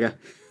lets out, like,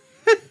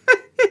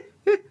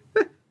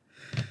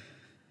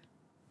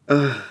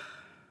 a...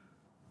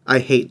 I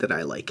hate that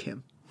I like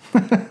him.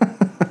 And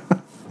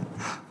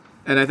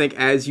I think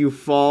as you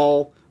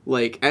fall,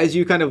 like, as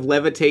you kind of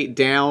levitate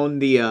down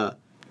the...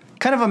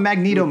 kind of a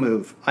Magneto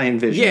move, I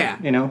envision. Yeah.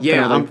 You know?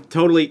 Yeah, kind of like, I'm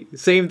totally...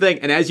 Same thing.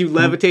 And as you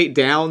levitate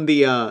down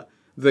the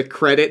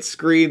credit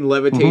screen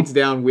levitates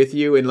down with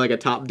you in like a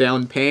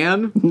top-down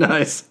pan.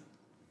 Nice.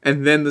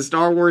 And then the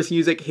Star Wars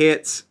music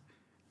hits,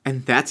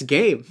 and that's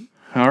game.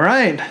 All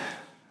right.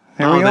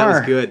 There we are. That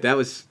was good.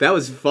 That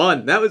was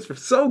fun. That was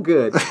so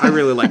good. I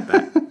really like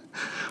that.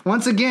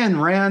 Once again,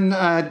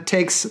 Ran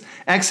takes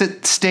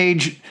exit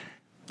stage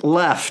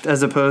left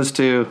as opposed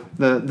to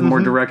the more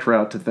direct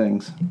route to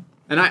things.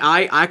 And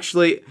I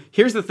actually,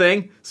 here's the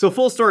thing. So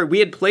full story, we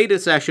had played a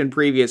session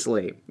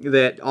previously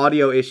that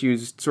audio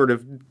issues sort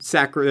of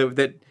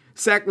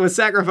was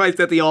sacrificed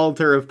at the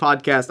altar of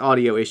podcast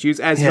audio issues,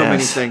 as so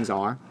many things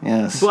are.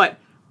 Yes. But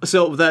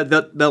so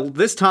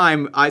this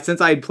time, since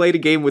I had played a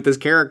game with this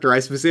character, I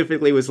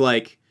specifically was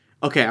like,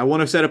 okay, I want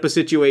to set up a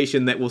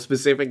situation that will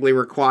specifically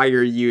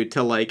require you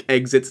to like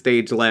exit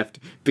stage left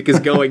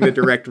because going the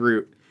direct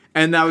route.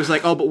 And I was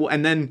like,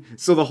 and then,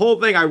 so the whole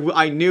thing,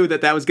 I knew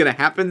that was going to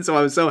happen, so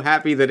I was so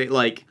happy that it,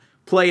 like,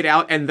 played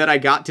out, and that I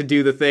got to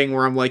do the thing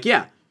where I'm like,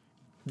 yeah,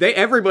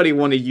 everybody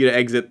wanted you to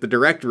exit the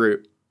direct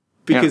route,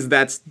 because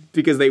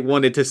because they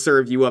wanted to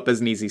serve you up as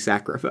an easy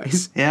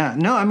sacrifice. Yeah,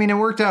 no, I mean, it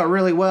worked out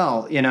really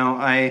well, you know,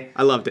 I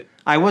loved it.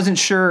 I wasn't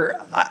sure,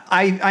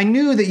 I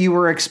knew that you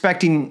were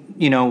expecting,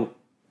 you know,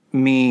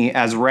 me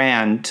as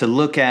Rand to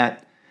look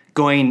at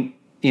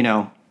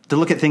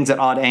things at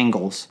odd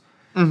angles.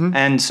 Mm-hmm.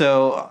 And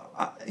so,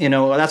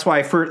 that's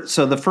why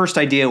so the first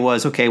idea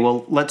was, okay,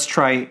 well, let's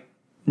try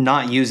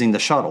not using the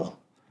shuttle.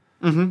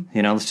 Mm-hmm.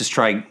 Let's just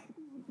try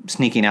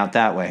sneaking out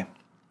that way.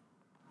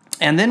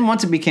 And then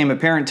once it became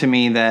apparent to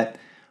me that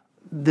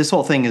this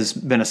whole thing has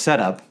been a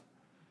setup,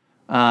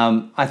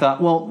 I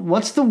thought, well,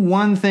 what's the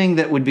one thing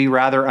that would be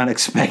rather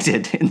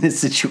unexpected in this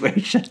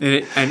situation?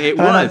 And it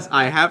was.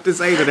 I have to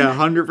say that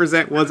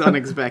 100% was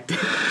unexpected.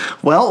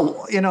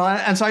 Well,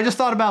 and so I just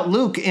thought about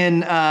Luke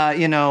in,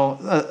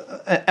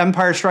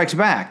 Empire Strikes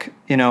Back.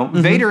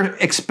 Mm-hmm. Vader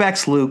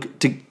expects Luke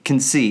to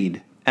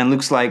concede, and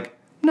Luke's like,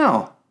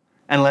 no,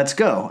 and let's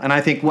go. And I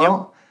think,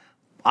 well,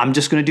 I'm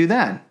just going to do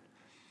that.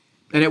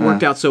 And it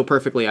worked out so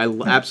perfectly. I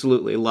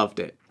absolutely loved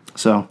it.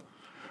 So,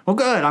 well,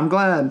 good. I'm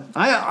glad.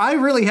 I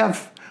really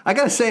have. I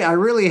gotta say, I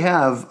really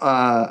have.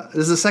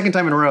 This is the second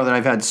time in a row that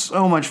I've had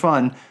so much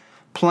fun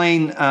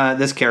playing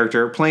this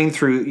character, playing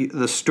through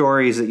the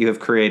stories that you have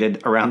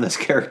created around this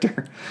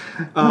character.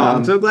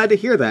 I'm so glad to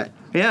hear that.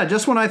 Yeah,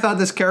 just when I thought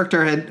this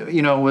character had,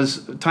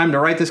 was time to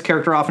write this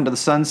character off into the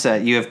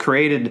sunset, you have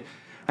created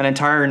an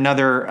entire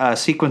another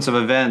sequence of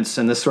events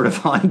in this sort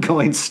of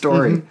ongoing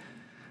story. Mm-hmm.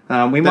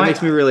 That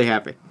makes me really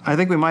happy. I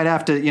think we might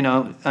have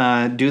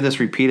to, do this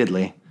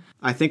repeatedly.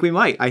 I think we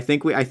might. I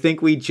think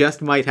we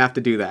just might have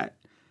to do that.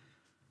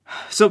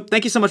 So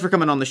thank you so much for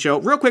coming on the show.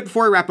 Real quick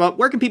before we wrap up,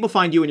 where can people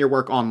find you and your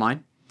work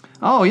online?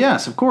 Oh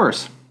yes, of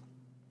course.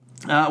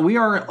 We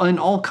are in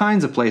all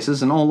kinds of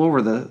places and all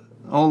over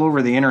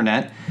the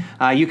internet.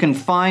 You can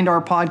find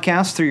our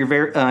podcast through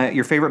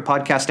your favorite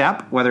podcast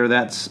app, whether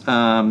that's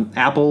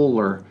Apple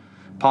or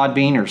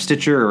Podbean or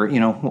Stitcher or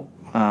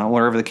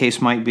whatever the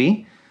case might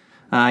be.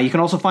 You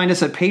can also find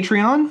us at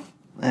Patreon.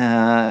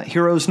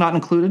 Heroes Not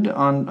Included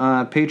on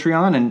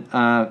Patreon,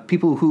 and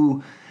people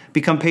who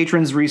become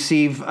patrons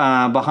receive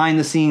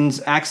behind-the-scenes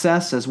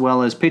access as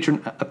well as a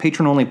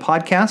patron-only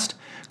podcast.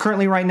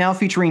 Currently, right now,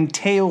 featuring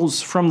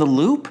Tales from the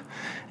Loop,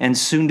 and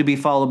soon to be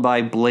followed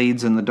by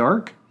Blades in the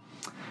Dark.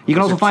 You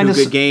can also find us.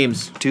 2 good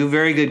games. 2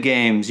 very good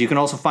games. You can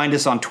also find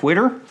us on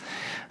Twitter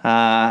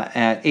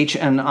at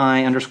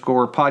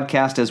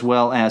HNI_podcast, as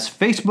well as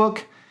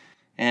Facebook.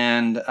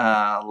 And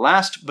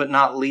last but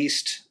not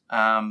least,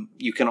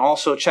 you can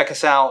also check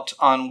us out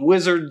on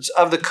Wizards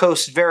of the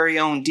Coast's very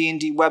own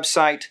D&D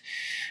website,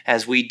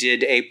 as we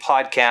did a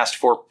podcast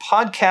for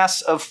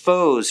Podcasts of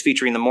Foes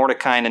featuring the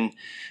Mordekainen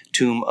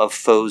Tomb of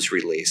Foes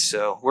release.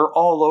 So we're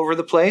all over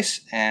the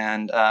place,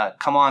 and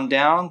come on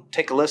down,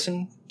 take a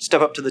listen,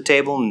 step up to the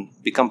table, and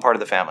become part of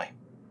the family.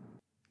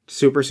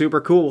 Super,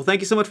 super cool. Well,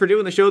 thank you so much for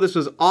doing the show. This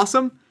was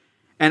awesome.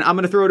 And I'm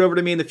going to throw it over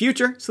to me in the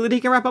future so that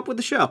he can wrap up with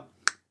the show.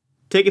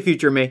 Take it,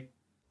 future me.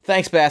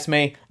 Thanks, Bass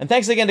Me. And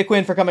thanks again to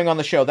Quinn for coming on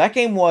the show. That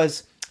game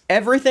was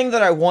everything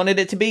that I wanted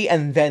it to be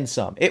and then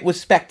some. It was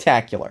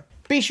spectacular.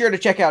 Be sure to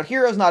check out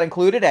Heroes Not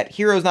Included at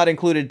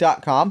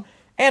heroesnotincluded.com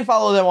and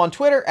follow them on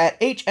Twitter at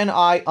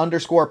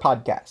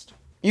HNI_podcast.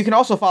 You can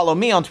also follow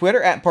me on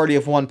Twitter at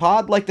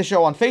PartyOfOnePod, like the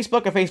show on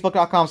Facebook at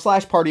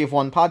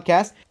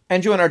facebook.com/PartyOfOnePodcast,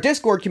 and join our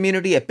Discord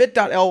community at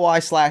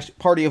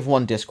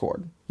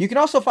bit.ly/PartyOfOneDiscord. You can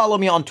also follow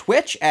me on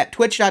Twitch at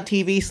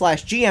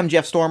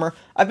twitch.tv/GMJeffStormer.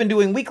 I've been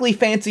doing weekly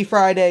Fancy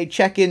Friday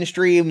check-in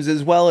streams,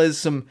 as well as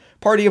some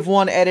Party of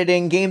One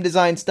editing, game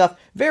design stuff,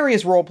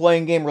 various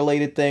role-playing game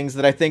related things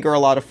that I think are a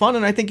lot of fun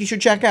and I think you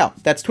should check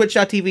out. That's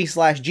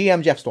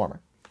twitch.tv/GMJeffStormer.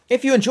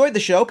 If you enjoyed the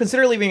show,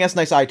 consider leaving us a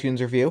nice iTunes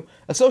review,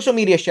 a social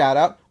media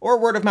shout-out, or a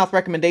word-of-mouth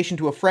recommendation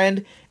to a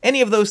friend. Any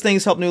of those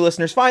things help new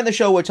listeners find the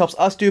show, which helps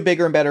us do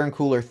bigger and better and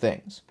cooler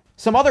things.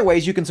 Some other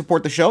ways you can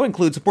support the show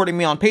include supporting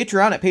me on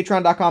Patreon at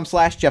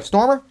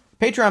patreon.com/JeffStormer.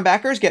 Patreon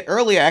backers get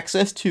early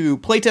access to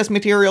playtest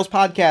materials,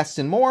 podcasts,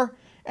 and more,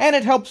 and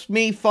it helps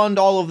me fund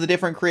all of the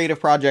different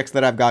creative projects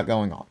that I've got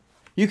going on.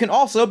 You can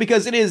also,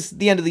 because it is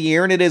the end of the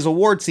year and it is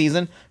award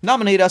season,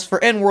 nominate us for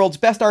ENWorld's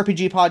Best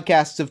RPG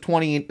Podcasts of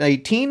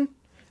 2018.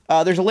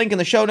 There's a link in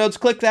the show notes.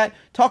 Click that,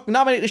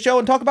 nominate the show,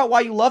 and talk about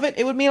why you love it.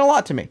 It would mean a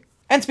lot to me.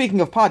 And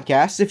speaking of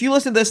podcasts, if you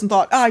listened to this and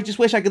thought, I just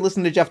wish I could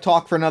listen to Jeff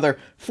talk for another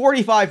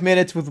 45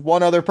 minutes with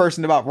one other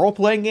person about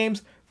role-playing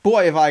games,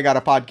 boy, have I got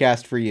a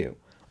podcast for you.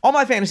 All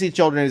My Fantasy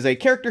Children is a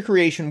character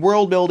creation,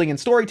 world-building, and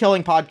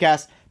storytelling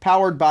podcast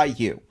powered by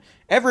you.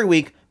 Every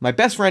week, my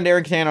best friend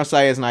Aaron Catano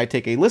Saez and I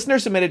take a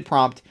listener-submitted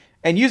prompt,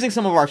 and using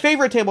some of our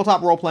favorite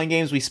tabletop role-playing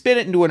games, we spin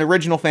it into an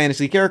original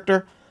fantasy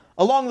character.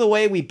 Along the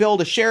way, we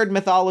build a shared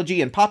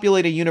mythology and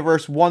populate a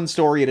universe one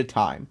story at a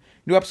time.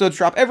 New episodes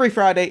drop every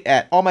Friday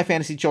at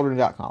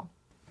allmyfantasychildren.com.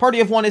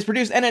 Party of One is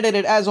produced and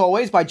edited, as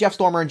always, by Jeff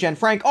Stormer and Jen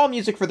Frank. All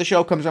music for the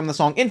show comes from the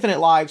song Infinite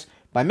Lives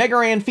by Mega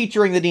Ran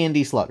featuring the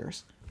D&D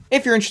Sluggers.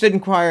 If you're interested in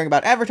inquiring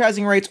about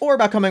advertising rates or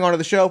about coming onto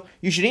the show,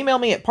 you should email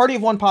me at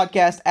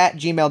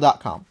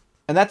partyofonepodcast@gmail.com.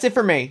 And that's it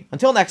for me.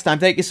 Until next time,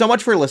 thank you so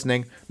much for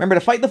listening. Remember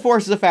to fight the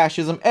forces of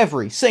fascism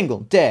every single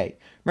day.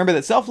 Remember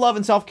that self-love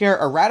and self-care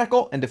are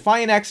radical and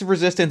defiant acts of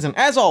resistance, and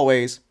as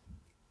always,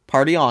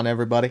 party on,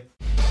 everybody.